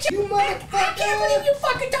now, bitch. You motherfucker! I can't believe you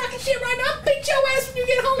fucking talking shit right now, bitch your ass when you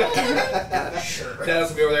get home. Dennis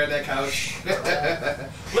will be over there on that couch.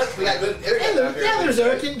 Look, we got good internet down here. Yeah, there's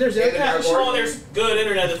Eric. There's Eric. Oh, there's good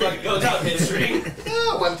internet that fucking goes out midstream.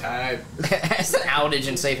 Yeah, one time. It's an outage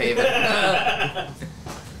in Safe Haven.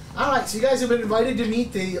 Alright, so you guys have been invited to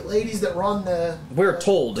meet the ladies that run the... We were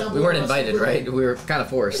told. We weren't invited, right? We were kind of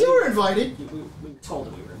forced. You were invited. we were told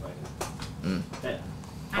that we were invited. Yeah.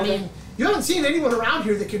 I mean, you haven't seen anyone around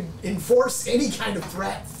here that can enforce any kind of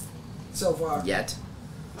threat so far. Yet.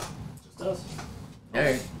 Just us.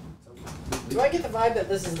 Alright. Do I get the vibe that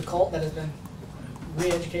this is the cult that has been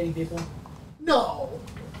re-educating people? No.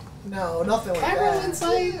 No, nothing like Can I that. roll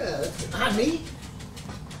insight? Not me.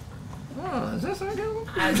 Oh, is this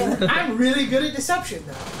okay? I'm really good at deception,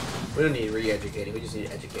 though. We don't need re-educating. We just need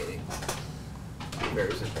educating.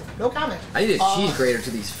 Very simple. No comment. I need a cheese grater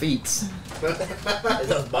to these feet. Is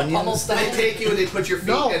those bunions? Almost They done. take you and they put your feet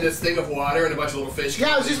No. in this thing of water and a bunch of little fish.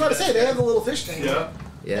 Yeah, I was just about to say, they have the little fish thing. Yeah.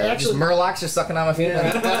 Yeah, Actually- just Murlocs just sucking on my feet. I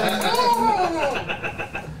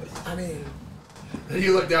mean, And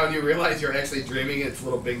you look down and you realize you're actually dreaming. It's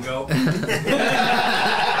little Bingo.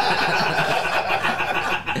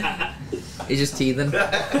 He's just teething on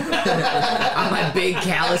my big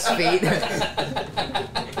callous feet.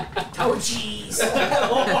 Oh, jeez.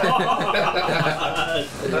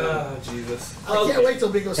 Oh, Jesus. I can't wait till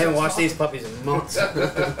Bingo Haven't starts watched talking. these puppies in months.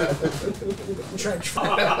 Trench foot.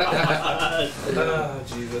 Oh,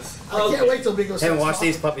 Jesus. I can't wait till Bingo starts Haven't watched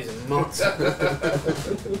talking. these puppies in months.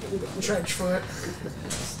 Trench foot.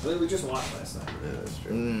 We just watched last night. Yeah, that's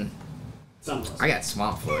true. Some of us. I got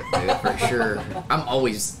swamp foot, dude, for sure. I'm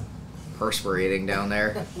always perspirating down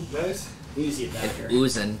there. Nice. You need to see a doctor.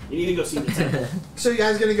 Oozing. You need to go see the temple. So you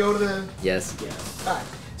guys gonna go to the? Yes. Yeah. All right.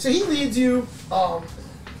 So he leads you. We're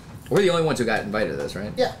the only ones who got invited to this,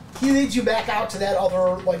 right? Yeah. He leads you back out to that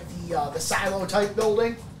other, like the silo type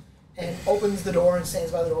building, and opens the door and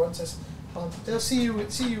stands by the door and says, "They'll see you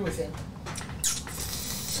within."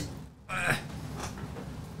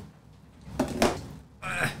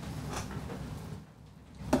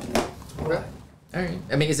 Okay. Alright.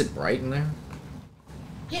 I mean, is it bright in there?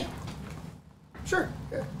 Yeah. Sure.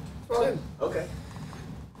 Yeah. Fine. Okay.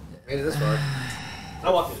 Made it this far. I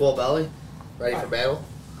walk in. Full belly. Ready for battle.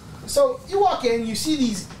 So you walk in, you see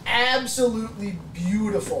these absolutely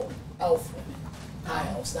beautiful elf women. High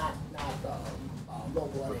elves, not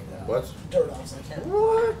low-blooded. What? Dirt elves, I can't.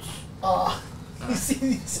 What? You see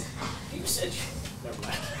these. You said. Never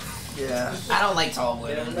mind. Yeah. I don't like tall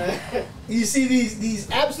women. You see these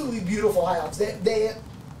absolutely beautiful high elves. They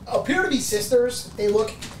appear to be sisters. They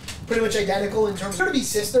look pretty much identical in terms of their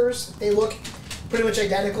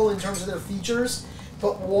features.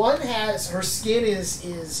 But one has her skin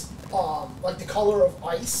is like the color of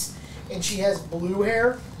ice, and she has blue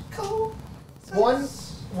hair. One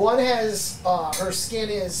has her skin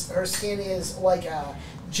is like a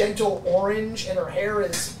gentle orange, and her hair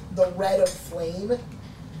is the red of flame.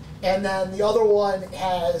 And then the other one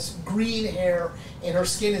has green hair, and her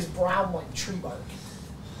skin is brown like tree bark.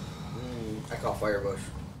 I call firebush.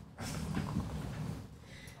 I'll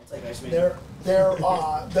take ice man.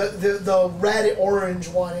 The red orange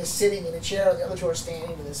one is sitting in a chair, and the other two are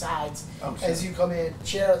standing to the sides as you come in.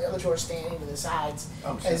 Chair, and the other two are standing to the sides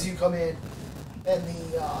as you come in. And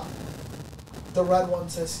the red one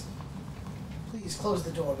says, "Please close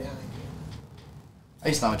the door behind you."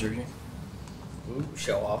 Hey, Thaumaturgy. Ooh,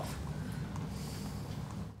 show off.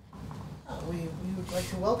 We would like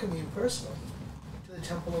to welcome you personally to the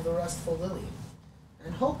Temple of the Restful Lily,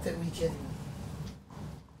 and hope that we can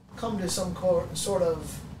come to some sort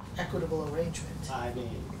of equitable arrangement. I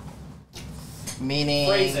mean, Meaning.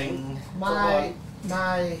 phrasing.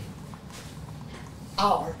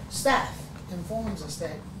 Our staff informs us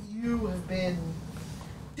that you have been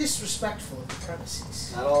disrespectful of the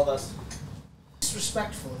premises. Not all of us.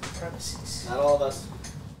 Disrespectful of the premises. Not all of us.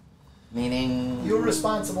 Meaning. You're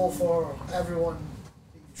responsible for everyone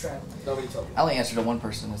that you travel with. Nobody told me. I only answered to one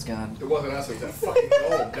person. It's God. It wasn't us. It was that fucking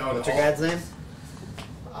gold down What's your god's name?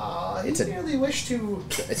 He merely wished to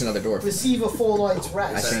It's another dwarf. receive a full night's I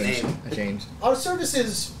rest. changed. I changed. Our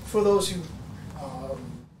services, for those who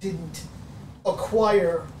didn't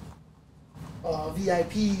acquire a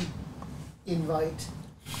VIP invite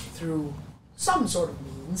through some sort of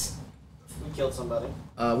means. We killed somebody.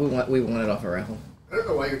 We won it off a raffle. I don't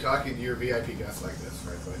know why you're talking to your VIP guests like this,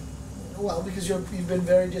 frankly. Well, because you've been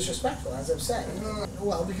very disrespectful, as I've said.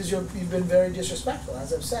 Well, because you've been very disrespectful,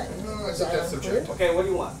 as I've said. No, I Is think that that's unclear? subjective. Okay, what do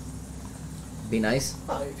you want? Be nice.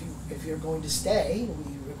 If you're going to stay,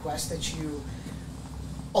 we request that you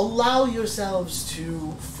allow yourselves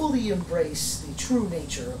to fully embrace the true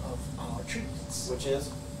nature of our treatments. Which is?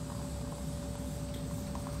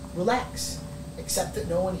 Relax. Accept that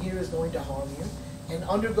no one here is going to harm you, and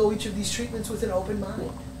undergo each of these treatments with an open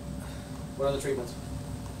mind. What are the treatments?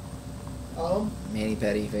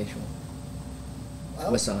 Mani-pedi facial.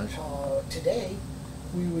 Well, Massage. Today,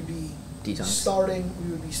 we would be Detox. starting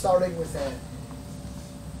with a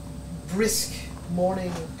brisk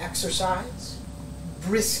morning exercise.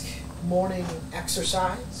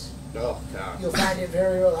 No, no. You'll find it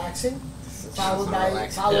very relaxing. Followed by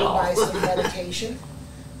some meditation.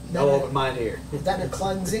 No open mind here. Then a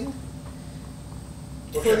cleansing.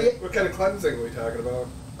 What kind of cleansing are we talking about?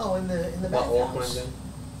 Oh, in the What bathhouse. cleansing?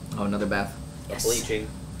 Oh, another bath. Yes. Bleaching.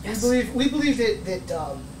 Yes. We believe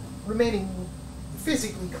that remaining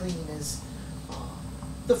physically clean is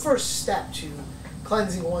the first step to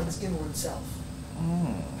cleansing one's inward self.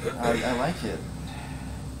 I like it.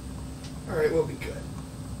 Alright, we'll be good.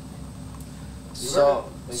 So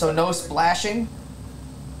no splashing.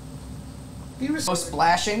 Be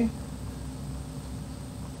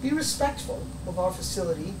respectful of our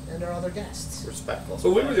facility and our other guests. Respectful. So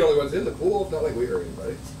we were the only ones in the pool. It's not like we hurt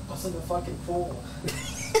anybody. What's in the fucking pool?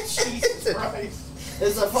 Jesus Christ.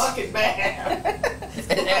 It's a fucking bath.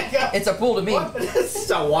 It's a pool to me. It's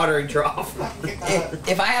a watering trough.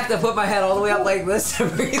 If I have to put my head all the way up like this to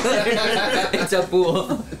breathe, it's a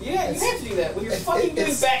pool. Yeah, you have to do that when you're fucking doing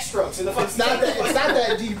backstrokes in the fucking. It's not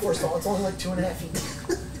that deep, first of all. It's only like 2.5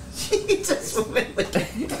 feet. He's just swimming with it.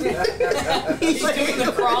 He's doing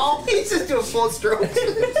the crawl. He's just doing full strokes.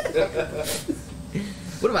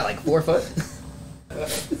 What am I, like 4 foot?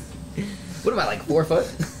 What am I, like 4 foot?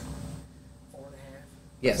 4.5.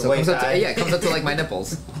 Yeah, It's so a it comes up to, waist yeah, it comes up to like my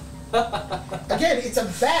nipples. Again, it's a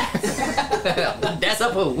bath. That's a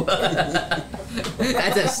poo.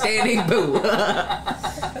 That's a standing poo.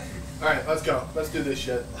 Alright, let's go. Let's do this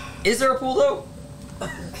shit. Is there a pool though?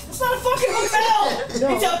 It's not a fucking hotel.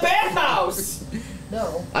 No. It's a bathhouse.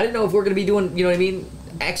 No. I didn't know if we're gonna be doing, you know what I mean,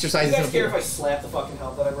 exercises You in guys a care if pool. I slap the fucking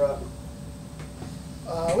help that I brought?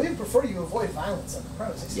 We would prefer you avoid violence on the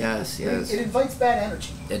premises. Yes, yes. It invites bad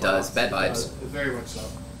energy. It does. Bad vibes. Very much so.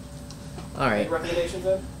 All right, Any recommendations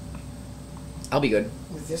then? I'll be good.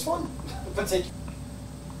 With this one?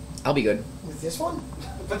 I'll be good. With this one?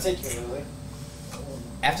 Particularly.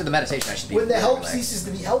 After the meditation, I should be. When the really help relaxed. ceases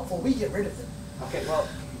to be helpful, we get rid of them. Okay, well,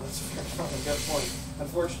 that's a fucking good point.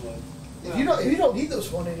 Unfortunately. If you don't need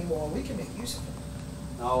those one anymore, we can make use of them.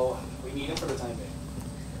 No, we need it for the time being.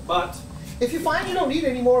 But If you find you don't need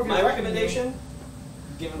any more of your my weapon, recommendation: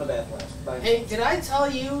 give him the bath blast. Bye. Hey, did I tell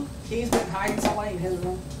you he's been hiding somebody in his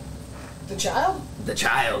room? the child, The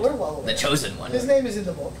child. we're well aware. The chosen one. His name is in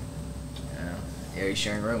the book. Yeah, he's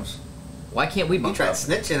sharing rooms. Why can't we He bunk tried up?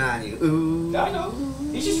 snitching on you. Ooh. I know.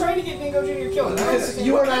 He's just trying to get Bango Jr. killed. Because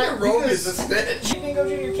you are not Rogue because- is a snitch. Get Bango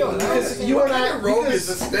Jr. killed. Because you are not Rogue because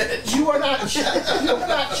is a snitch. you are not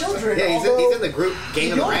children. Yeah, although he's in the group game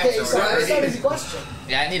in of the your rats case, already. that's not easy question.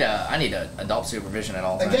 Yeah, I need a adult supervision at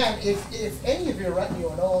all times. Again, if any of your retinue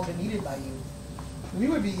are no longer needed by you, we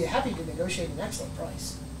would be happy to negotiate an excellent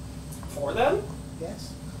price. For them?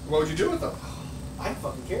 Yes. What would you do with them? I don't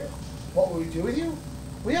fucking care. What will we do with you?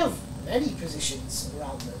 We have many positions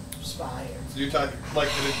around the spire. So you're talking like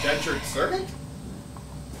an indentured servant?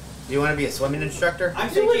 You want to be a swimming instructor? I'm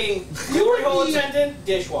thinking glory hole attendant,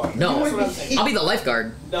 dishwasher. No, That's what I'm thinking. I'll be the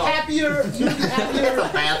lifeguard. No. Happier, you'd be happier That's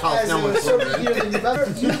a bathhouse as no a one's servant swimming here in. than you've ever.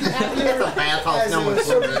 You'd be happier That's a bathhouse as no a one's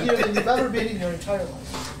servant swimming here in. than you've ever been in your entire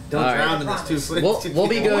life. Don't All right. drown in this We'll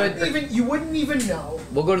be good. You wouldn't even know.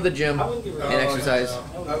 We'll go to the gym I wouldn't give her and exercise.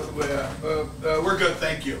 We're good,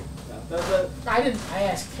 thank you. I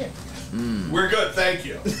asked him. We're good, thank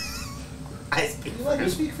you. I Would you like me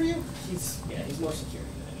to speak for you? He's more security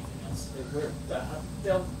than anything else.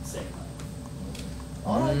 They'll say it.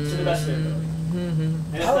 All right. To the best of their ability.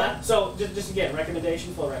 And if All not, so just again,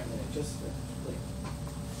 recommendation, full recommendation. Just like,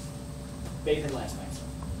 bathe in last night's.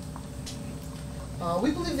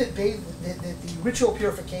 We believe that the ritual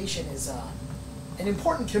purification is an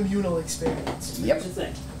important communal experience. Here's the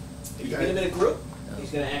thing. If you get him in a group,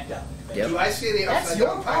 he's going to act out. Yep. Do I see any That's upside your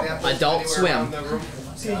down problem. pineapples? Adult anywhere swim. around the room?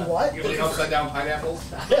 Seeing what? You have any upside down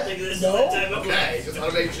pineapples? No. Okay, just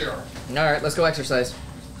want to make sure. All right, let's go exercise.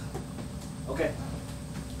 Okay.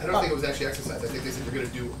 I don't think it was actually exercise. I think they said you're going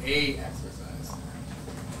to do a exercise.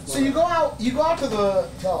 So you go out to the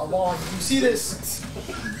lawn.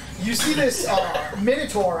 You see this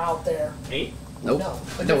Minotaur out there. Me? Nope. No,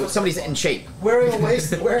 a No, different somebody's Minotaur. in shape. Wearing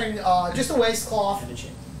just a waistcloth.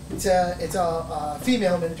 It's a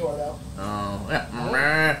female Minotaur though, Oh.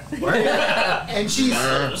 and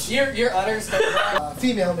she's Your udders start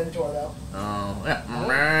female Minotaur though, Oh.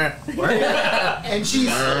 and she's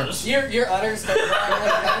your udders start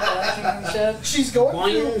and shit. she's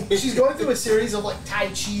going through a series of like Tai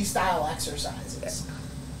Chi style exercises.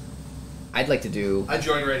 I'd like to do. I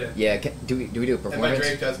join right in. Yeah, do we do a And my performance?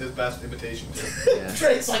 Drake does his best imitation too. Yeah.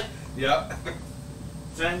 Drake's like Yep.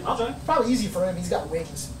 Then I'll join. probably easy for him. He's got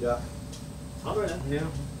wings. Yeah. I'll join him. Yeah.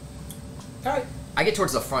 All right. I get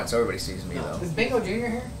towards the front so everybody sees me though. Is Bango Jr.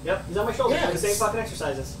 here? Yep, he's on my shoulder. Yeah, Doing the same it's- fucking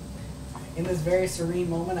exercises. In this very serene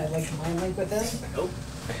moment, I'd like to mind link with him Nope.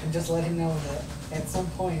 and just let him know that at some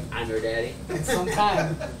point, I'm your daddy. at some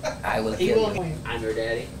time, I will he kill will you. I'm your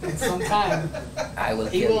daddy. at some time, I will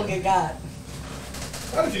he kill will you. get got.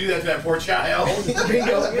 How did you do that to that poor child?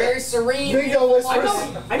 Bingo. Very serene. Bingo whispers.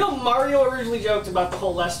 I know Mario originally joked about the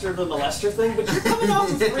whole Lester the molester thing, but you're coming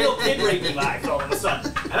off with real kid raping vibes all of a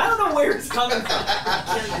sudden. And I don't know where it's coming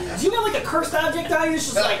from. Do you got like a cursed object on you? It's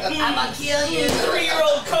just like, I'ma kill you,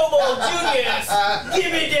 3-year-old Kobold Juniors.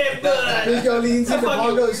 Give me that blood. Bingo leans into Fuck you.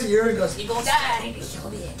 Bongo's ear and goes, You gonna die.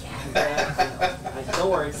 Don't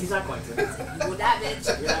worry, he's not going to. You gonna die,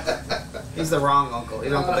 bitch. You're not going to. He's the wrong uncle.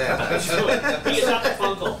 He's Uncle Dan. He's not the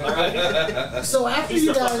funkle, alright? So after He's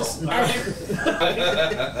you the guys,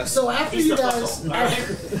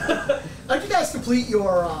 after you guys complete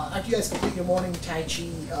your morning Tai Chi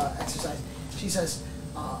exercise, she says,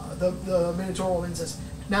 the Minotaur woman says,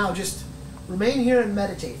 now just remain here and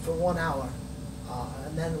meditate for 1 hour,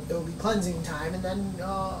 and then it'll be cleansing time, and then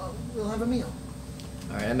we'll have a meal.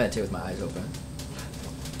 All right, I meditate with my eyes open.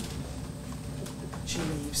 She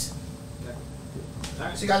leaves.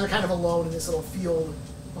 Alright. So you guys are kind of alone in this little field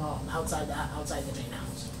outside the main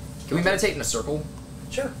house. Can we meditate in a circle?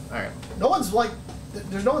 Sure. All right. No one's like,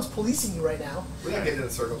 there's no one's policing you right now. We're not getting in a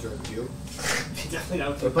circle during the queue. Definitely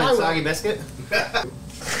not with We're you. playing I will. Soggy Biscuit.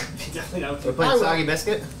 Definitely not with We're you. playing I will. Soggy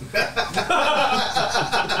Biscuit.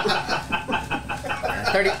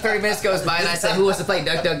 30 minutes goes by and I say, who wants to play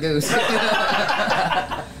Duck Duck Goose?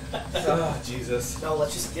 Oh, Jesus. No,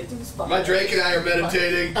 let's just get through this fucking. My Drake and I are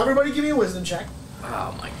meditating. Everybody give me a wisdom check.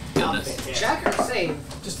 Oh my goodness. Check or save?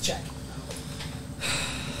 Just a check.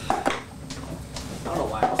 I don't know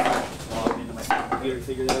why I was logged into my computer to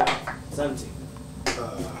figure that out. 17.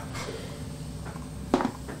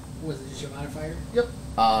 Was it just your modifier? Yep.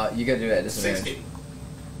 You gotta do it at disadvantage. 16.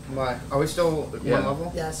 Why? Are we still Yeah. one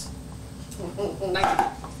level? Yes. 19.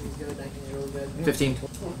 He's good. 19 is really good. 15. 19.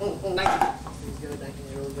 He's good. 19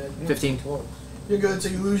 is really good. 15. You're good. So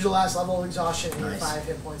you lose your last level of exhaustion and you're Nice. 5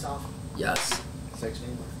 hit points off. Yes.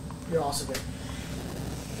 16. You're also good.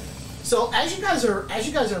 So as you guys are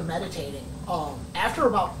meditating, after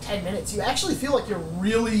about 10 minutes, you actually feel like you're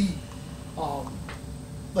really,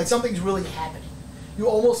 like something's really happening. You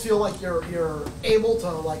almost feel like you're able to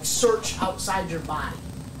like search outside your body,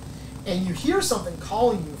 and you hear something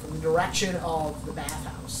calling you from the direction of the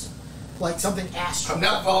bathhouse, like something astral. I'm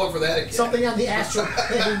not falling for that again. Something on the astral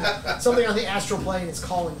plane. Something on the astral plane is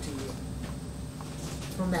calling to you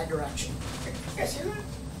from that direction. Yes, you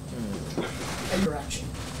And direction.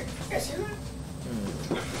 Yes, you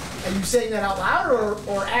Are you saying that out loud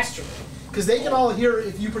or astrally? Because they can all hear,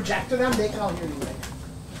 if you project to them, they can all hear you right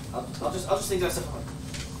now. I'll just think that stuff. What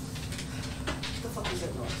the fuck is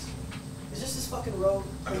that noise? Is this fucking road?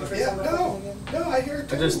 Yeah, no, I hear it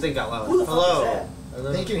too. I just think out loud. Who the fuck Hello. is that?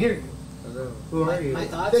 Hello. They can hear you. Hello. Who are you? My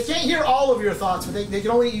thoughts? They can't hear all of your thoughts, but you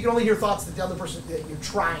can only hear thoughts that the other person that you're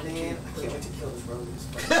trying to Man, hear. I can't wait to kill this road.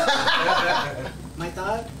 My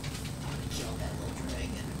thought?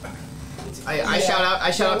 I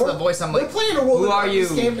shout out to the voice. I'm We're like, playing a roll who are you?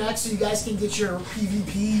 this game next, so you guys can get your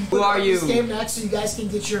PvP. Who are you? This game next, so you guys can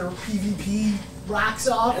get your PvP rocks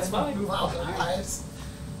off That's and fine. move on with your lives.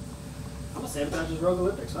 I'm gonna sabotage this Rogue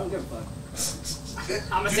Olympics. I don't give a fuck.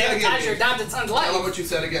 I'm a Do that again. sabotage your adopted son's Tell them life. what you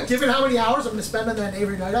said again. Given how many hours I'm going to spend on that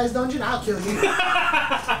Avery Night Eyes dungeon, I'll kill you.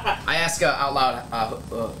 I ask out loud,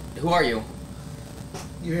 who are you?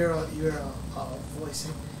 You hear a voice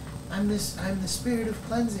saying, I'm the spirit of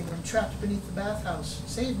cleansing. I'm trapped beneath the bathhouse.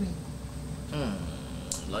 Save me.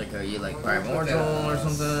 Like, are you like primordial or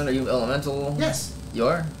something? Are you elemental? Yes. You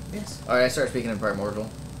are? Yes. Alright, I start speaking in primordial.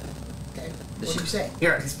 Okay. Does What do she- you say?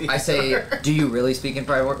 Here, I can speak. I say, do you really speak in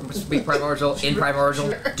primordial? In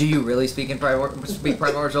primordial? Do you really speak in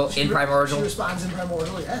primordial? In She primordial? responds in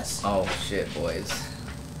primordial, yes. Oh shit, boys.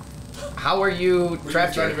 How are you Were you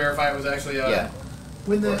trapped trying to here? verify it was actually Yeah.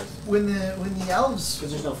 When the elves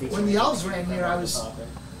Because there's no feature. when the elves ran here,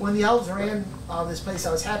 when the elves ran this place,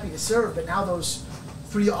 I was happy to serve. But now those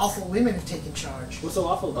 3 awful women have taken charge. What's so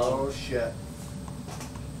awful about Oh shit.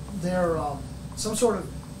 They're some sort of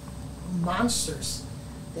monsters.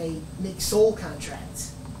 They make soul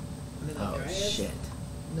contracts. Oh shit.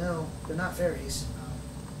 No, they're not fairies.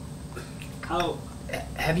 How?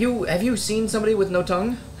 Have you seen somebody with no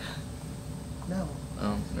tongue? No,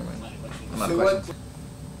 Oh, never mind. I'm not So questioning. what?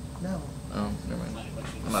 no. Oh, never mind.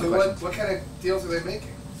 I'm not So questioning. what kind of deals are they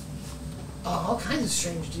making? All kinds of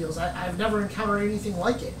strange deals. I've never encountered anything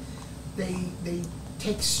like it. They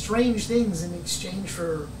take strange things in exchange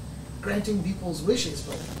for granting people's wishes,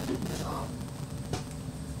 but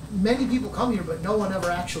many people come here, but no one ever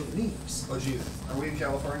actually leaves. Oh Jesus. Are we in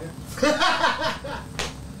California? Well,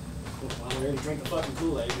 we're gonna drink the fucking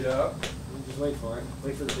Kool-Aid. Yeah. Just wait for it.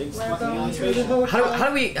 Wait for the big Welcome fucking to entree. the hotel. How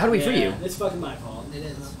do we free you? It's fucking my fault. It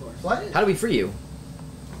is. Of course. What? How do we free you?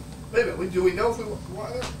 Wait a minute. Do we know if we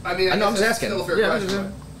want it? I mean, I know, I'm guess just that's asking. Still a fair Yeah, I'm question.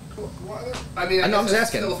 just- Want it? I mean, I know, I'm guess just that's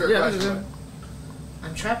asking. Still a fair Yeah, I'm question. just-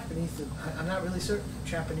 I'm trapped beneath the. I'm not really certain. I'm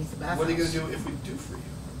trapped beneath the bathhouse. What are you gonna do if we do free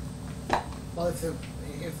you? Well, if the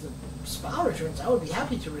spa returns, I would be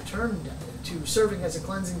happy to return to serving as a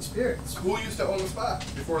cleansing spirit. Who used to own the spot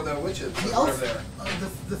before the witches The were elf, there?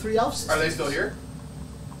 the 3 elves. Are they still here?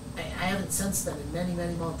 I haven't sensed them in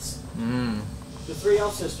many months. the 3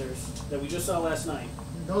 elf sisters that we just saw last night.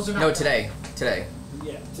 Those are not. No, today. Today.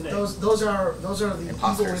 Yeah, today. Those are the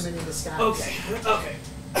Imposters. evil women in disguise. Okay. Okay.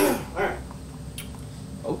 All right.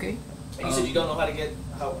 Okay. And you said you don't know how to get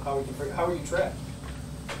how are you trapped?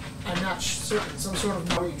 I'm not certain. Some sort of.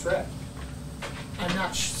 How are you trapped? I'm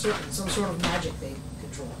not certain. Some sort of magic they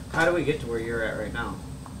control. How do we get to where you're at right now?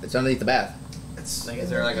 It's underneath the bath. It's Like, is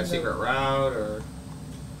there like a secret route or?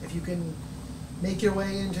 If you can make your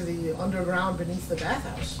way into the underground beneath the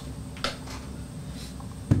bathhouse,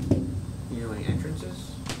 You know any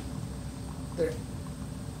entrances?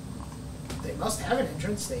 they must have an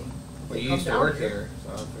entrance. They You come used to down work here,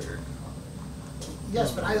 so I figured.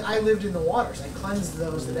 Yes, but I lived in the waters. I cleansed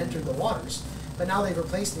those that entered the waters. But now they've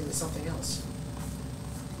replaced me with something else.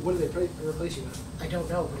 What did they replace you with? I don't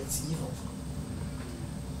know, but it's evil.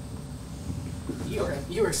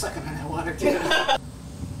 You were sucking on that water too.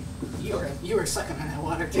 You were sucking on that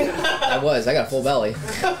water too. I was. I got a full belly.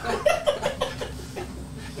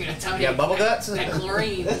 You're gonna tell me Yeah, bubble guts? that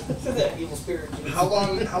chlorine. That evil spirit. How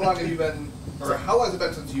long have you been, or how long has it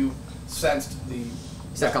been since you sensed the... He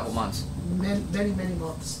said a couple months. Many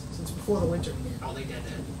months since before the winter began. Oh, they did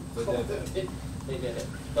that. They did it.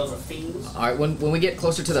 Those are fiends. All right. When we get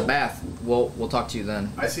closer to the bath, we'll talk to you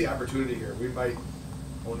then. I see opportunity here. We might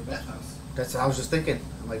own a bathhouse. That's what I was just thinking.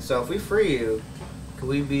 I'm like, so if we free you, could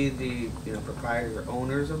we be the proprietor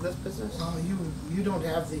owners of this business? Well, you don't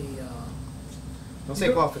have the. Don't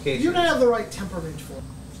say qualifications. You don't have the right temperament for it.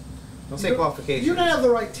 Don't say qualifications. You don't have the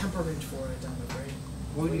right temperament for it, I'm afraid.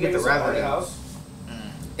 Where would you get the revenue? House.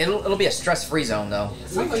 It'll be a stress-free zone though. It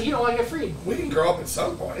sounds like you don't want to get freed. We can grow up at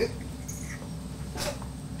some point.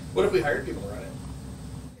 What if we hired people to run it?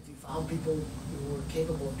 If you found people who were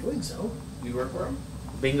capable of doing so. You work for them?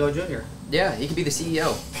 Bingo Jr. Yeah, he could be the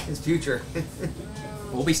CEO. His future.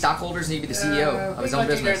 We'll be stockholders and he'd be the CEO of his own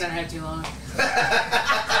business. Not had too long.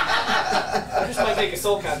 I just might make a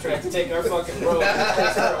soul contract to take our fucking road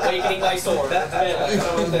and start awakening my sword. Yeah,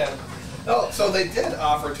 how about that? Oh, so they did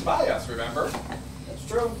offer to buy us, remember? That's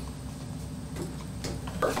true.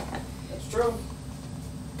 That's true.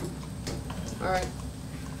 All right.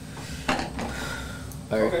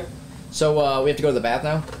 All right. Okay. So we have to go to the bath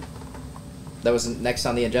now. That was next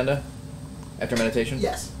on the agenda after meditation.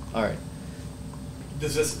 Yes. All right.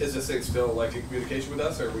 Is this thing still like in communication with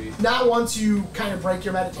us, or are we? Not once you kind of break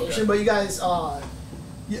your meditation, Okay. but you guys.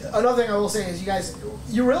 Another thing I will say is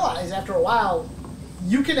you realize after a while,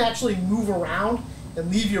 you can actually move around and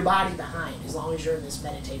leave your body behind as long as you're in this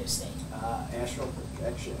meditative state. Astral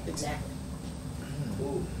projection. Exactly.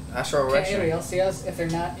 Ooh. Astral Can anybody erection. else see us if they're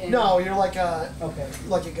not in? No, you're like a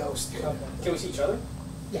Okay. ghost. Okay. Can we see each other?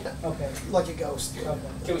 Yeah, Okay. like a ghost. Okay.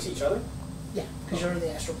 Can we see each other? Yeah, because you're in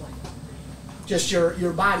the astral plane. Just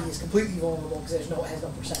your body is completely vulnerable because has no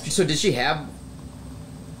perception. So did she have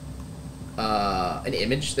an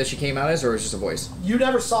image that she came out as, or was it just a voice? You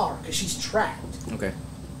never saw her because she's trapped. Okay.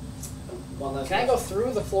 One last Can I go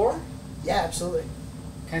through the floor? Yeah, absolutely.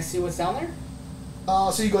 Can I see what's down there?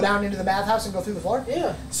 So you go down into the bathhouse and go through the floor?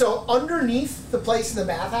 Yeah. So underneath the place in the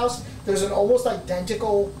bathhouse, there's an almost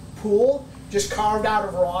identical pool just carved out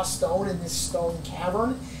of raw stone in this stone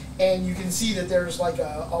cavern. And you can see that there's like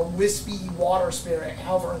a wispy water spirit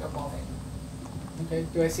hovering above it. Okay.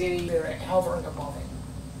 Do I see any? Spirit hovering above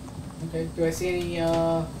it. Okay. Do I see any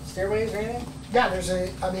stairways or anything? Yeah,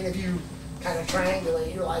 if you kind of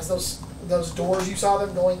triangulate, you realize those doors you saw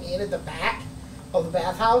them going in at the back of the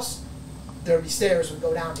bathhouse, there'd be stairs would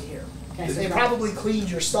go down to here. Can I They search probably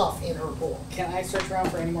cleaned your stuff in her pool. Can I search around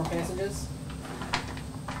for any more passages?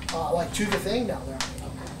 Like to the thing? No, there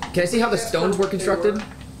aren't. Can I see how the stones were constructed?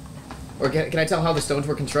 Or can I tell how the stones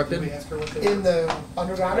were Did we constructed? ask her what they In the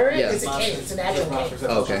underground area? Yeah. It's a cave. It's an actual cave.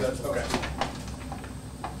 Oh, okay. Okay.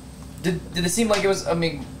 Did it seem like it was? I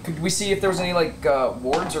mean, could we see if there was any like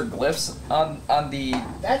wards or glyphs on the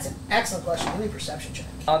That's an excellent question. Give me a perception check.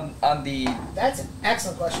 on the? That's an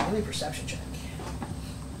excellent question. Give me a perception check.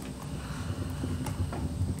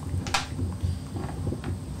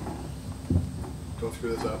 Don't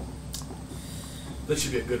screw this up. This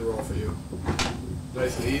should be a good roll for you.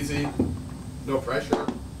 Nice and easy. No pressure.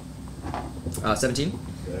 17.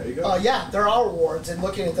 There you go. Yeah, there are wards, and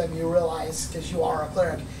looking at them, you realize, because you are a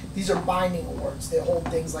cleric, these are binding wards. They hold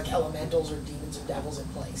things like elementals or demons or devils in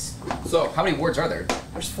place. So, How many wards are there?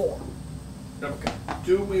 There's 4. okay.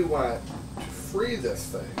 Do we want to free this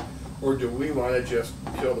thing, or do we want to just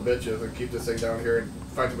kill the bitches and keep this thing down here and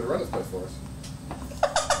find somebody to run this place for us?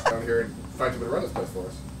 Down here and find somebody to run this place for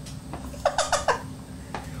us.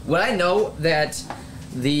 Would I know that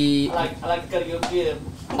the I like to go get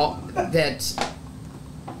him. that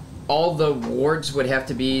all the wards would have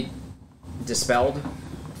to be dispelled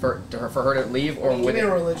for her to leave, or Give would me a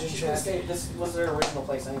it? religion She's gonna check. stay. This was their original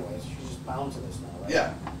place, anyways. She's just bound to this now, right?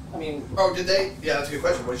 Yeah. I mean, Oh, did they? Yeah, that's a good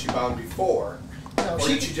question. Was she bound before? No, Or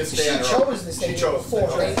did she just stay on her chose own? to stay She chose to before.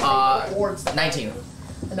 stay. They wards that 19.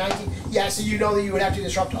 A 19. Yeah, so you know that you would have to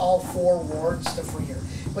disrupt all 4 wards to free her.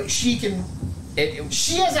 But she can.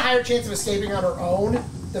 She has a higher chance of escaping on her own.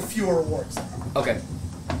 The fewer wards. Okay.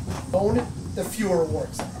 Own the fewer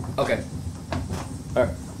wards. Okay. All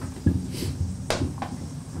right.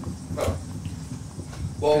 Oh.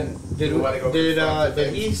 Well, Did we wanna go confront the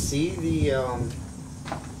did he things? see the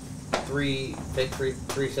three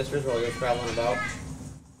sisters while he was traveling about?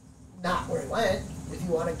 Not where he went. If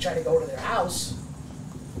you want to try to go to their house,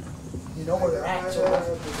 you know where they're at.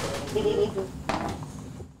 So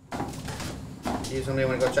Do you somebody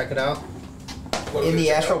want to go check it out? What In do we the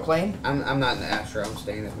check astral out? plane? I'm not in the astral. I'm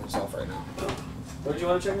staying as myself right now. what did you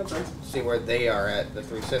want to check out, sorry? See where they are at, the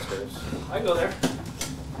 3 sisters. I can go there.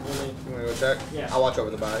 You want to go check? Yeah. I'll watch over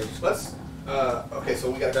the bodies. Let's. Okay,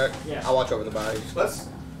 so we gotta. Check? Yeah. I'll watch over the bodies. Let's.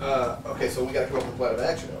 Okay, so we gotta come up with a plan of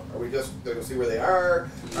action. Are we just gonna see where they are?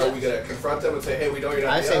 Are we gonna confront them and say, "Hey, we know you're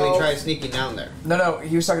not"? I the say we elves? try sneaking down there. No.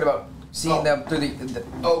 He was talking about seeing Oh. them through the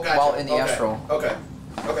Oh, gotcha. while in the Okay. astral. Okay.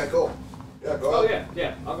 Okay, cool. Yeah, go Oh ahead.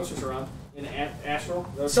 yeah. I'll go switch around in astral.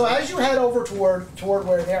 So as you head over toward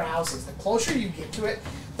where their house is, the closer you get to it,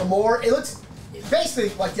 the more it looks basically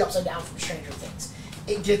like the Upside Down from Stranger Things.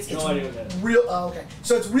 It gets it's No idea what that is. real. Okay,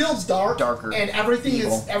 so it's real Darker, and everything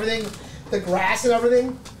evil. is everything. The grass and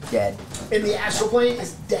everything Dead. in the astral plane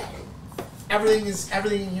is dead. Everything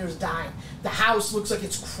in here is dying. The house looks like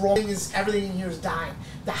it's crumbling. Everything in here is dying.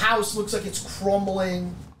 The house looks like it's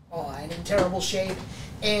crumbling and in terrible shape.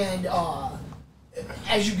 And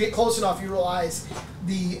as you get close enough, you realize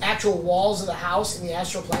the actual walls of the house in the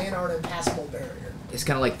astral plane are an impassable barrier. It's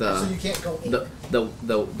kind of like So you can't go in.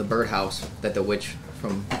 the birdhouse that the witch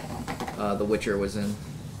from The Witcher was in.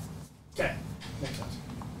 Okay. Makes sense.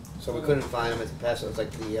 So we couldn't find them at the past. It was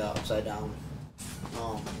like the upside down.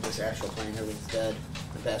 This astral plane, everything's dead.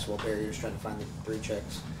 Impassable barriers trying to find the 3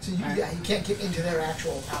 chicks. So you can't get into their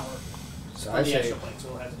actual tower. So On I the say, astral plane, so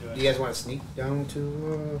we'll have to do it. do you guys want to sneak down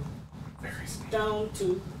to? Down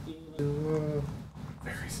to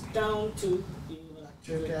down to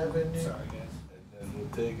Jerk Avenue. Sorry, guys. And then we'll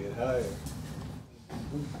take it higher.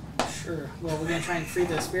 Sure. Well, we're gonna try and free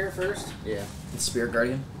the spirit first. Yeah. The Spirit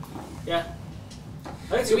Guardian. Yeah.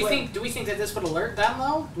 I think Do we think that this would alert them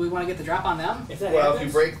though? Do we want to get the drop on them? if that Well, happens, if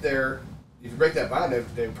you break that bond,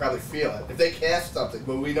 they probably feel it. If they cast something,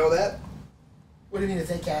 will we know that? What do you mean if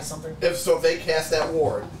they cast something? If they cast that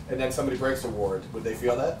ward and then somebody breaks the ward, would they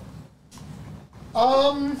feel that?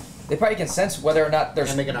 They probably can sense whether or not there's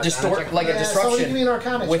Can I make an Arcana check? like a Yeah, so give me disruption an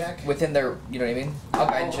Arcana check. within their, you know what I mean? I'll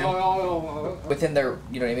guide you. Within their,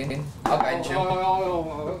 you know what I mean? I'll guide you.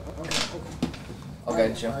 I'll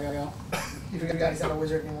guide you. You guys not a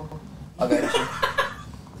wizard anymore. I'll guide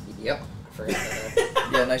you. Yep. I forgot about that.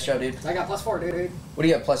 Yeah, nice job, dude. I got +4, dude. What do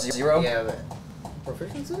you got? +0? Yeah, but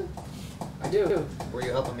proficiency? I do. Were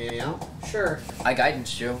you helping me out? Sure. I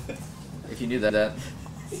guidance you. If you knew that.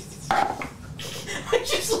 I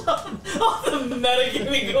just love all the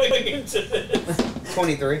metagaming going into this.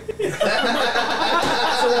 23. So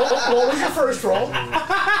what was your first roll?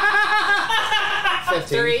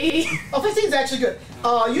 15. 3. Oh, 15 is actually good.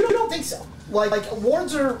 You don't think so. Like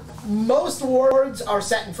most wards are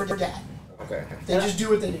set and forget. Okay. They just do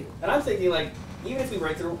what they do. And I'm thinking, like, even if we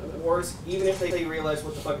break through wars, even if they realize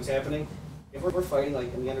what the fuck is happening, if we're fighting,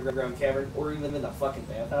 like, in the underground cavern, or even in the fucking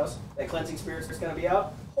bathhouse, that cleansing spirit's gonna be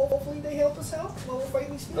out. Hopefully they help us out while we're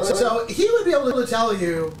fighting these spirits. So he would be able to tell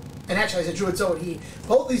you, and actually I said Druid, so would he.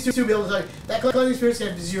 Both these two would be able to tell you that cleansing spirit's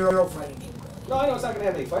gonna have 0 fighting capability. No, I know it's not gonna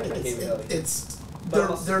have any fighting capability.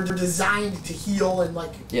 They're designed to heal and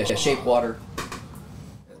like shape water.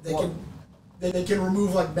 They can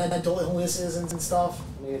remove like mental illnesses and stuff.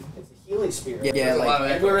 I mean, it's a healing spirit. Yeah, like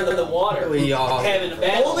and we're in the water. Having a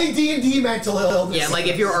battle. Only D&D mental illness. yeah, like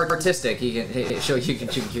if you're artistic, he can show you can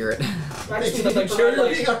cure it. I just mean, like, Sure, you're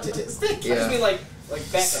like, being artistic. I just mean like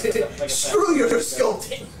backup, like a Screw your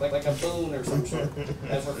sculpting. like a boon or some shit.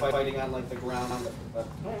 As we're fighting on like the ground. All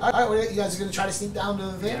right, well, you guys are gonna try to sneak down to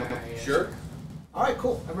the thing. Sure. All right,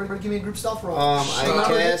 cool. Everybody, give me a group stealth roll. I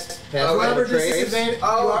cast Remember Pass Trace. disadvantage.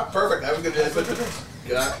 Oh, perfect. I was gonna do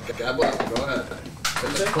that. God bless you. Go ahead.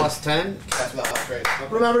 Plus 10. That's without trace.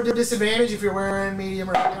 Remember to disadvantage if you're wearing medium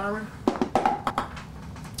or heavy armor.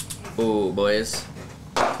 Ooh, boys.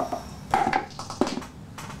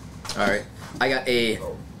 Alright. I got a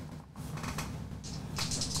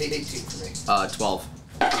 18 for me. 12.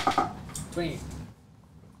 20.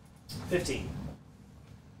 15.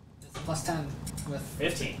 Plus 10 with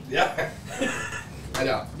 15. Yeah. I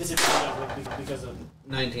know. Disadvantage because of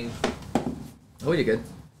 19. Oh, you're good.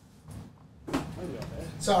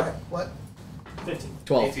 Sorry, what? 15.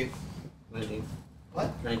 12. 18. 19.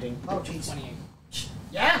 What? 19. Oh, jeez. 28.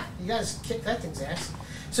 Yeah, you guys kicked that thing's ass.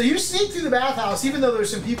 So you sneak through the bathhouse, even though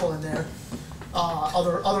there's some people in there.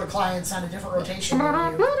 Other clients on a different rotation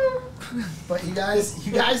than you. But you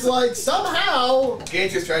guys like somehow.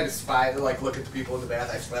 Gage is trying to spy, like look at the people in the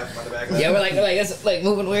bath. I slap him on the back. Of the Yeah, we're like it's like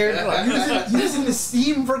moving weird. using the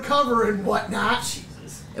steam for cover and whatnot.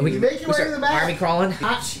 Jesus. And we You make your way start to the back. army crawling.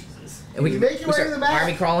 Jesus. And we You make your way start to the back.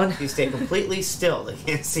 army crawling. You stay completely still. They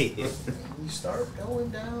can't see you. You start going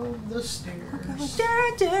down the stairs.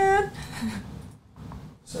 Dun.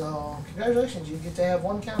 So congratulations, you get to have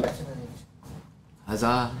one combat tonight.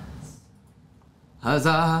 Huzzah!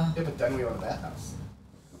 Huzzah! Yeah, but then we own a bathhouse.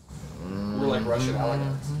 We're like Russian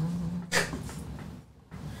elegants.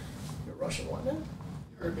 You're Russian what now? You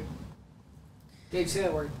heard me. Gage, say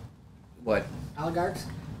that word. What? Oligarchs?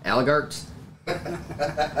 Oligarchs?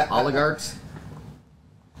 Oligarchs?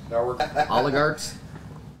 Now we're Oligarchs?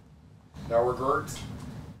 now we're Gertz.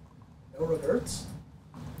 No regrets?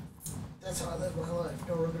 That's how I live my life.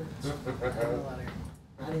 No regrets.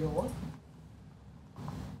 Not even one?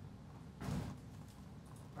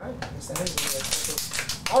 Alright, I guess that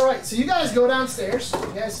is it. Alright, so you guys go downstairs.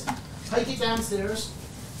 You guys hike it downstairs,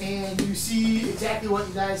 and you see exactly what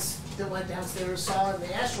you guys that went downstairs saw in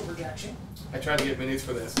the astral projection. I tried to get minis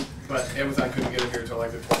for this, but Amazon couldn't get them here until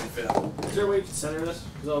like the 25th. Is there a way you can center this?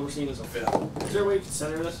 Because all we're seeing is a Fifth. Is there a way you can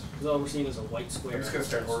center this? Because all we're seeing is a white square. I'm just gonna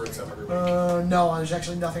start ordering some every week. No, there's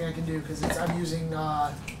actually nothing I can do because I'm using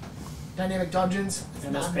dynamic dungeons.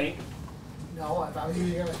 And that's paint? No, if I was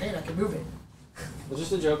using MS Paint, I could move it. Well,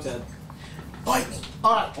 just a joke, Ted. Bite me.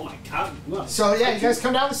 Alright. Oh my god. Look. So yeah, you guys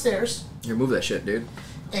come down the stairs, Here, move that shit, dude.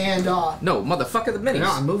 and No, motherfucker, the minis.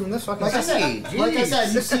 No, I'm moving this fucking like I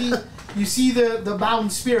said, you see the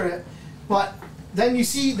bound spirit, but then you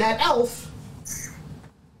see that elf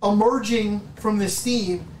emerging from the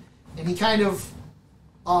steam, and he kind of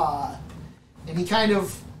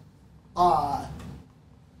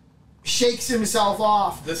shakes himself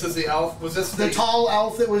off. This is the elf. Was this The tall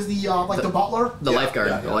elf that was the the butler. The Yeah, lifeguard.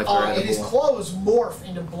 yeah, The yeah. lifeguard. And his clothes morph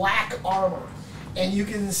into black armor, and you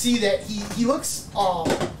can see that he looks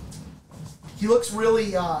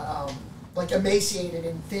really like emaciated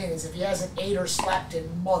and thin, as if he hasn't ate or slept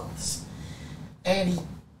in months. And he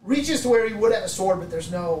reaches to where he would have a sword, but there's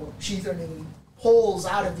no sheath or anything. He pulls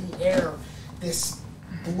out of the air this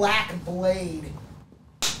black blade,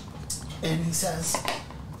 and he says,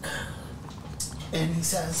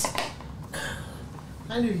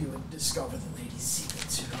 I knew you would discover the lady's secret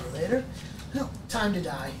sooner or later. Well, time to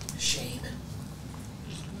die. Shame.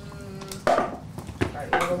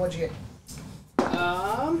 Alright, what'd you get?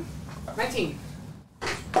 19.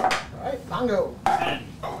 Alright, Bango. 10.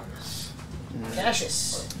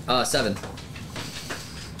 Cashiss. 7.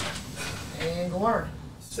 And Glynwarin.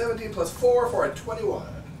 17 plus 4 for a 21.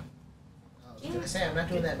 I was gonna say, I'm not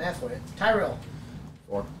doing that math for you. Tyrael.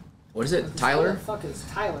 4. What is it? Who Tyler? the fuck is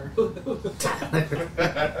Tyler?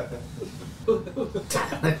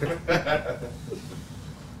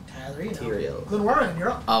 Tyler, you know. Tyrael. Glynwarin, you're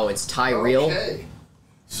up. Oh, it's Tyrael. Okay.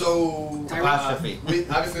 So Apostrophe.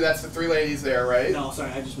 obviously that's the three ladies there, right? No,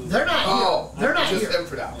 sorry, I just moved. They're not Oh, here. They're not just here. them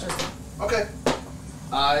for now. Okay.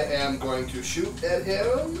 I am going to shoot at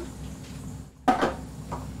him.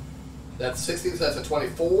 That's 16, so that's a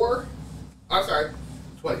 24. I'm sorry,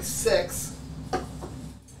 26.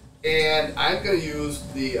 And I'm going to use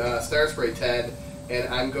the Star Spray 10, and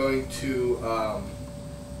I'm going to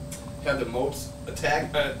have the motes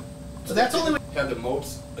attack. So that's only when, Have the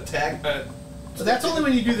motes attack. so that's only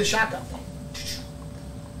when you do the shotgun thing.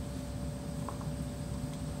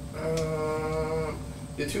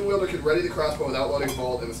 The two-wielder can ready the crossbow without loading a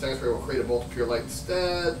bolt, and the Star Spray will create a bolt of pure light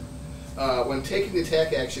instead. When taking the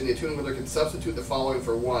attack action, the two-wielder can substitute the following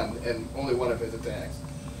for one, and only one of his attacks.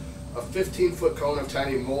 A 15-foot cone of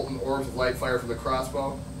tiny molten orbs of light fire from the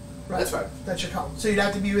crossbow. Right. That's fine. That's your cone. So you'd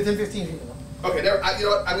have to be within 15 feet of them. Okay, you know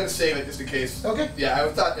what? I'm going to save it just in case. Okay. Yeah, I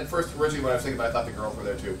thought at first, originally when I was thinking about it, I thought the girls were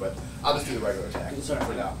there too, but I'll just do the regular attack Sorry.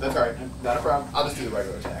 for now. That's alright. Not a problem. I'll just do the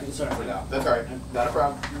regular attack Sorry. for now. That's alright. Not a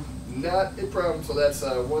problem. Not a problem. So that's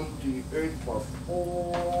 1d8 plus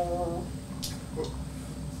 4.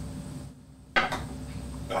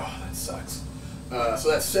 Oh, that sucks. So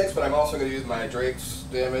that's 6, but I'm also going to use my Drake's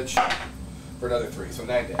damage for another 3, so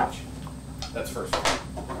 9 damage. That's first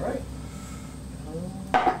one. Alright.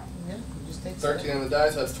 Yeah, you just take 13 on the die,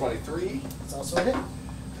 so that's 23. It's also a hit.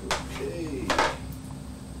 Okay.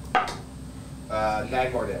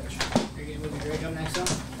 9 more damage. You're gonna move your Drake up next to him?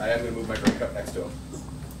 I am going to move my Drake up next to him.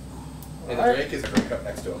 And the Drake is Drake up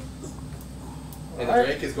next to him. And the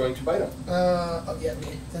Drake is going to bite him. Oh, yeah,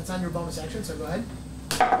 okay. That's on your bonus action, so go ahead.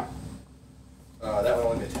 That would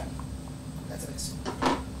only be a 10. That's a miss.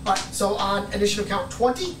 Alright, so on initiative count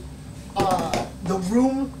 20, the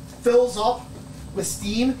room fills up with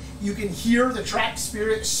steam. You can hear the trapped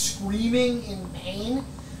spirit screaming in pain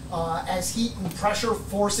as heat and pressure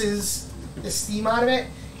forces the steam out of it.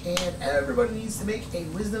 And everybody needs to make a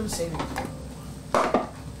wisdom saving throw.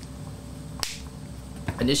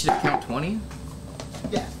 Initiative count 20?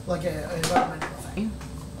 Yeah, like an environmental effect.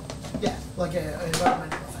 Yeah, like an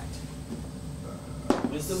environmental effect.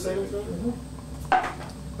 Wisdom saving throw? Mm-hmm.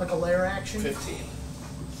 Like a lair action. 15.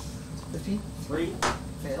 15? 3.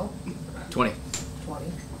 Fail. 20. 20.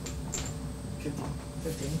 15.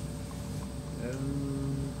 15.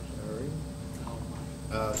 Sorry.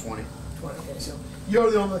 20. 20. Okay, so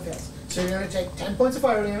you're the only one that fails. So you're going to take 10 points of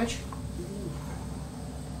fire damage.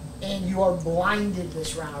 And you are blinded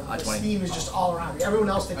this round. The 20. steam is just all around you. Everyone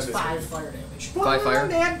else takes 5 fire damage. 5 fire.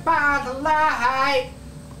 Blinded by the light.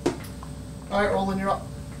 Alright, Rolen, you're up.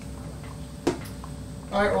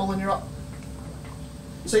 Alright, Rolen, you're up.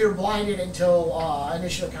 So you're blinded until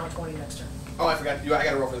initiative count 20 next turn. Oh, I forgot. I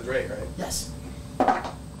got to roll for the Drake, right? Yes.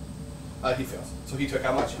 He fails. So he took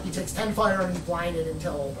how much? He takes 10 fire and he's blinded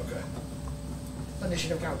until Okay.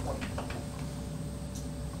 initiative count 20.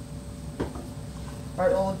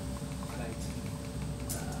 Alright, Rolen.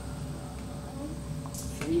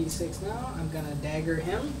 3d6 now. I'm gonna dagger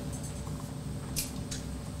him.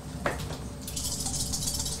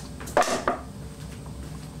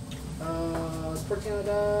 It's 14 on the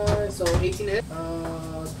die, so 18 to hit.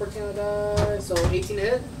 It's 14 on the die, so 18 to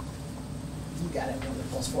hit. You got it with a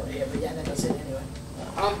 +4 to hit, but yeah, that does hit anyway.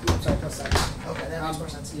 Sorry, +7. Okay, that makes more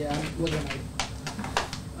sense. Yeah, I'm looking at it.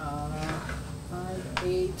 5,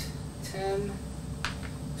 8, 10,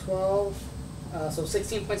 12. So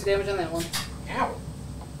 16 points of damage on that one. Ow.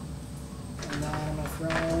 And then I'm gonna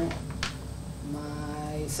throw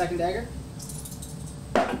my second dagger.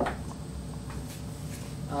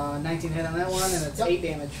 19 hit on that one, and it's 8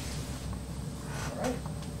 damage. Alright.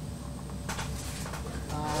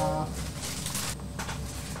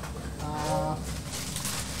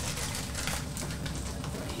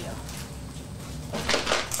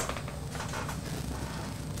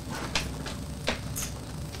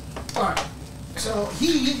 Alright. So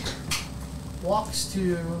he walks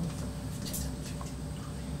to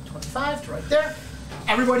 25 to right there.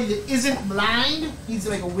 Everybody that isn't blind needs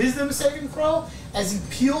to make a wisdom saving throw as he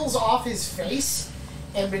peels off his face,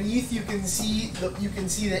 and beneath you can see that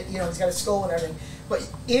he's got a skull and everything. But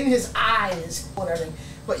in his eyes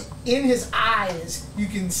you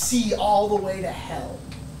can see all the way to hell.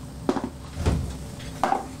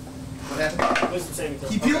 What happened? Wisdom saving throw.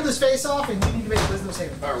 He peeled his face off, and you need to make a wisdom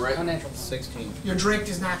saving throw. All right. Unnatural. 16. Your Drake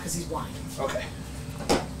does not because he's blind. Okay.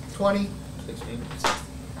 20, 16.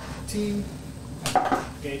 15.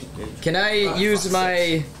 Gage. Can I use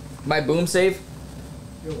my boom save?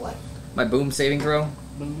 Your what? My boom saving throw?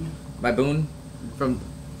 Boom. My boon from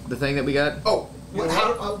the thing that we got? Oh.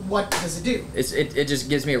 What does it do? It just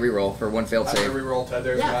gives me a reroll for one failed I'm going save. to reroll 10.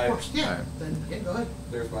 There's Yeah, my. of course. Yeah. Alright. Then yeah, go ahead.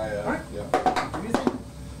 There's my. Alright. Yeah. Do your thing.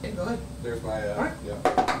 Yeah, go ahead. There's my. Alright. Yeah.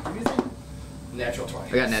 Do your thing. Natural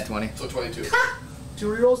 20. I got nat 20. So 22. 2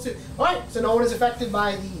 rerolls too. Alright, so no one is affected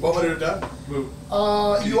by the. What would it have done? Move.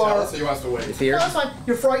 Did You tell are. us, or you want us to wait? Fear? No, that's fine.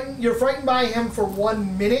 You're frightened by him for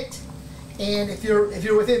 1 minute, and if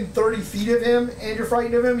you're within 30 feet of him and you're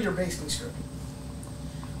frightened of him, you're basically screwed.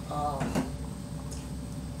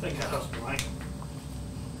 I think I was blind.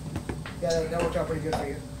 Yeah, that worked out pretty good for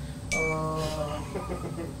you.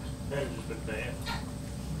 That has been bad.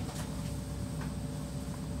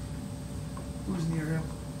 Who's near him?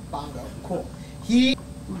 Bango. Cool.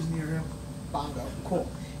 Who's near him? Bango. Cool.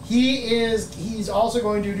 He's also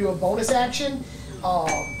going to do a bonus action.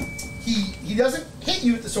 He doesn't hit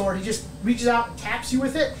you with the sword. He just reaches out and taps you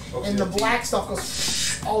with it, and the black stuff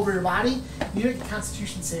goes all over your body. You make a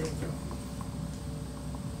Constitution saving throw.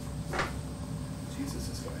 Jesus,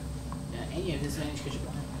 this guy. Yeah, and you have disadvantage because you're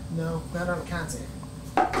blind. No, not on a con save.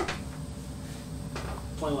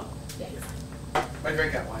 21. Yeah, you're fine. My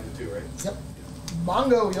Drake got blinded too, right? Yep.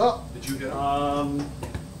 Bongo, you up? Did you hit him?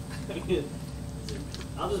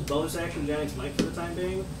 I'll just bonus action Giant Smite for the time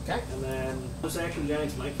being. Okay. And then bonus action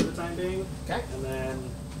Giant Smite for the time being. Okay. And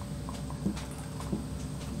then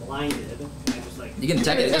blinded. Can I just like You can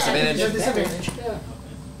attack it at disadvantage. Yeah, disadvantage. Yeah. Okay.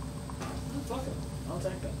 Oh, fuck it. I'll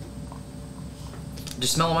attack that.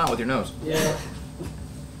 Just smell them out with your nose. Yeah.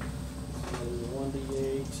 1,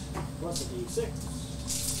 1d8 plus a d6.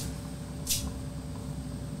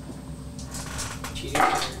 Cheater,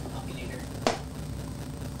 Puppinator.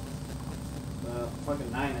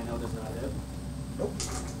 Fucking 9 I know does not hit. Nope.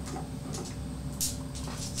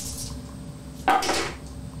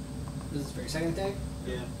 This is for your second attack?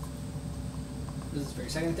 Yeah. This is for your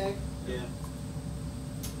second attack? Yeah.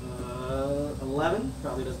 11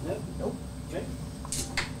 probably doesn't hit. Nope. Okay.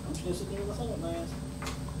 I'm just gonna sit there with the phone, my ass.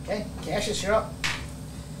 Okay, Cashiss, you're up.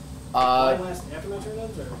 Last after my turn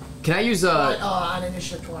ends, or? Can I use On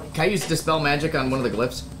initiative 20. Can I use dispel magic on one of the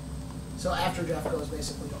glyphs? So after Jeff goes,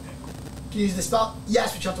 basically. Can you use the spell?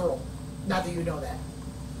 Yes, but you have to roll. Not that you know that.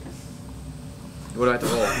 What do I have to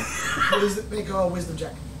roll? Make a wisdom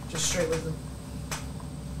check. Just straight wisdom.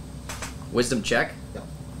 Wisdom check. Yep.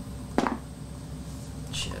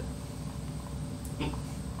 Shit.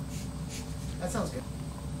 That sounds good.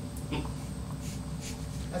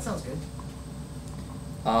 That sounds good.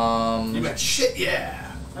 You bet shit,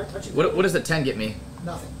 yeah. What does the 10 get me?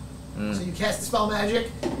 Nothing. Mm. So you cast the spell magic,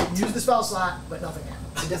 you use the spell slot, but nothing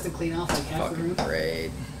happens. It doesn't clean off like half the Fucking room.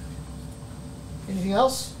 great. Anything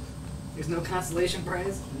else? There's no consolation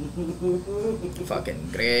prize. Fucking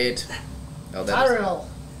great. Oh, that is, Tyrael.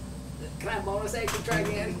 Can I bonus action try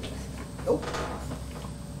again? Nope.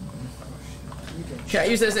 You can. can I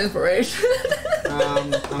use this inspiration?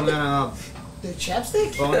 I'm gonna The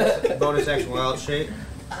chapstick? bonus action wild shape.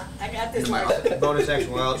 I got this, My Mark. bonus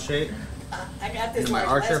action wild shape. I got this, In my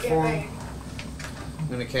Mark. archer Last form. campaign. I'm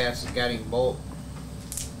gonna cast Guiding Bolt.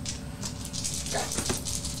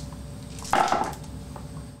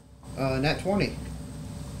 Nat 20.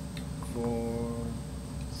 4,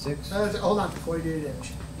 6. Hold on, before you do your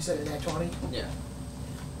damage. You said a nat 20? Yeah.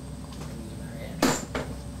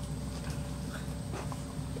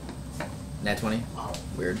 Nat 20?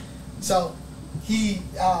 Weird. So, you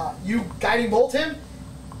guiding bolt him,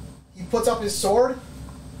 he puts up his sword,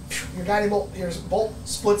 your bolt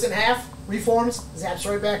splits in half, reforms, zaps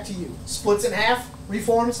right back to you. Splits in half,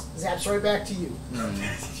 reforms, zaps right back to you.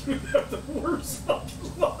 You have the worst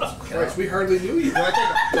fucking luck. Christ, we hardly knew you. Do I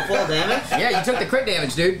take the full damage? Yeah, you took the crit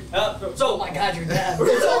damage, dude. Oh my god, you're dead.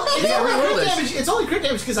 It's gotta only reroll crit this. damage. It's only crit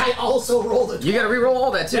damage because I also rolled it. You gotta reroll all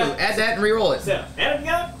that too. Yeah. Add that and reroll it. So, add it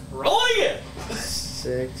again. Roll it again.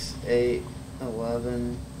 6, 8,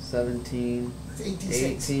 11, 17, It's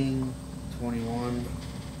 86. 18, 21.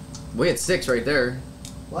 We had 6 right there.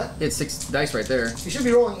 What? We had 6 dice right there. You should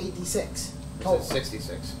be rolling 86. Total.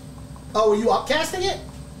 66. Oh, were you upcasting it?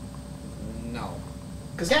 No.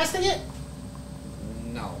 Because casting it?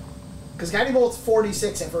 No. Because guiding bolt's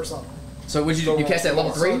 46 at first level. So would you cast that at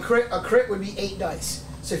level So 3? a crit would be 8 dice.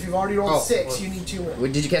 So if you've already rolled Oh, 6, well- you need 2 more.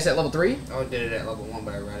 Did you cast that at level 3? I did it at level 1,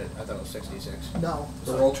 but I read it. I thought it was 66. No.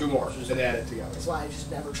 So roll 2 more and add it together. That's why I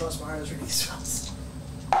just never trust Mario's reading spells.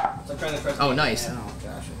 So I'm trying to press. Oh, nice. Oh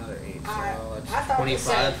gosh, another 8. So I that's thought you 25.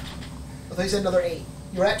 said- I thought you said another 8.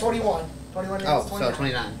 You were at 21. 21 Oh, minutes, so 29.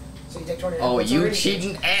 29. So you take 29. Oh, What's you already-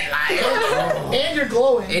 cheating and lying. And you're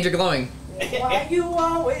glowing. And you're glowing. Why you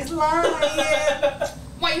always lying?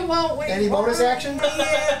 Why you always Any bonus actions?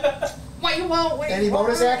 Why you always Any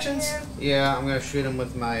bonus lying? actions? Yeah, I'm gonna shoot him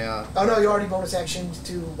with my. Oh no, you already bonus action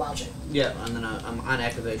to wild shape. Yeah, and then I'm on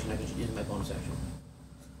activation. I can use my bonus action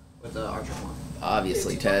with the archer form.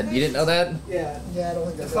 Obviously, Ted. You didn't know that? Yeah, I don't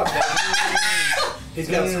think that's Fuck right. that. He's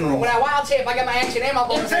got a scroll. When I wild shape, I got my action and my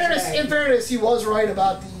bonus action. In fairness, he was right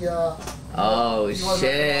about the. Oh he was right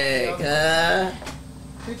shit. about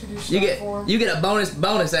the, You get a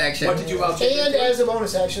bonus action. What did you out take? And as a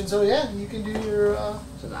bonus action, so yeah, you can do your So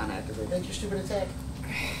it's on activation. make your stupid attack.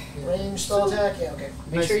 Range spell attack. Yeah, okay.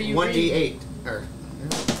 Make sure you 1d8 or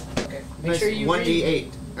Okay. Make sure you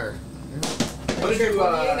 1d8 or What did you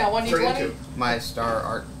now 1d20? turn into? my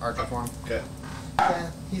star archer form. Okay.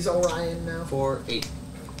 Yeah, he's Orion now. 4, 8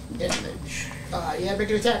 Yeah. damage. Yeah, make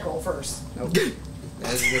an attack roll first. Nope.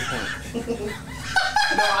 That is a good point.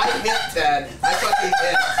 No, I hit Ted. I fucking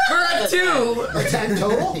hit. For a 2. A 10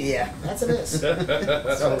 total? Yeah. That's a miss.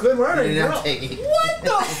 So good I running. did You're not up. take it. What the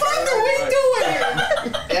fuck are we doing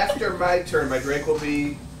here? After my turn, my Drake will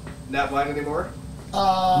be not blind anymore.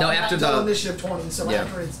 No, not after until the- initiative 20, so Yeah.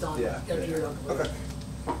 after it's done. Yeah. After you're done. Okay.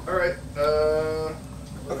 All right.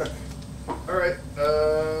 Okay. All right.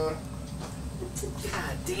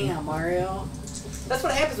 God damn, Mario. That's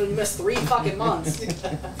what happens when you miss 3 fucking months.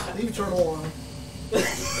 Leave Turtle alone. he's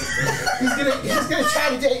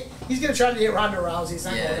gonna try to date Ronda Rousey. He's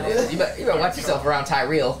not Yeah, gonna you better watch yourself around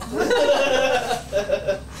Tyrael.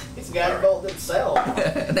 He's the guy who built himself.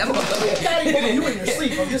 That motherfucker. Yeah, he won't do it in your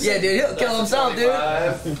sleep. I'm just Yeah, dude, he'll kill himself, dude.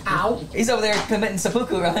 25. Ow. He's over there committing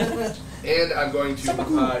seppuku run. And I'm going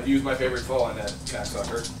to use my favorite foe on that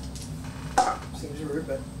cocksucker. Seems rude,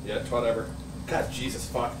 but. Yeah, whatever. God, Jesus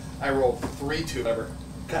fuck. I rolled 3 2s. Whatever.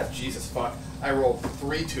 God, Jesus fuck. I rolled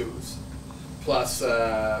 3 2s. Plus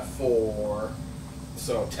 4.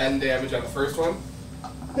 So 10 damage on the first one.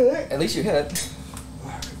 At least you hit.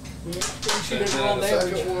 Shoot And it, then roll on the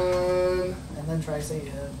damage. second one. And then try to say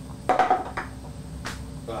you hit.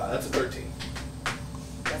 That's a 13.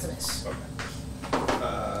 That's a miss.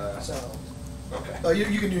 Okay. So. Okay. Oh, you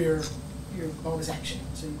can do your bonus action.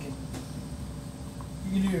 So you can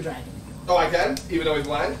do your dragon. Oh, I can? Even though he's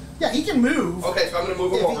blind? Yeah, he can move. Okay, so I'm going to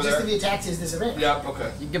move him If over he just there. if he attacks his disadvantage. Yeah,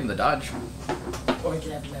 okay. You can give him the dodge. Or he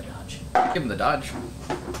can have the web dodge. Give him the dodge.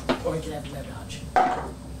 Or he can have the web dodge.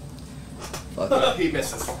 Fuck. He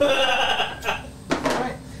misses.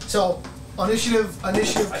 Alright. So initiative I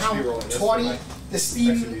should be count rolling this 20. for my The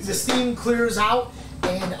steam extra the steam clears out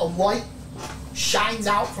and a light shines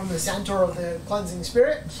out from the center of the cleansing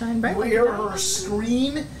spirit. Shine bright You like hear a her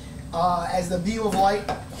scream as the beam of light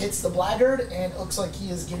hits the blackguard, and it looks like he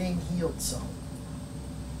is getting healed. So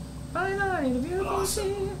By night, the beautiful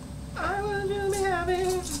sea, I will do be happy.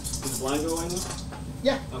 Is blind going in?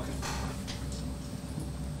 yeah. Okay.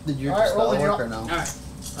 Did your Alright, spell Rolen, work you're or no?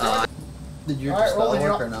 Alright. Did your Alright, spell Rolen,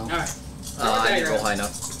 you're work or up. no? Alright. I didn't roll high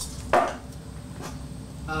enough.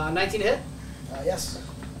 19 to hit. Yes.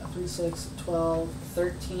 3, 6, 12,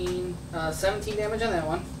 13, 17 damage on that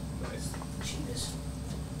one. Nice. Jesus.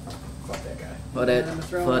 Fuck that guy. Put it. And I'm gonna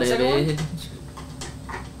throw Put the it, second bitch.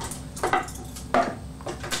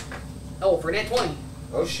 Oh, for net 20.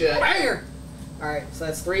 Oh shit. Banger! Alright, so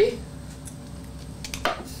that's 3.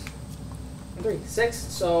 And 3. 6,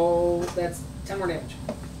 so that's 10 more damage.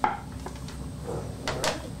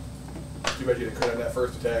 Too bad you didn't crit on that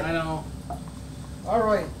first attack. I know. All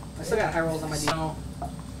right. I still got high rolls on my D. No.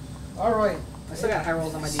 All right. I still got high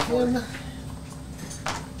rolls on my Him. D4.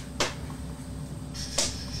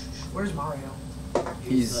 Where's Mario?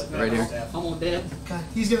 He's right here. Almost dead. Okay.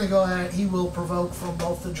 He's gonna go ahead. He will provoke from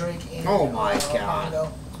both the Drake and Oh my God.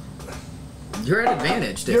 Bango. You're at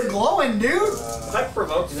advantage, You're dude. glowing, dude. If I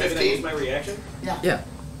provoke, does that mean I 15? use my reaction? Yeah.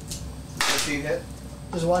 15 hit?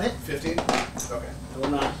 There's one hit. 15? Okay. I will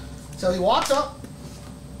not. So he walks up.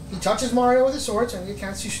 He touches Mario with his sword, so he gets a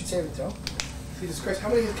Constitution saving throw. Jesus Christ, how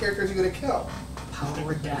many of his characters are you going to kill?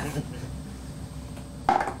 Power death.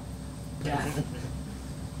 Death.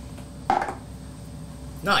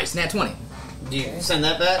 Nice, nat 20. Do you send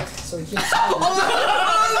that back? So he can't.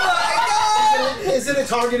 Is it a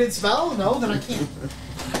targeted spell? No, then I can't.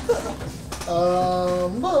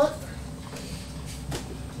 But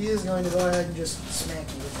he is going to go ahead and just smack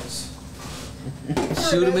you with this.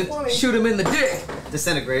 Shoot him in the dick.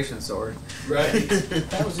 Disintegration sword. Right.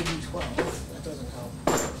 That was a D12. That doesn't help.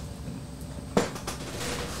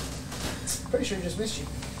 Pretty sure he just missed you.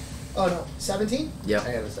 Oh no, 17? Yep. I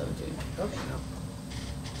have a 17. Okay.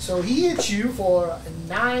 So he hits you for a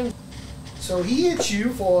 9. So he hits you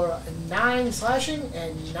for a 9 slashing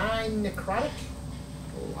and 9 necrotic.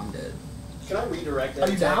 Oh, I'm dead. Can I redirect that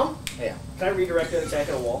Are you attack? down? Yeah. Can I redirect that attack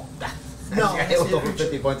at a wall? No, I that's hit with the over creature.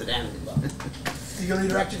 50 points of damage. You can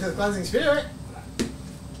redirect it to the cleansing spirit.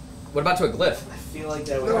 What about to a glyph? I feel like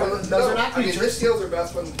that would No, happen. Those are not I mean, his creatures. skills are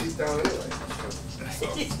best when he's down anyway.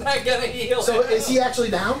 He's not gonna heal. So is he actually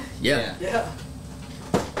down? Yeah. Yeah.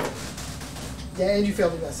 Yeah, and you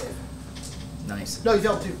failed to do that save. Nice. No, you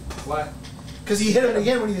failed too. Why? Because he hit him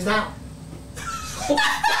again when he was down.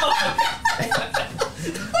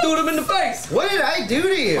 Shoot him in the face. What did I do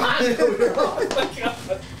to you?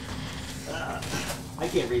 I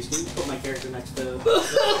can't reach. Can you put my character next to?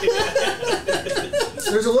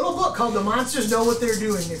 There's a little book called The Monsters Know What They're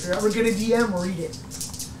Doing. If you're ever going to DM, read it.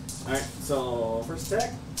 All right. So first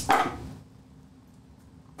attack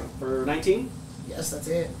for 19 Yes, that's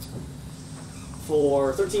it.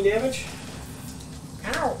 for 13 damage.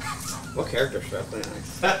 Ow. What character should I play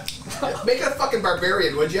next? Make it a fucking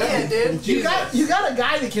barbarian, would you? Yeah, dude. You got a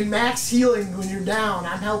guy that can max healing when you're down.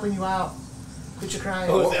 I'm helping you out. Quit your crying.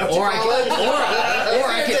 Oh, is that what you call it?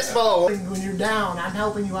 I can Dispo. When you're down, I'm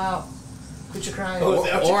helping you out. Quit your crying. Oh, is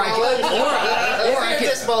that what you call it?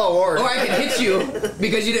 Dispo award. Or I can hit you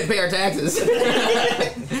because you didn't pay our taxes.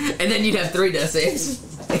 And then you'd have 3 death saves.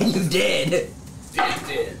 And you dead.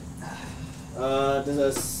 Dead. Does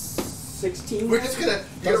a 16? We're just gonna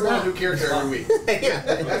roll a new character every week.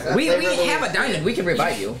 We have a diamond. We can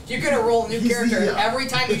revive you. You're gonna roll a new He's character the- every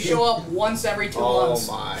time you show up once every 2 Oh months.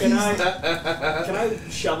 my. Can I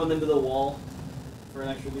shove him into the wall? for an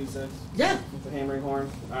extra D6 Yeah. with the hammering horn.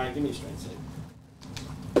 All right, give me a strength save.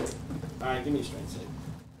 All right, give me a strength save.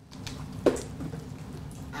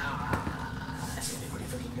 That's gonna be pretty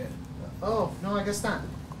freaking good. Oh, no, I guess not.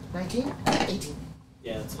 19? 18.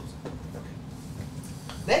 Yeah, that's it.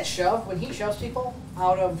 That shove, when he shoves people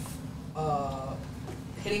out of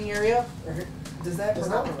hitting area, or does that Does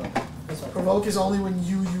provoke? not provoke. That's what Provoke is only when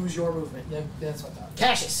you use your movement. Yeah, that's what I thought.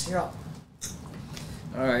 Cassius, you're up.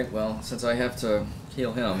 All right. Well, since I have to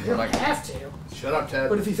heal him, You don't have to, Shut up, Ted.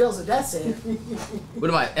 but if he fails a death save, what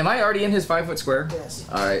am I? Am I already in his 5-foot square? yes.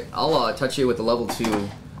 All right. I'll touch you with the level 2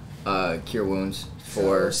 cure wounds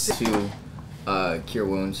for So 2 cure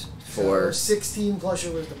wounds So for 16 plus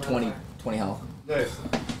your wisdom. 20 health. Nice.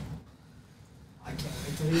 I can't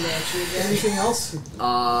wait to do that shit again. Anything else?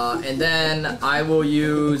 And then I will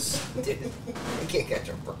use. Dude, I can't catch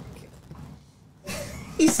a break.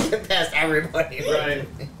 He skipped past everybody. Right.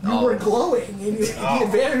 You were glowing, and the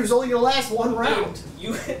advantage was only going to last one round.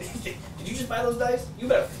 You did you just buy those dice? You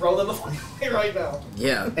better throw them away right now.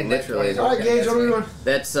 Yeah, And that's literally. All right, Gage, what are we doing?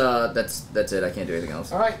 That's it. I can't do anything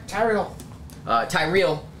else. All right, Tyrael.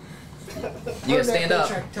 Tyrael, you gotta stand up.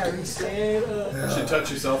 Tyrese. Stand up. You should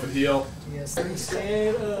touch yourself and heal. Yes,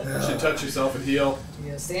 stand up. You should touch yourself and heal.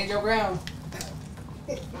 Yes, stand your ground.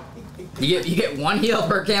 You get 1 heal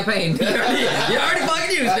per campaign. you already fucking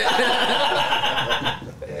used it. Yeah,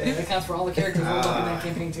 that counts for all the characters we're looking at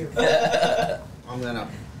campaign too. I'm gonna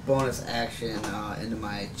bonus action into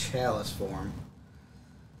my chalice form.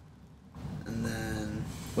 And then...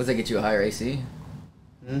 Does that get you a higher AC?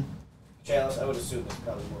 Chalice, I would assume it's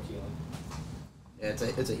probably more healing. Yeah,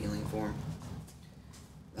 it's a healing form.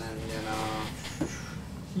 And then,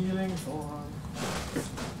 Healing form.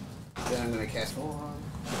 then I'm gonna cast...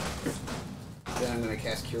 Then I'm gonna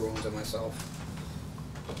cast Cure Wounds on myself.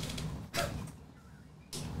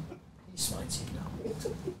 He smites you now.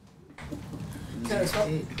 Kind of stuff.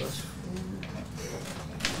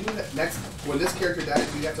 Next, when this character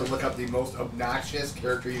dies, you have to look up the most obnoxious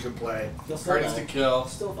character you can play. He'll still Hardest die. to kill.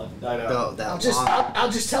 Still fucking I die. know. That I'll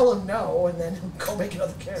just tell him no, and then he'll go make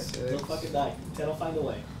another character. He'll fucking die. Ted will find a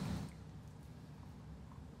way.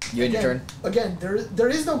 You in your turn? Again, there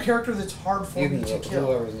is no character that's hard for You me can to look kill.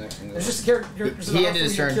 whoever's next to me. There's just characters that He are hard ended for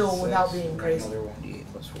his me to turn. kill without being crazy. Another 1d8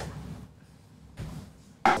 plus 4.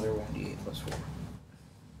 Another 1d8 plus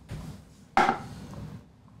 4.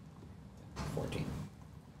 14.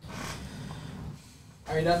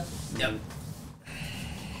 Are you done? Yep.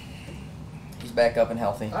 He's back up and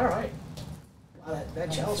healthy. All right. Wow,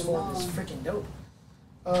 that chalice form is freaking dope.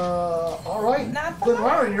 All right.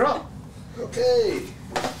 Glynwarin, you're up. Okay.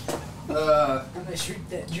 I'm gonna shoot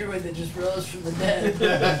that druid that just rose from the dead.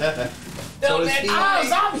 So is he,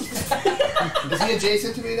 zombie! is he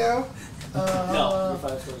adjacent to me now? No, you're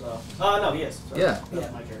 5 squares off. No, he is. Sorry. Yeah.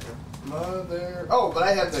 That's my character. Mother. Oh, but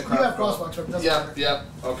I have the You have crossbow. crossbox, but it doesn't Yep, matter. yep.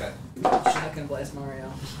 Okay. Shotgun blast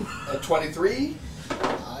Mario. 23.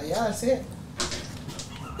 Yeah, I see it.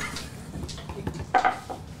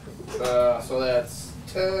 So that's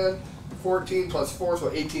 10, 14 plus 4,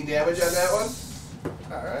 so 18 damage on that one.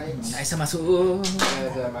 Alright. Nice, Amasu.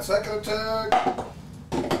 And then my second attack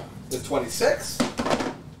is 26.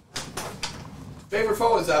 Favorite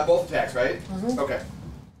foe is both attacks, right? Mhm. Okay.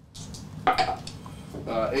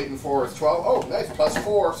 8 and 4 is 12. Oh, nice. Plus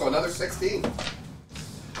 4, so another 16.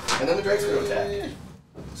 And then the Drake's going to attack.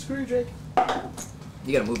 Screw you, Drake.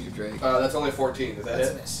 You gotta move your Drake. That's only 14. Is that That's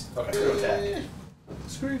a it? miss. Okay, so attack.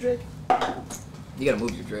 Screw you, Drake. You gotta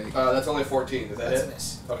move your Drake. That's only 14. Is that That's a it?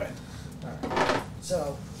 miss. Okay. Alright.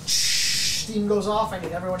 So, steam goes off. I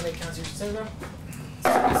need everyone to make Constitution save now.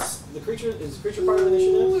 The creature is the creature part of the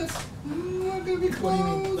initiative? I'm gonna be close.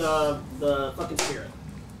 What do you mean? The fucking spirit.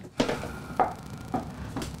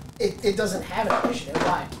 It doesn't have an initiative.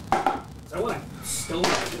 Why? So I want to stone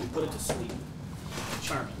it and put it to sleep.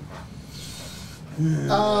 Charming.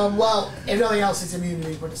 Well, if nothing else, it's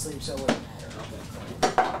immunity put to sleep, so it wouldn't matter.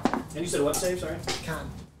 Okay. And you said what save? Sorry. Con.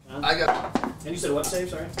 I got And you said what save?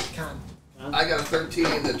 Sorry. Con. I got a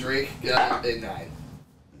 13. The Drake got a 9.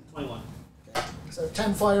 21. Okay. So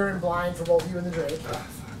 10 fire and blind for both you and the Drake.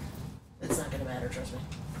 It's not going to matter, trust me.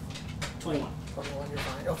 21. 21, you're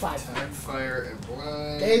fine. Oh, 5 fire. Fire and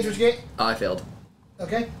blind. Gage, what'd you get? I failed.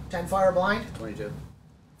 Okay. 10 fire blind. 22.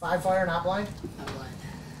 5 fire not blind. I'm blind.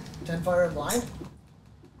 10 fire and blind.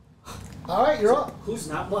 Alright, you're up. Who's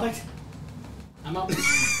not blind? I'm up.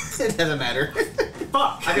 It doesn't matter.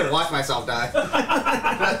 Fuck! I can watch myself die.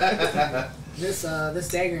 This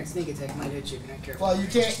dagger and sneak attack might hit you if you're not careful. Well, you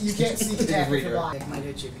can't sneak attack if you're blind. It might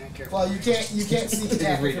hit you if you're not careful. Well, you can't sneak attack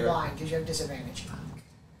if you're Redirect. blind because you have disadvantage.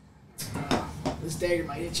 This dagger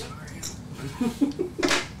might hit you, Mario.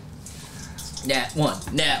 Nat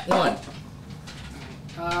 1. Nat 1.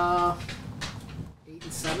 8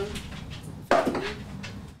 and 7. 15. Okay,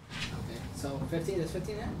 so 15 is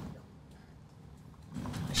 15 now?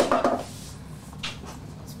 That's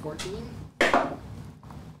 14.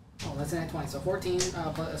 Oh, that's an at 20. So 14.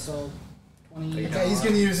 So 20. Okay, he's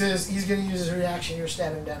gonna use his reaction. You're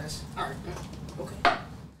stabbing Dennis. All right. Okay.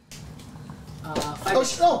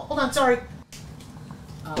 5. Hold on. Sorry.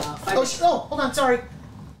 5. Hold on. Sorry.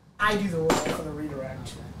 I do the roll for the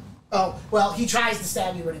redirect. Oh, well, he tries to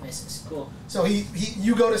stab you, but he misses. Cool. So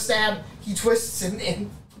you go to stab, he twists and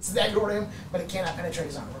it's that go to him, but it cannot penetrate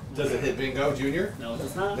his armor. Does it hit Bingo Jr.? No, it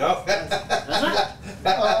does not. No. That's not.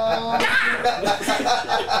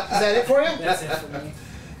 Is that it for you? That's it for me.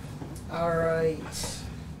 Alright.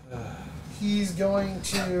 He's going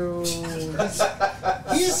to...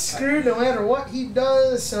 He's screwed no matter what he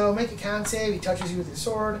does, so make a con save. He touches you with his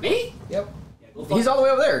sword. Me? Yep. Yeah, He's all the way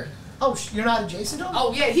over there. Oh, you're not adjacent to him?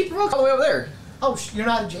 Oh yeah, he provokes. All the way over there. Oh, you're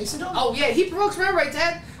not adjacent to him? Oh yeah, he provokes. Remember, right,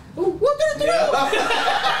 Dad? Ooh, what did it do?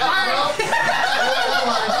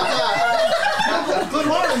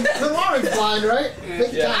 Glynwarin's blind, right?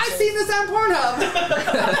 Make a con I've save. seen this on Pornhub.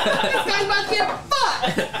 This guy's about to get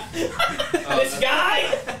fucked. This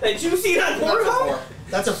guy that you've seen on Pornhub?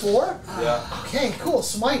 That's a 4? Yeah. Okay, cool.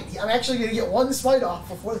 Smite. I'm actually going to get 1 smite off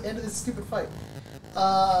before the end of this stupid fight.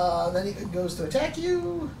 Then he goes to attack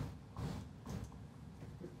you.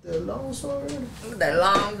 With the longsword. That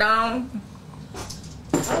long down. I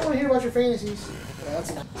don't want to hear about your fantasies. Well, that's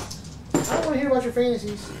a 9. I don't want to hear about your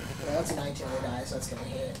fantasies. Well, that's a 19 on the die, so that's going to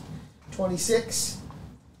hit. 26.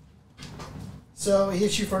 So he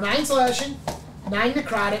hits you for 9 slashing, 9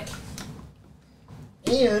 necrotic,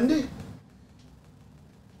 and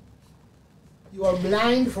you are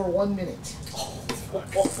blind for 1 minute. So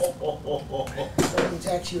he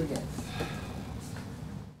attacks you again.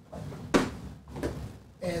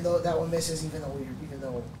 And that one misses, even though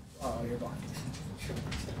you're blind.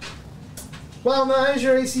 Well, now is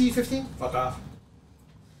your AC 15? Fuck off.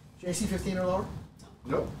 Is your AC 15 or lower?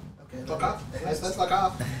 Nope. Okay. Fuck off. That's fuck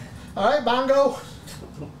off. All right, Bango.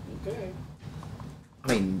 Okay. I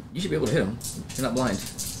mean, you should be able to hit him. You're not blind.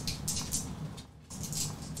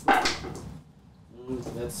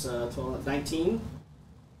 That's 12, 19.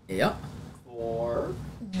 Yep. Or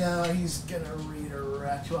No, he's gonna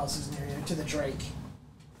redirect. Who else is near you? To the Drake.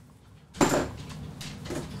 Come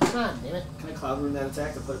on, damn it. can I cloud rune that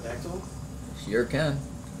attack and put it back to him? Sure can.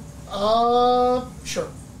 Sure.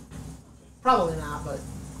 Probably not, but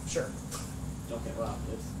sure. Okay, well,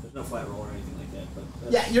 there's no flat roll or anything like that. But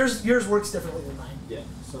Yeah, yours works differently than mine. Yeah.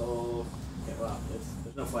 So okay, well,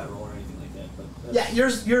 there's no flat roll or anything like that. But Yeah,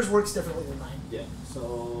 yours works differently than mine. Yeah.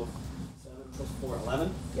 So 7 plus 4,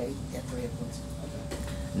 11. Yeah, you get 3 hit points.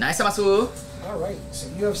 Nice, Amasu. All right, so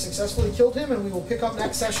you have successfully killed him, and we will pick up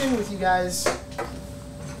next session with you guys.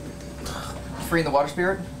 Freeing the water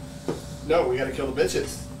spirit. No, we gotta kill the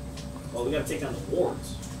bitches. Well, we got to take down the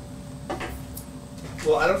wards.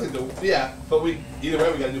 Well, I don't think but either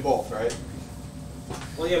way we gotta do both, right?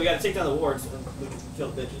 Well, yeah, we got to take down the wards and we can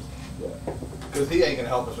kill the bitches. Yeah. Because he ain't gonna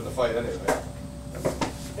help us in the fight anyway.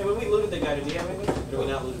 Hey, when we looted the guy, did he have anything? Or did we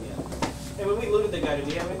not loot him yet? Hey, when we looted the guy, did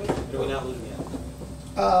he have anything? Or did we not loot him yet?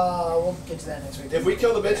 We'll get to that next week. If we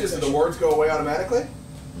kill the bitches, do the wards go away automatically?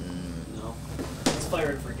 No. Let's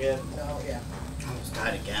fire and forget. No, yeah. Almost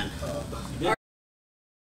died again.